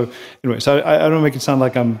 And so, anyway, I don't make it sound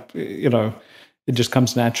like it just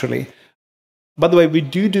comes naturally. By the way, we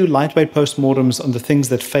do lightweight postmortems on the things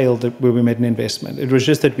that failed where we made an investment. It was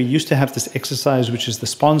just that we used to have this exercise, which is the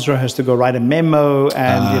sponsor has to go write a memo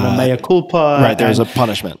and, mea culpa. Right, there's a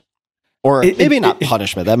punishment. Or maybe not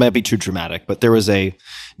punishment. That might be too dramatic, but there was a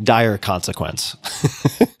dire consequence.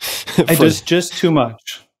 It was just too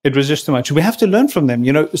much. It was just too much. We have to learn from them,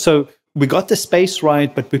 So we got the space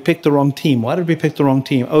right, but we picked the wrong team. Why did we pick the wrong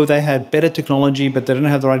team? Oh, they had better technology, but they didn't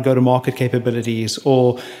have the right go-to-market capabilities.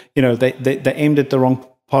 Or, they aimed at the wrong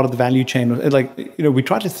part of the value chain. We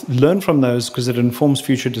try to learn from those because it informs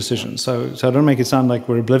future decisions. So I don't make it sound like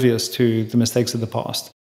we're oblivious to the mistakes of the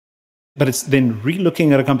past. But it's then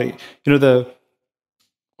re-looking at a company.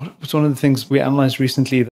 What's one of the things we analyzed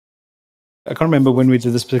recently? I can't remember when we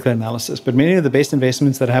did this particular analysis, but many of the best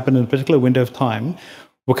investments that happened in a particular window of time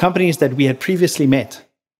were companies that we had previously met.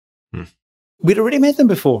 We'd already met them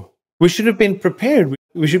before. We should have been prepared.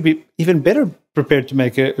 We should be even better prepared to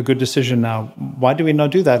make a good decision now. Why do we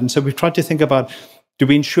not do that? And so we've tried to think about, do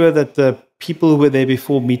we ensure that the people who were there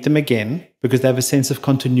before meet them again because they have a sense of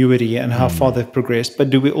continuity and how far they've progressed? But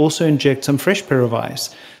do we also inject some fresh pair of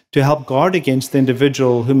eyes to help guard against the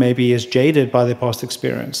individual who maybe is jaded by their past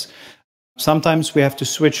experience? Sometimes we have to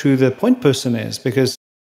switch who the point person is, because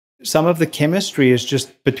some of the chemistry is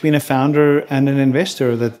just between a founder and an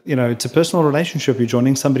investor, that, it's a personal relationship. You're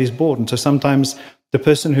joining somebody's board. And so sometimes the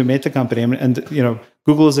person who met the company, and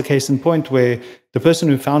Google is a case in point where the person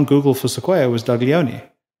who found Google for Sequoia was Doug Leone.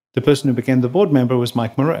 The person who became the board member was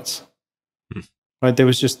Mike Moritz. Right? There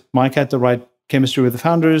was just, Mike had the right chemistry with the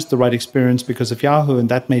founders, the right experience because of Yahoo, and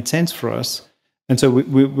that made sense for us. And so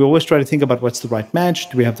we always try to think about what's the right match.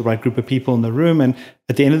 Do we have the right group of people in the room? And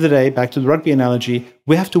at the end of the day, back to the rugby analogy,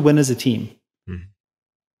 we have to win as a team.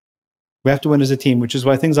 We have to win as a team, which is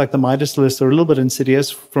why things like the Midas list are a little bit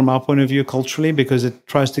insidious from our point of view culturally, because it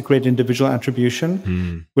tries to create individual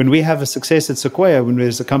attribution. When we have a success at Sequoia, when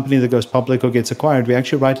there's a company that goes public or gets acquired, we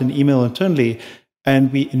actually write an email internally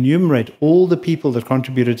and we enumerate all the people that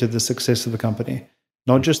contributed to the success of the company,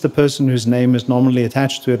 not just the person whose name is normally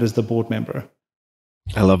attached to it as the board member.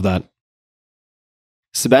 I love that.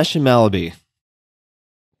 Sebastian Mallaby,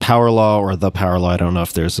 Power Law or The Power Law. I don't know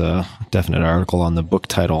if there's a definite article on the book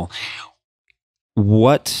title.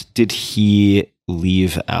 What did he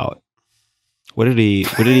leave out? What did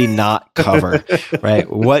he not cover?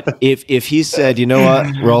 Right? What if he said, you know what,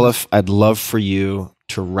 Roelof, I'd love for you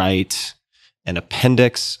to write an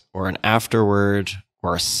appendix or an afterword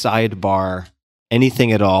or a sidebar,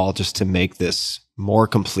 anything at all, just to make this more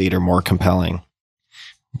complete or more compelling,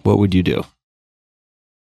 what would you do?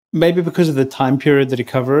 Maybe because of the time period that it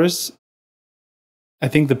covers, I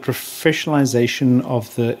think the professionalization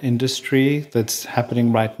of the industry that's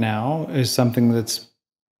happening right now is something that's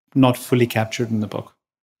not fully captured in the book.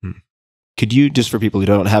 Could you, just for people who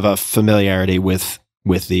don't have a familiarity with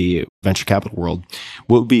the venture capital world,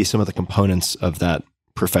 what would be some of the components of that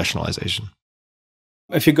professionalization?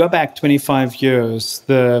 If you go back 25 years,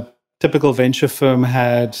 the typical venture firm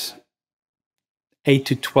had 8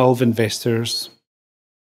 to 12 investors.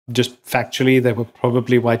 Just factually, they were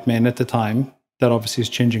probably white men at the time. That obviously is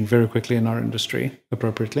changing very quickly in our industry,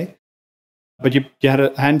 appropriately. But you had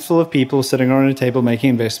a handful of people sitting around a table making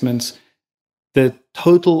investments. The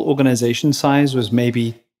total organization size was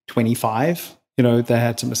maybe 25. They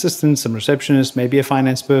had some assistants, some receptionists, maybe a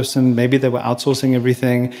finance person, maybe they were outsourcing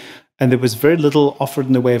everything. And there was very little offered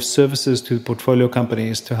in the way of services to portfolio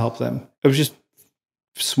companies to help them. It was just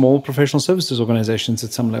small professional services organizations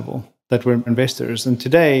at some level that were investors. And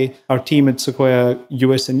today, our team at Sequoia,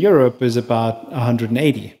 US and Europe, is about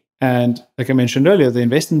 180. And like I mentioned earlier, the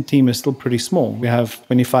investment team is still pretty small. We have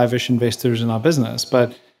 25-ish investors in our business,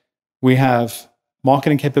 but we have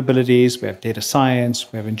marketing capabilities, we have data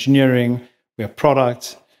science, we have engineering, we have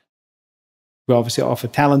product. We obviously offer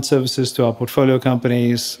talent services to our portfolio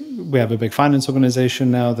companies. We have a big finance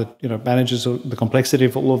organization now that manages the complexity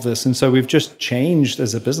of all of this. And so we've just changed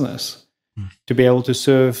as a business to be able to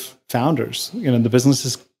serve founders. The business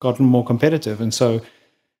has gotten more competitive. And so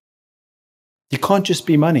you can't just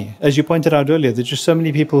be money. As you pointed out earlier, there's just so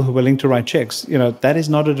many people who are willing to write checks. That is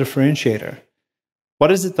not a differentiator.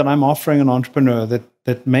 What is it that I'm offering an entrepreneur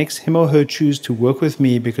that makes him or her choose to work with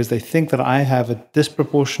me because they think that I have a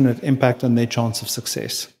disproportionate impact on their chance of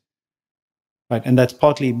success? Right? And that's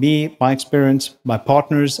partly me, my experience, my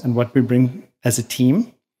partners, and what we bring as a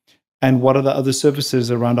team. And what are the other services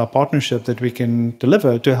around our partnership that we can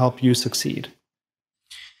deliver to help you succeed?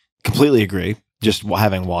 Completely agree. Just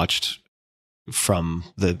having watched from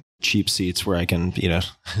the cheap seats where I can,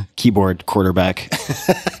 keyboard quarterback,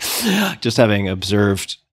 just having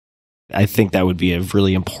observed, I think that would be a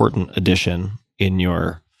really important addition in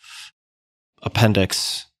your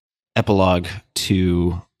appendix epilogue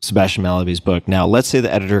to Sebastian Mallaby's book. Now, let's say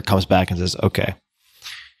the editor comes back and says, okay,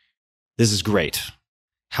 this is great.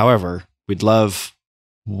 However, we'd love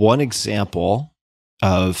one example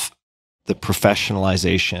of the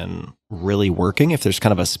professionalization really working, if there's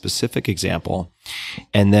kind of a specific example.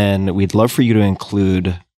 And then we'd love for you to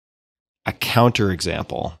include a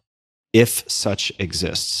counterexample, if such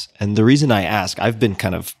exists. And the reason I ask, I've been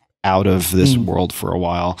kind of out of this world for a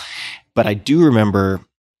while, but I do remember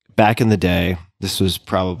back in the day, this was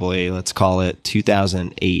probably, let's call it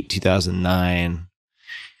 2008, 2009,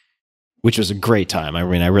 which was a great time. I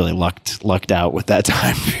mean, I really lucked out with that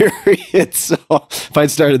time period. So if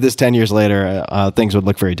I'd started this 10 years later, things would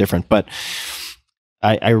look very different. But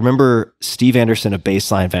I remember Steve Anderson of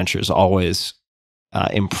Baseline Ventures always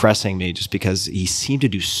impressing me, just because he seemed to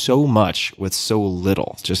do so much with so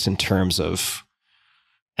little, just in terms of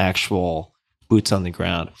actual boots on the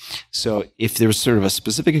ground. So if there was sort of a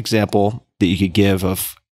specific example that you could give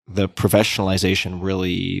of the professionalization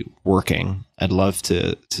really working, I'd love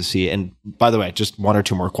to see it. And by the way, just one or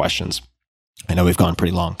two more questions. I know we've gone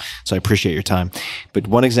pretty long, so I appreciate your time. But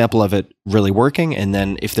one example of it really working, and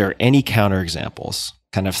then if there are any counterexamples,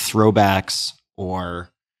 kind of throwbacks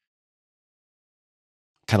or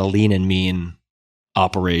kind of lean and mean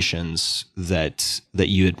operations that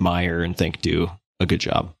you admire and think do a good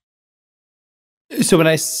job. So when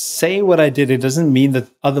I say what I did, it doesn't mean that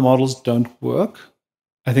other models don't work.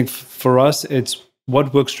 I think for us, it's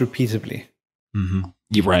what works repeatably. Mm-hmm.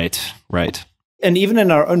 You're right. And even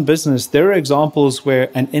in our own business, there are examples where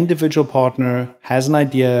an individual partner has an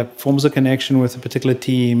idea, forms a connection with a particular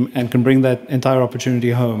team, and can bring that entire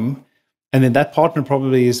opportunity home. And then that partner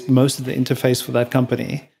probably is most of the interface for that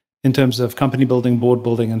company in terms of company building, board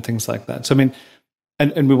building, and things like that. So, I mean,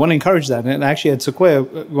 and we want to encourage that. And actually at Sequoia,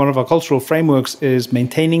 one of our cultural frameworks is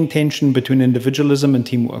maintaining tension between individualism and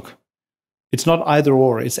teamwork. It's not either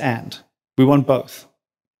or, it's and. We want both.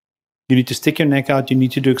 You need to stick your neck out. You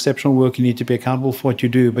need to do exceptional work. You need to be accountable for what you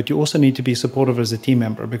do, but you also need to be supportive as a team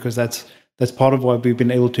member, because that's part of what we've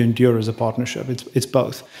been able to endure as a partnership. It's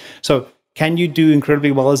both. So can you do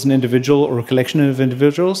incredibly well as an individual or a collection of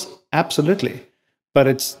individuals? Absolutely. But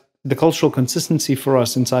it's the cultural consistency for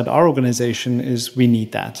us inside our organization is we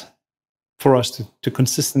need that for us to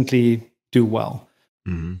consistently do well.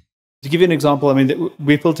 Mm-hmm. To give you an example, I mean,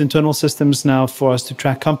 we've built internal systems now for us to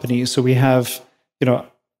track companies. So we have,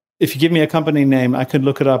 if you give me a company name, I can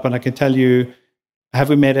look it up and I can tell you, have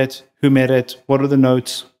we met it? Who met it? What are the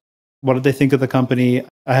notes? What did they think of the company?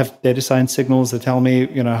 I have data science signals that tell me,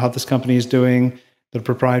 how this company is doing, they're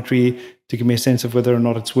proprietary, to give me a sense of whether or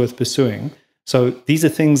not it's worth pursuing. So these are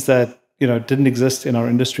things that, didn't exist in our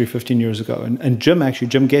industry 15 years ago. And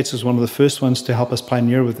Jim Gates was one of the first ones to help us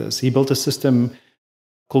pioneer with this. He built a system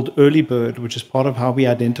called Early Bird, which is part of how we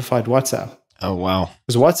identified WhatsApp. Oh, wow.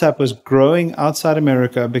 Because WhatsApp was growing outside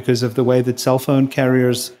America because of the way that cell phone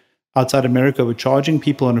carriers outside America were charging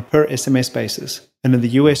people on a per SMS basis. And in the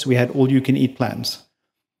US, we had all-you-can-eat plans.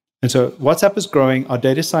 And so WhatsApp is growing. Our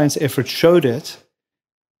data science efforts showed it.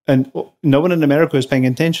 And no one in America was paying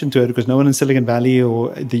attention to it because no one in Silicon Valley or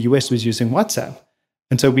the US was using WhatsApp.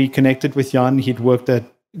 And so we connected with Jan. He'd worked at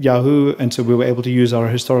Yahoo, and so we were able to use our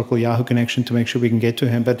historical Yahoo connection to make sure we can get to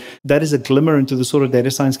him. But that is a glimmer into the sort of data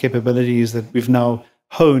science capabilities that we've now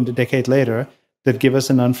honed a decade later that give us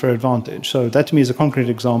an unfair advantage. So that to me is a concrete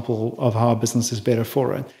example of how our business is better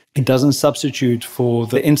for it. It doesn't substitute for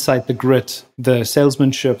the insight, the grit, the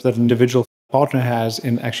salesmanship that an individual partner has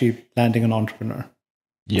in actually landing an entrepreneur.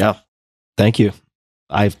 Yeah. Thank you.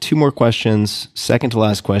 I have two more questions. Second to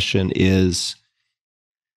last question is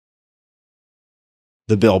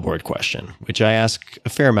the billboard question, which I ask a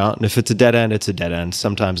fair amount. And if it's a dead end, it's a dead end.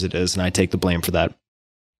 Sometimes it is, and I take the blame for that.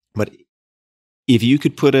 But if you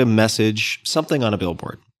could put a message, something on a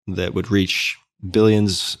billboard that would reach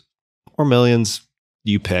billions or millions,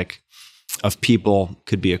 you pick, of people,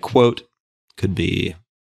 could be a quote, could be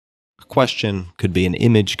a question, could be an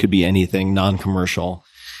image, could be anything non-commercial.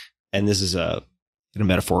 And this is a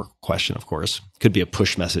metaphorical question, of course. Could be a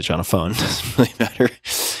push message on a phone. Doesn't really matter.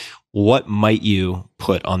 What might you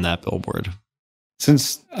put on that billboard?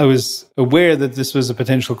 Since I was aware that this was a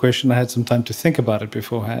potential question, I had some time to think about it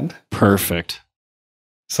beforehand. Perfect.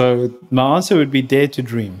 So my answer would be dare to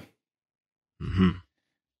dream. Mm-hmm.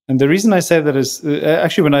 And the reason I say that is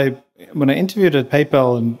actually when I interviewed at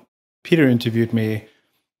PayPal and Peter interviewed me,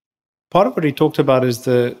 part of what he talked about is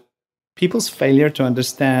the people's failure to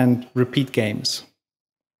understand repeat games.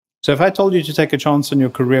 So if I told you to take a chance on your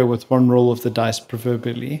career with one roll of the dice,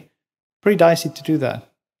 proverbially, pretty dicey to do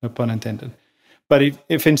that, no pun intended. But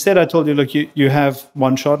if instead I told you, look, you have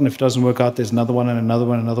one shot, and if it doesn't work out, there's another one and another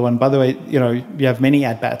one, another one. By the way, you have many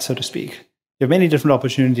at-bats, so to speak. You have many different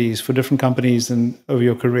opportunities for different companies and over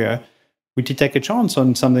your career. Would you take a chance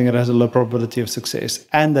on something that has a low probability of success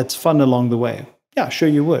and that's fun along the way? Yeah, sure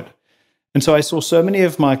you would. And so I saw so many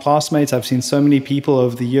of my classmates, I've seen so many people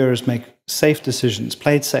over the years make safe decisions,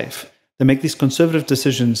 play it safe. They make these conservative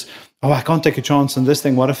decisions. Oh, I can't take a chance on this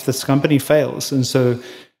thing. What if this company fails?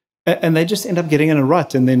 And they just end up getting in a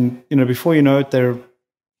rut. And then, before you know it, they're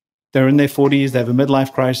in their 40s, they have a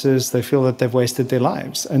midlife crisis, they feel that they've wasted their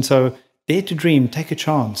lives. And so dare to dream, take a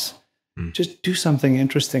chance. Just do something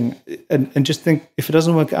interesting and just think, if it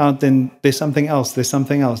doesn't work out, then there's something else.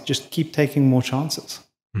 Just keep taking more chances.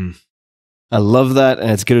 I love that,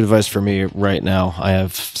 and it's good advice for me right now. I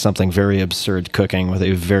have something very absurd cooking with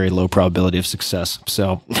a very low probability of success.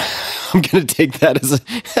 So I'm going to take that as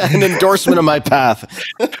an endorsement of my path.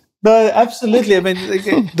 No, absolutely. I mean,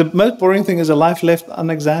 the most boring thing is a life left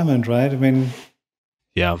unexamined, right? I mean,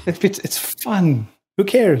 yeah, it's fun. Who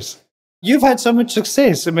cares? You've had so much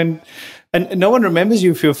success. I mean, and no one remembers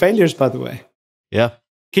you for your failures, by the way. Yeah.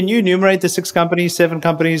 Can you enumerate the 6 companies, 7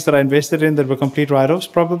 companies that I invested in that were complete write-offs?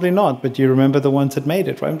 Probably not, but you remember the ones that made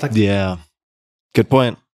it, right? Like, yeah. Good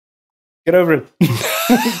point. Get over it.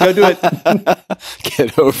 Go do it.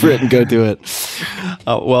 Get over it and go do it.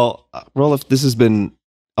 Well, Roelof, this has been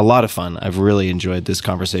a lot of fun. I've really enjoyed this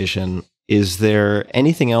conversation. Is there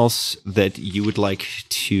anything else that you would like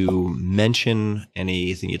to mention?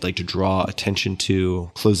 Anything you'd like to draw attention to?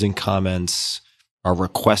 Closing comments? Or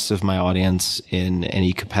requests of my audience in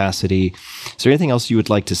any capacity? Is there anything else you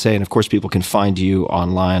would like to say? And of course, people can find you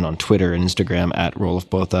online on Twitter and Instagram at Roelof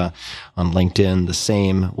Botha, on LinkedIn. The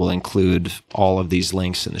same. Will include all of these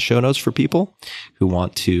links in the show notes for people who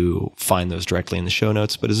want to find those directly in the show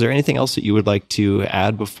notes. But is there anything else that you would like to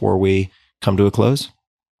add before we come to a close?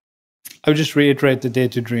 I would just reiterate the dare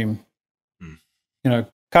to dream.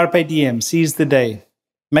 Carpe diem, seize the day.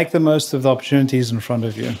 Make the most of the opportunities in front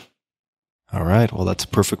of you. All right. Well, that's a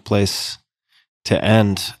perfect place to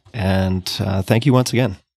end. And thank you once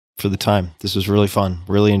again for the time. This was really fun.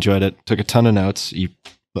 Really enjoyed it. Took a ton of notes.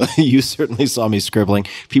 You certainly saw me scribbling.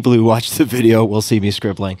 People who watch the video will see me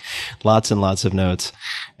scribbling. Lots and lots of notes.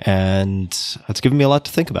 And it's given me a lot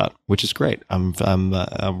to think about, which is great. I'm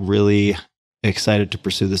really excited to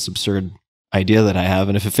pursue this absurd idea that I have.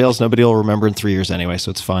 And if it fails, nobody will remember in 3 years anyway,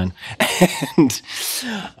 so it's fine. And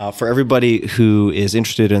for everybody who is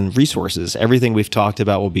interested in resources, everything we've talked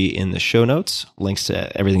about will be in the show notes, links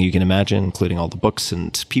to everything you can imagine, including all the books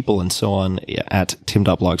and people and so on at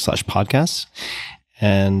tim.blog/podcasts.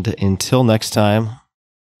 And until next time,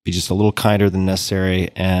 be just a little kinder than necessary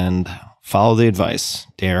and follow the advice.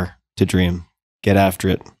 Dare to dream. Get after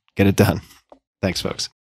it. Get it done. Thanks, folks.